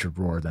Richard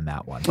Rohr than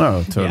that one.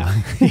 Oh,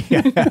 totally.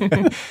 Yeah.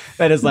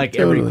 That is like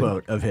every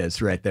quote of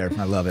his right there.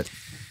 I love it.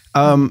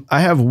 I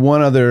have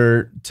one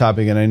other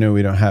topic, and I know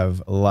we don't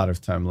have a lot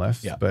of time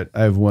left, but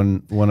I have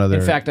one other.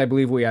 In fact, I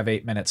believe we have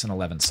 8 minutes and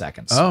 11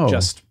 seconds. Oh.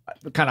 Just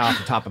kind of off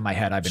the top of my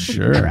head, I've been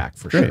keeping track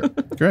for sure.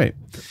 Great.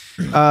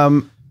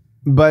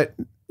 But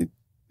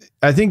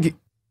I think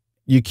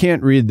you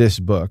can't read this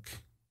book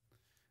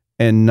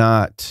and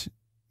not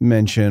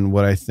mention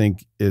what I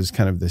think is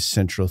kind of the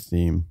central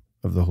theme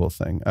of the whole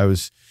thing. I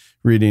was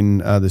reading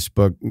this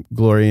book,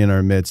 Glory in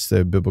Our Midst,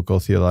 the biblical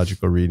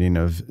theological reading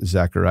of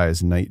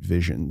Zechariah's night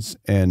visions.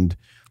 And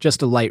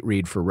just a light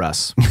read for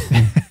Russ.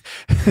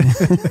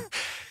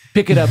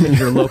 Pick it up in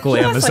your local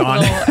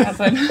Amazon.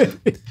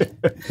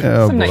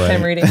 Some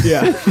nighttime reading.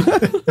 Yeah.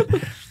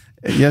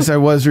 Yes, I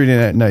was reading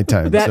it at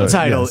nighttime. That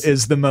title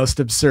is the most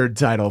absurd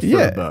title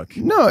for a book.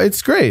 No,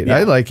 it's great.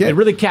 I like it. It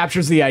really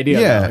captures the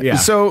idea. Yeah.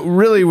 So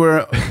really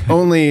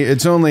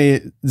it's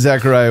only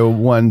Zechariah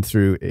 1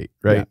 through 8,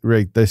 right? Yeah.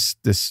 Right. This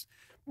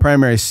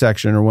primary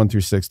section, or 1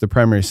 through 6, the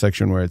primary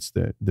section where it's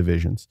the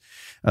visions,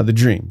 the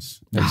dreams,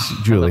 as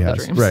Julie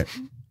has. Dreams. Right.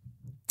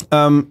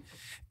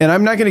 And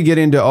I'm not going to get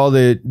into all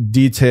the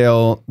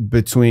detail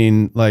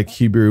between like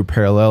Hebrew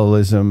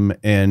parallelism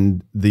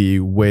and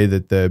the way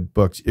that the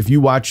books, if you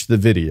watch the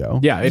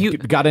video. Yeah,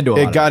 it got into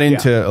a lot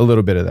a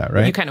little bit of that,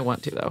 right? You kind of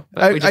want to, though.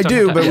 I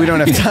do, but we don't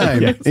have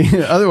time.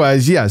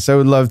 Otherwise, yes, I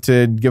would love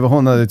to give a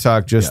whole nother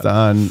talk just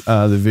on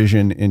the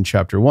vision in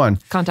chapter 1.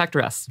 Contact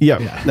Russ.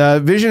 Yeah.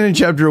 Vision in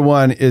chapter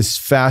 1 is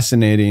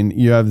fascinating.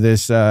 You have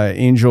this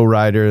angel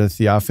rider, the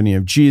theophany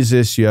of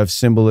Jesus. You have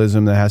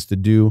symbolism that has to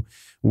do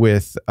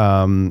with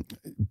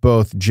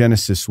both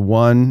Genesis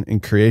 1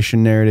 and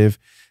creation narrative,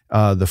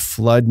 the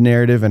flood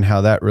narrative and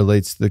how that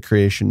relates to the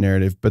creation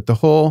narrative. But the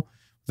whole,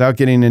 without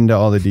getting into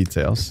all the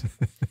details,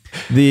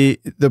 the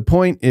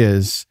point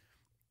is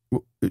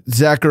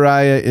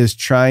Zechariah is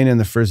trying in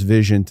the first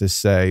vision to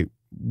say,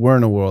 we're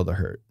in a world of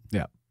hurt.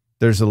 Yeah.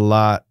 There's a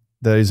lot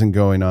that isn't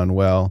going on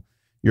well.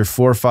 Your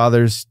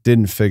forefathers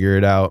didn't figure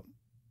it out,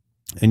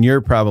 and you're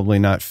probably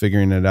not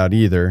figuring it out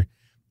either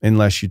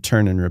unless you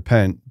turn and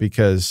repent,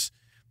 because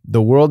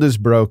the world is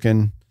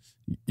broken.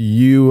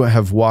 You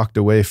have walked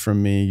away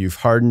from me. You've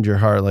hardened your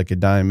heart like a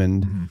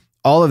diamond. Mm-hmm.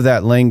 All of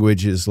that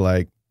language is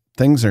like,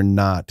 things are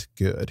not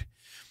good.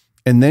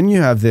 And then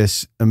you have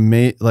this,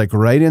 like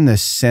right in the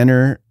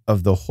center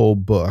of the whole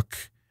book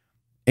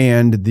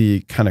and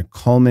the kind of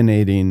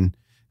culminating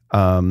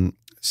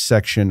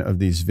section of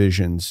these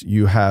visions,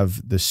 you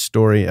have the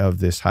story of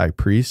this high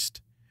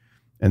priest,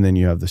 and then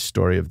you have the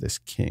story of this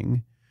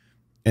king.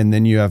 And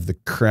then you have the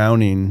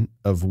crowning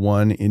of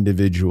one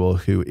individual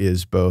who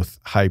is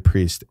both high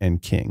priest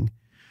and king.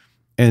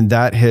 And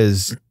that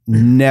has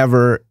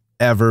never,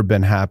 ever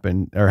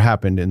happened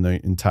in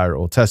the entire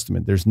Old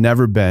Testament. There's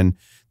never been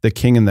the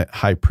king and the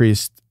high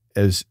priest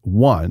as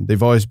one.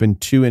 They've always been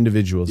two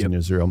individuals in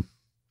Israel.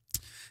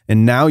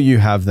 And now you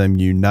have them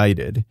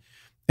united.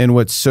 And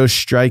what's so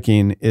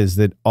striking is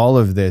that all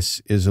of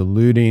this is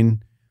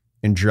alluding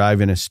and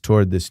driving us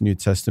toward this New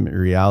Testament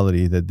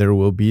reality that there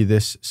will be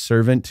this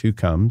servant who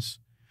comes.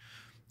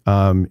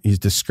 He's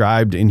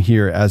described in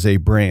here as a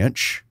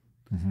branch,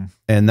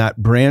 and that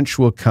branch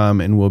will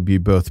come and will be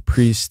both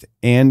priest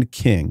and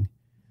king.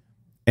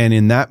 And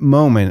in that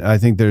moment, I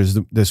think there's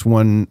this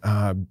one,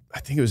 I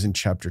think it was in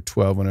chapter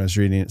 12 when I was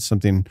reading it,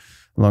 something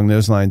along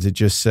those lines. It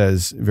just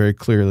says very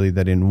clearly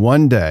that in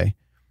one day,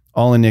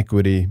 all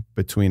iniquity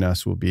between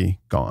us will be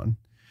gone.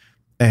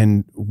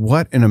 And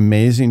what an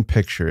amazing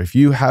picture. If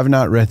you have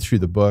not read through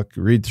the book,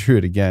 read through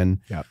it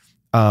again. Yep.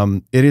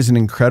 It is an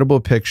incredible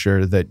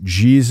picture that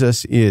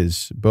Jesus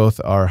is both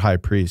our high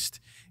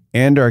priest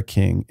and our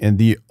king. And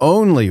the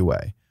only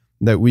way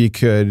that we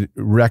could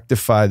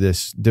rectify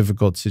this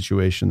difficult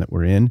situation that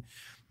we're in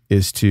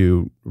is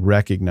to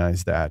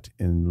recognize that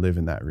and live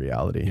in that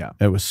reality. Yeah.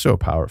 It was so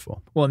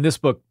powerful. Well, in this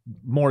book,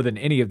 more than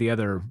any of the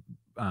other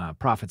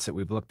prophets that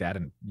we've looked at,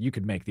 and you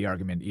could make the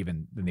argument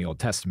even in the Old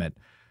Testament,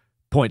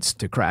 points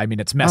to Christ. I mean,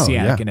 it's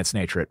messianic in its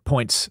nature. It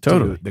points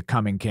to the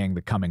coming king,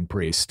 the coming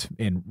priest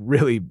in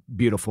really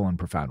beautiful and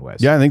profound ways.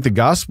 Yeah, I think the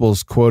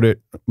Gospels quote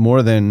it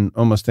more than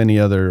almost any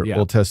other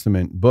Old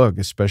Testament book,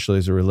 especially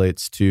as it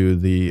relates to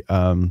the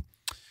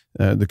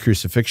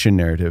crucifixion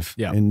narrative.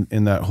 Yeah.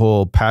 In that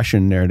whole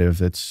passion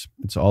narrative, it's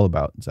all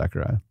about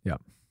Zechariah. Yeah.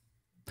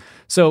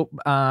 So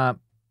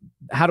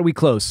how do we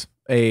close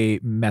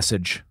a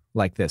message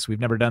like this? We've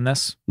never done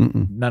this.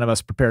 None of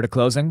us prepared a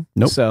closing.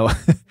 Nope. So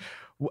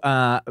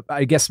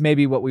I guess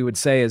maybe what we would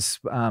say is,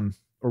 or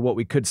what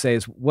we could say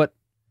is, what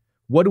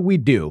do we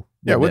do?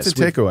 Yeah, what's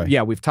the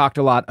takeaway? We've talked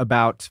a lot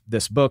about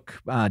this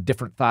book,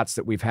 different thoughts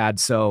that we've had.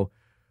 So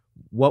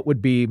what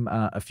would be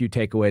a few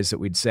takeaways that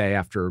we'd say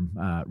after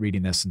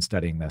reading this and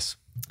studying this?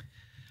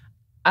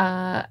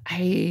 I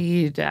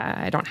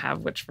don't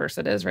have which verse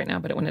it is right now,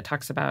 but when it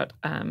talks about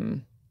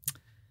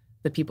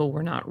the people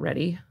were not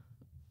ready.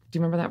 Do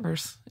you remember that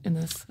verse in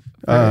this?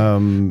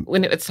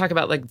 When it's talking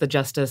about like the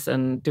justice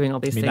and doing all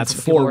these things. That's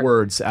 4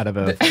 words out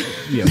of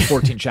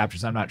 14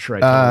 chapters. I'm not sure.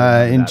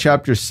 In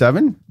chapter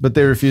 7, but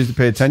they refused to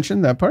pay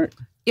attention, that part?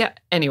 Yeah.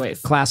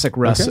 Anyways. Classic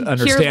Russ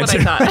understands.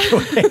 Here's what I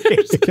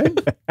thought.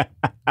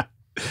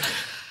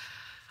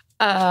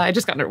 I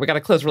just we got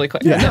to close really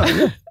quick.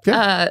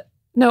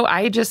 No,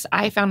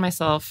 I found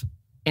myself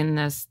in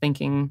this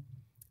thinking,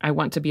 I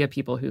want to be a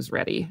people who's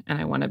ready, and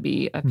I want to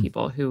be a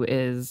people who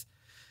is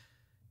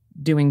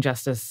doing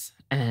justice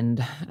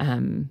and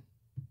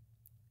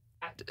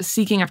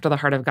seeking after the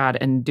heart of God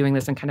and doing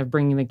this and kind of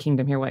bringing the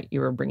kingdom here, what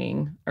you were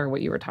bringing or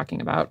what you were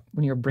talking about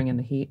when you were bringing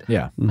the heat.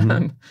 Yeah.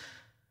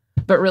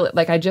 But really,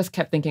 like, I just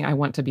kept thinking, I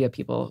want to be a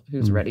people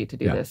who's ready to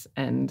do this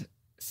and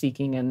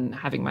seeking and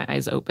having my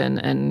eyes open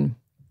and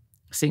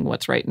seeing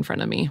what's right in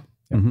front of me.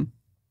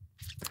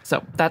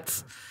 So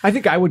that's... I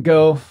think I would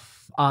go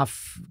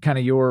off kind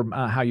of your,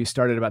 how you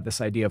started about this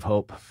idea of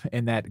hope,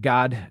 and that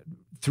God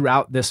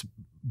throughout this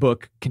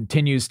book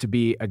continues to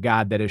be a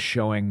God that is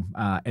showing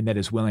and that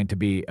is willing to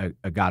be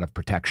a God of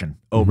protection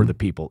over the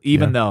people,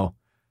 even though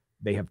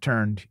they have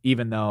turned,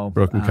 even though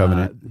broken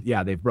covenant.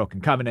 They've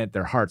broken covenant.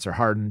 Their hearts are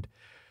hardened.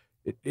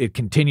 it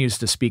continues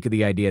to speak of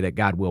the idea that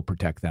God will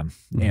protect them.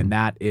 And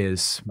that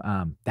is,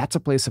 that's a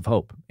place of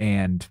hope.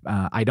 And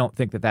I don't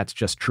think that that's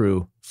just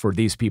true for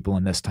these people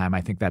in this time.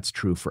 I think that's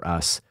true for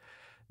us,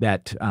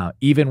 that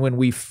even when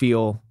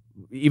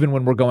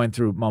we're going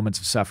through moments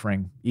of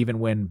suffering, even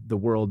when the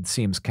world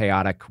seems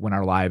chaotic, when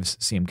our lives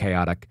seem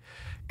chaotic,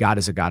 God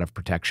is a God of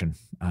protection.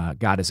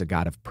 God is a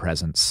God of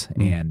presence.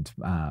 And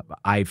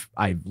I've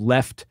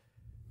left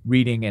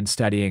reading and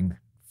studying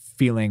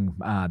feeling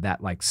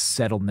that like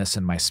settledness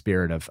in my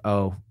spirit of,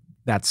 oh,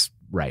 that's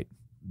right.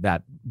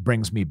 That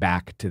brings me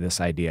back to this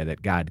idea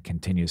that God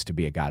continues to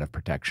be a God of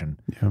protection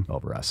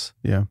over us.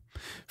 Yeah.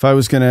 If I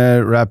was going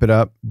to wrap it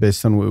up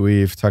based on what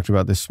we've talked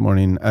about this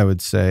morning, I would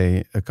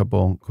say a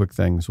couple quick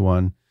things.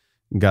 One,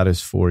 God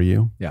is for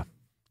you. Yeah.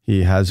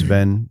 He has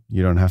been.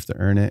 You don't have to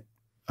earn it.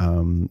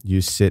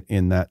 You sit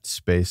in that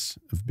space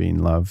of being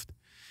loved.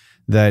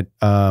 That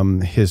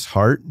his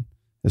heart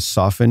is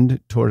softened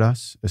toward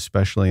us,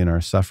 especially in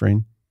our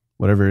suffering,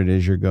 whatever it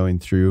is you're going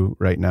through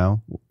right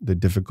now, the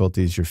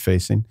difficulties you're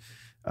facing.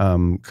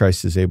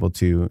 Christ is able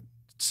to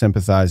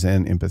sympathize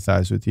and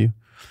empathize with you,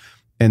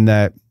 and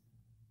that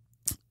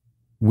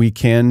we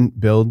can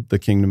build the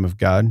kingdom of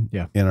God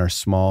in our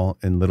small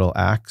and little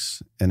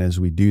acts. And as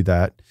we do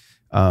that,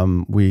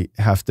 we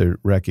have to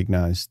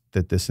recognize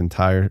that this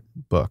entire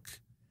book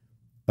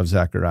of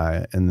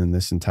Zechariah and then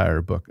this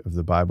entire book of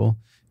the Bible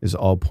is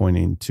all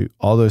pointing to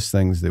all those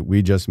things that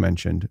we just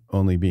mentioned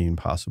only being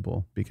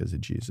possible because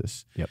of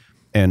Jesus. Yep.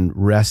 And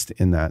rest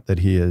in that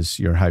he is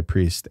your high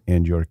priest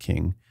and your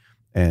king,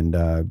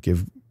 and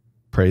give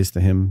praise to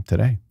him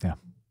today. Yeah.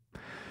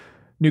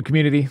 New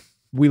community,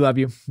 we love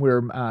you.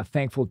 We're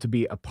thankful to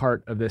be a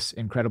part of this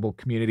incredible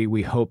community.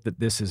 We hope that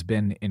this has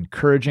been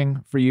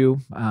encouraging for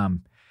you,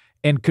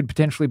 and could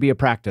potentially be a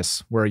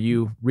practice where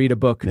you read a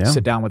book,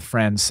 sit down with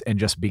friends, and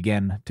just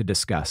begin to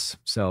discuss.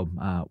 So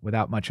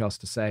without much else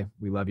to say,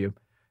 we love you.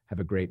 Have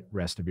a great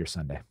rest of your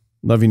Sunday.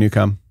 Love you,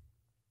 Newcom.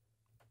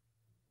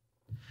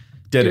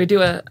 Do we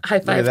do a high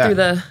five through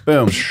the...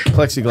 Boom.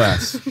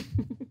 Plexiglass.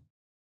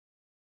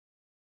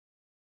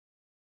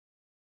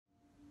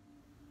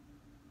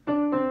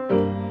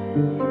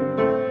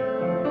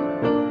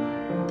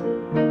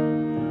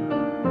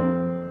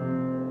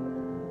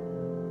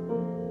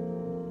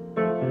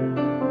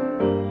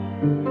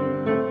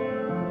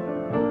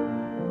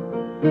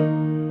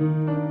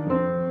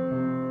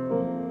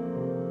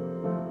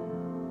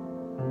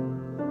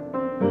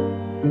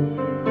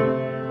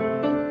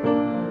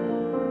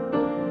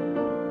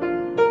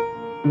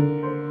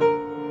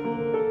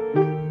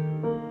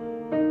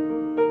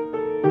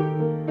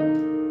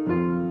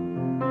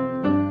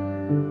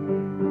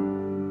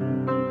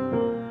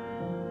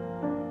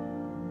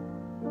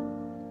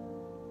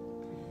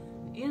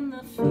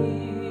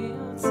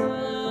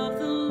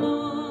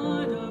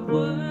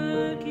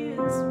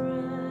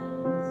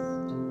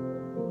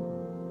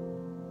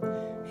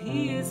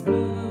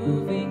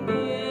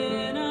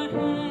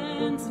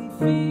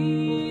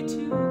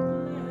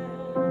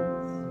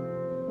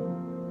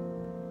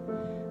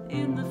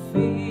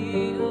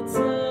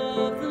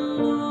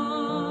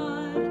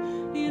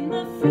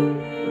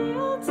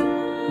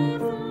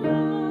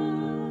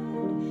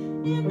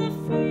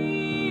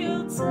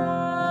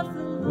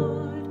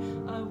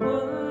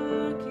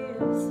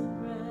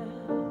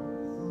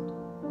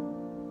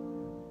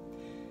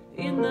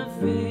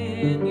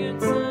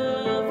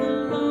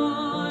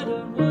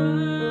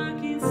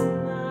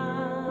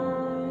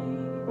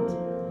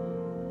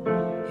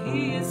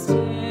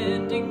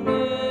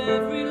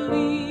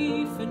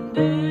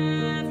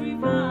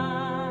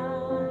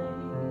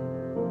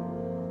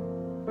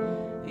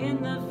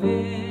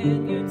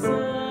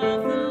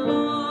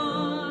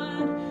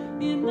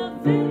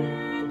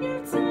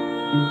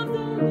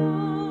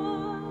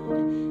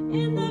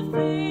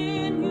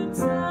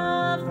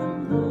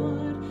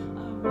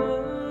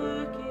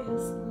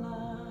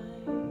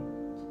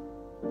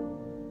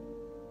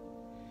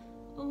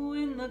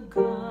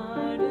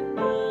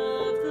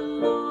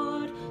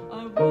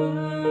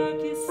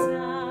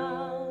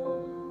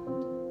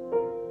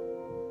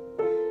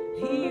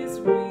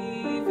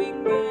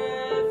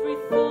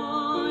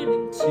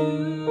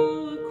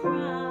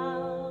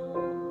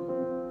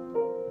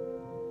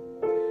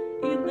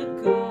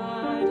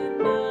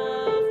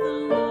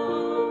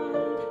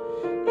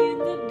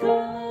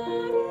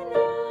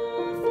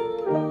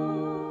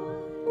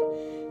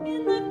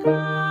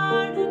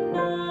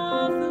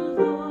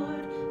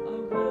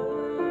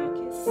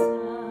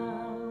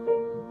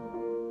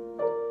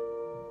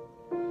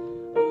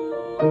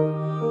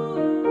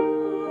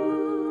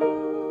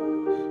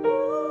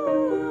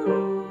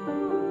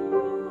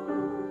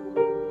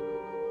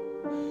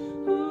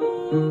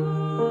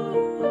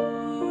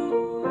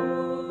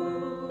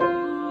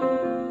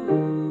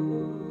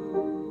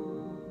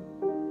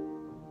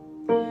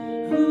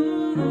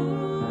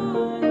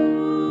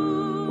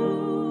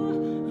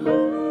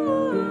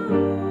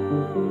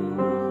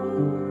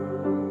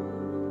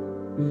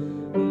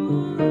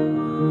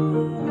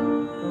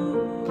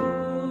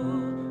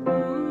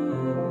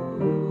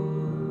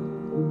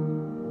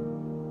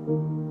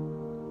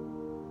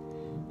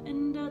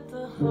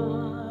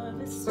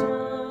 stars.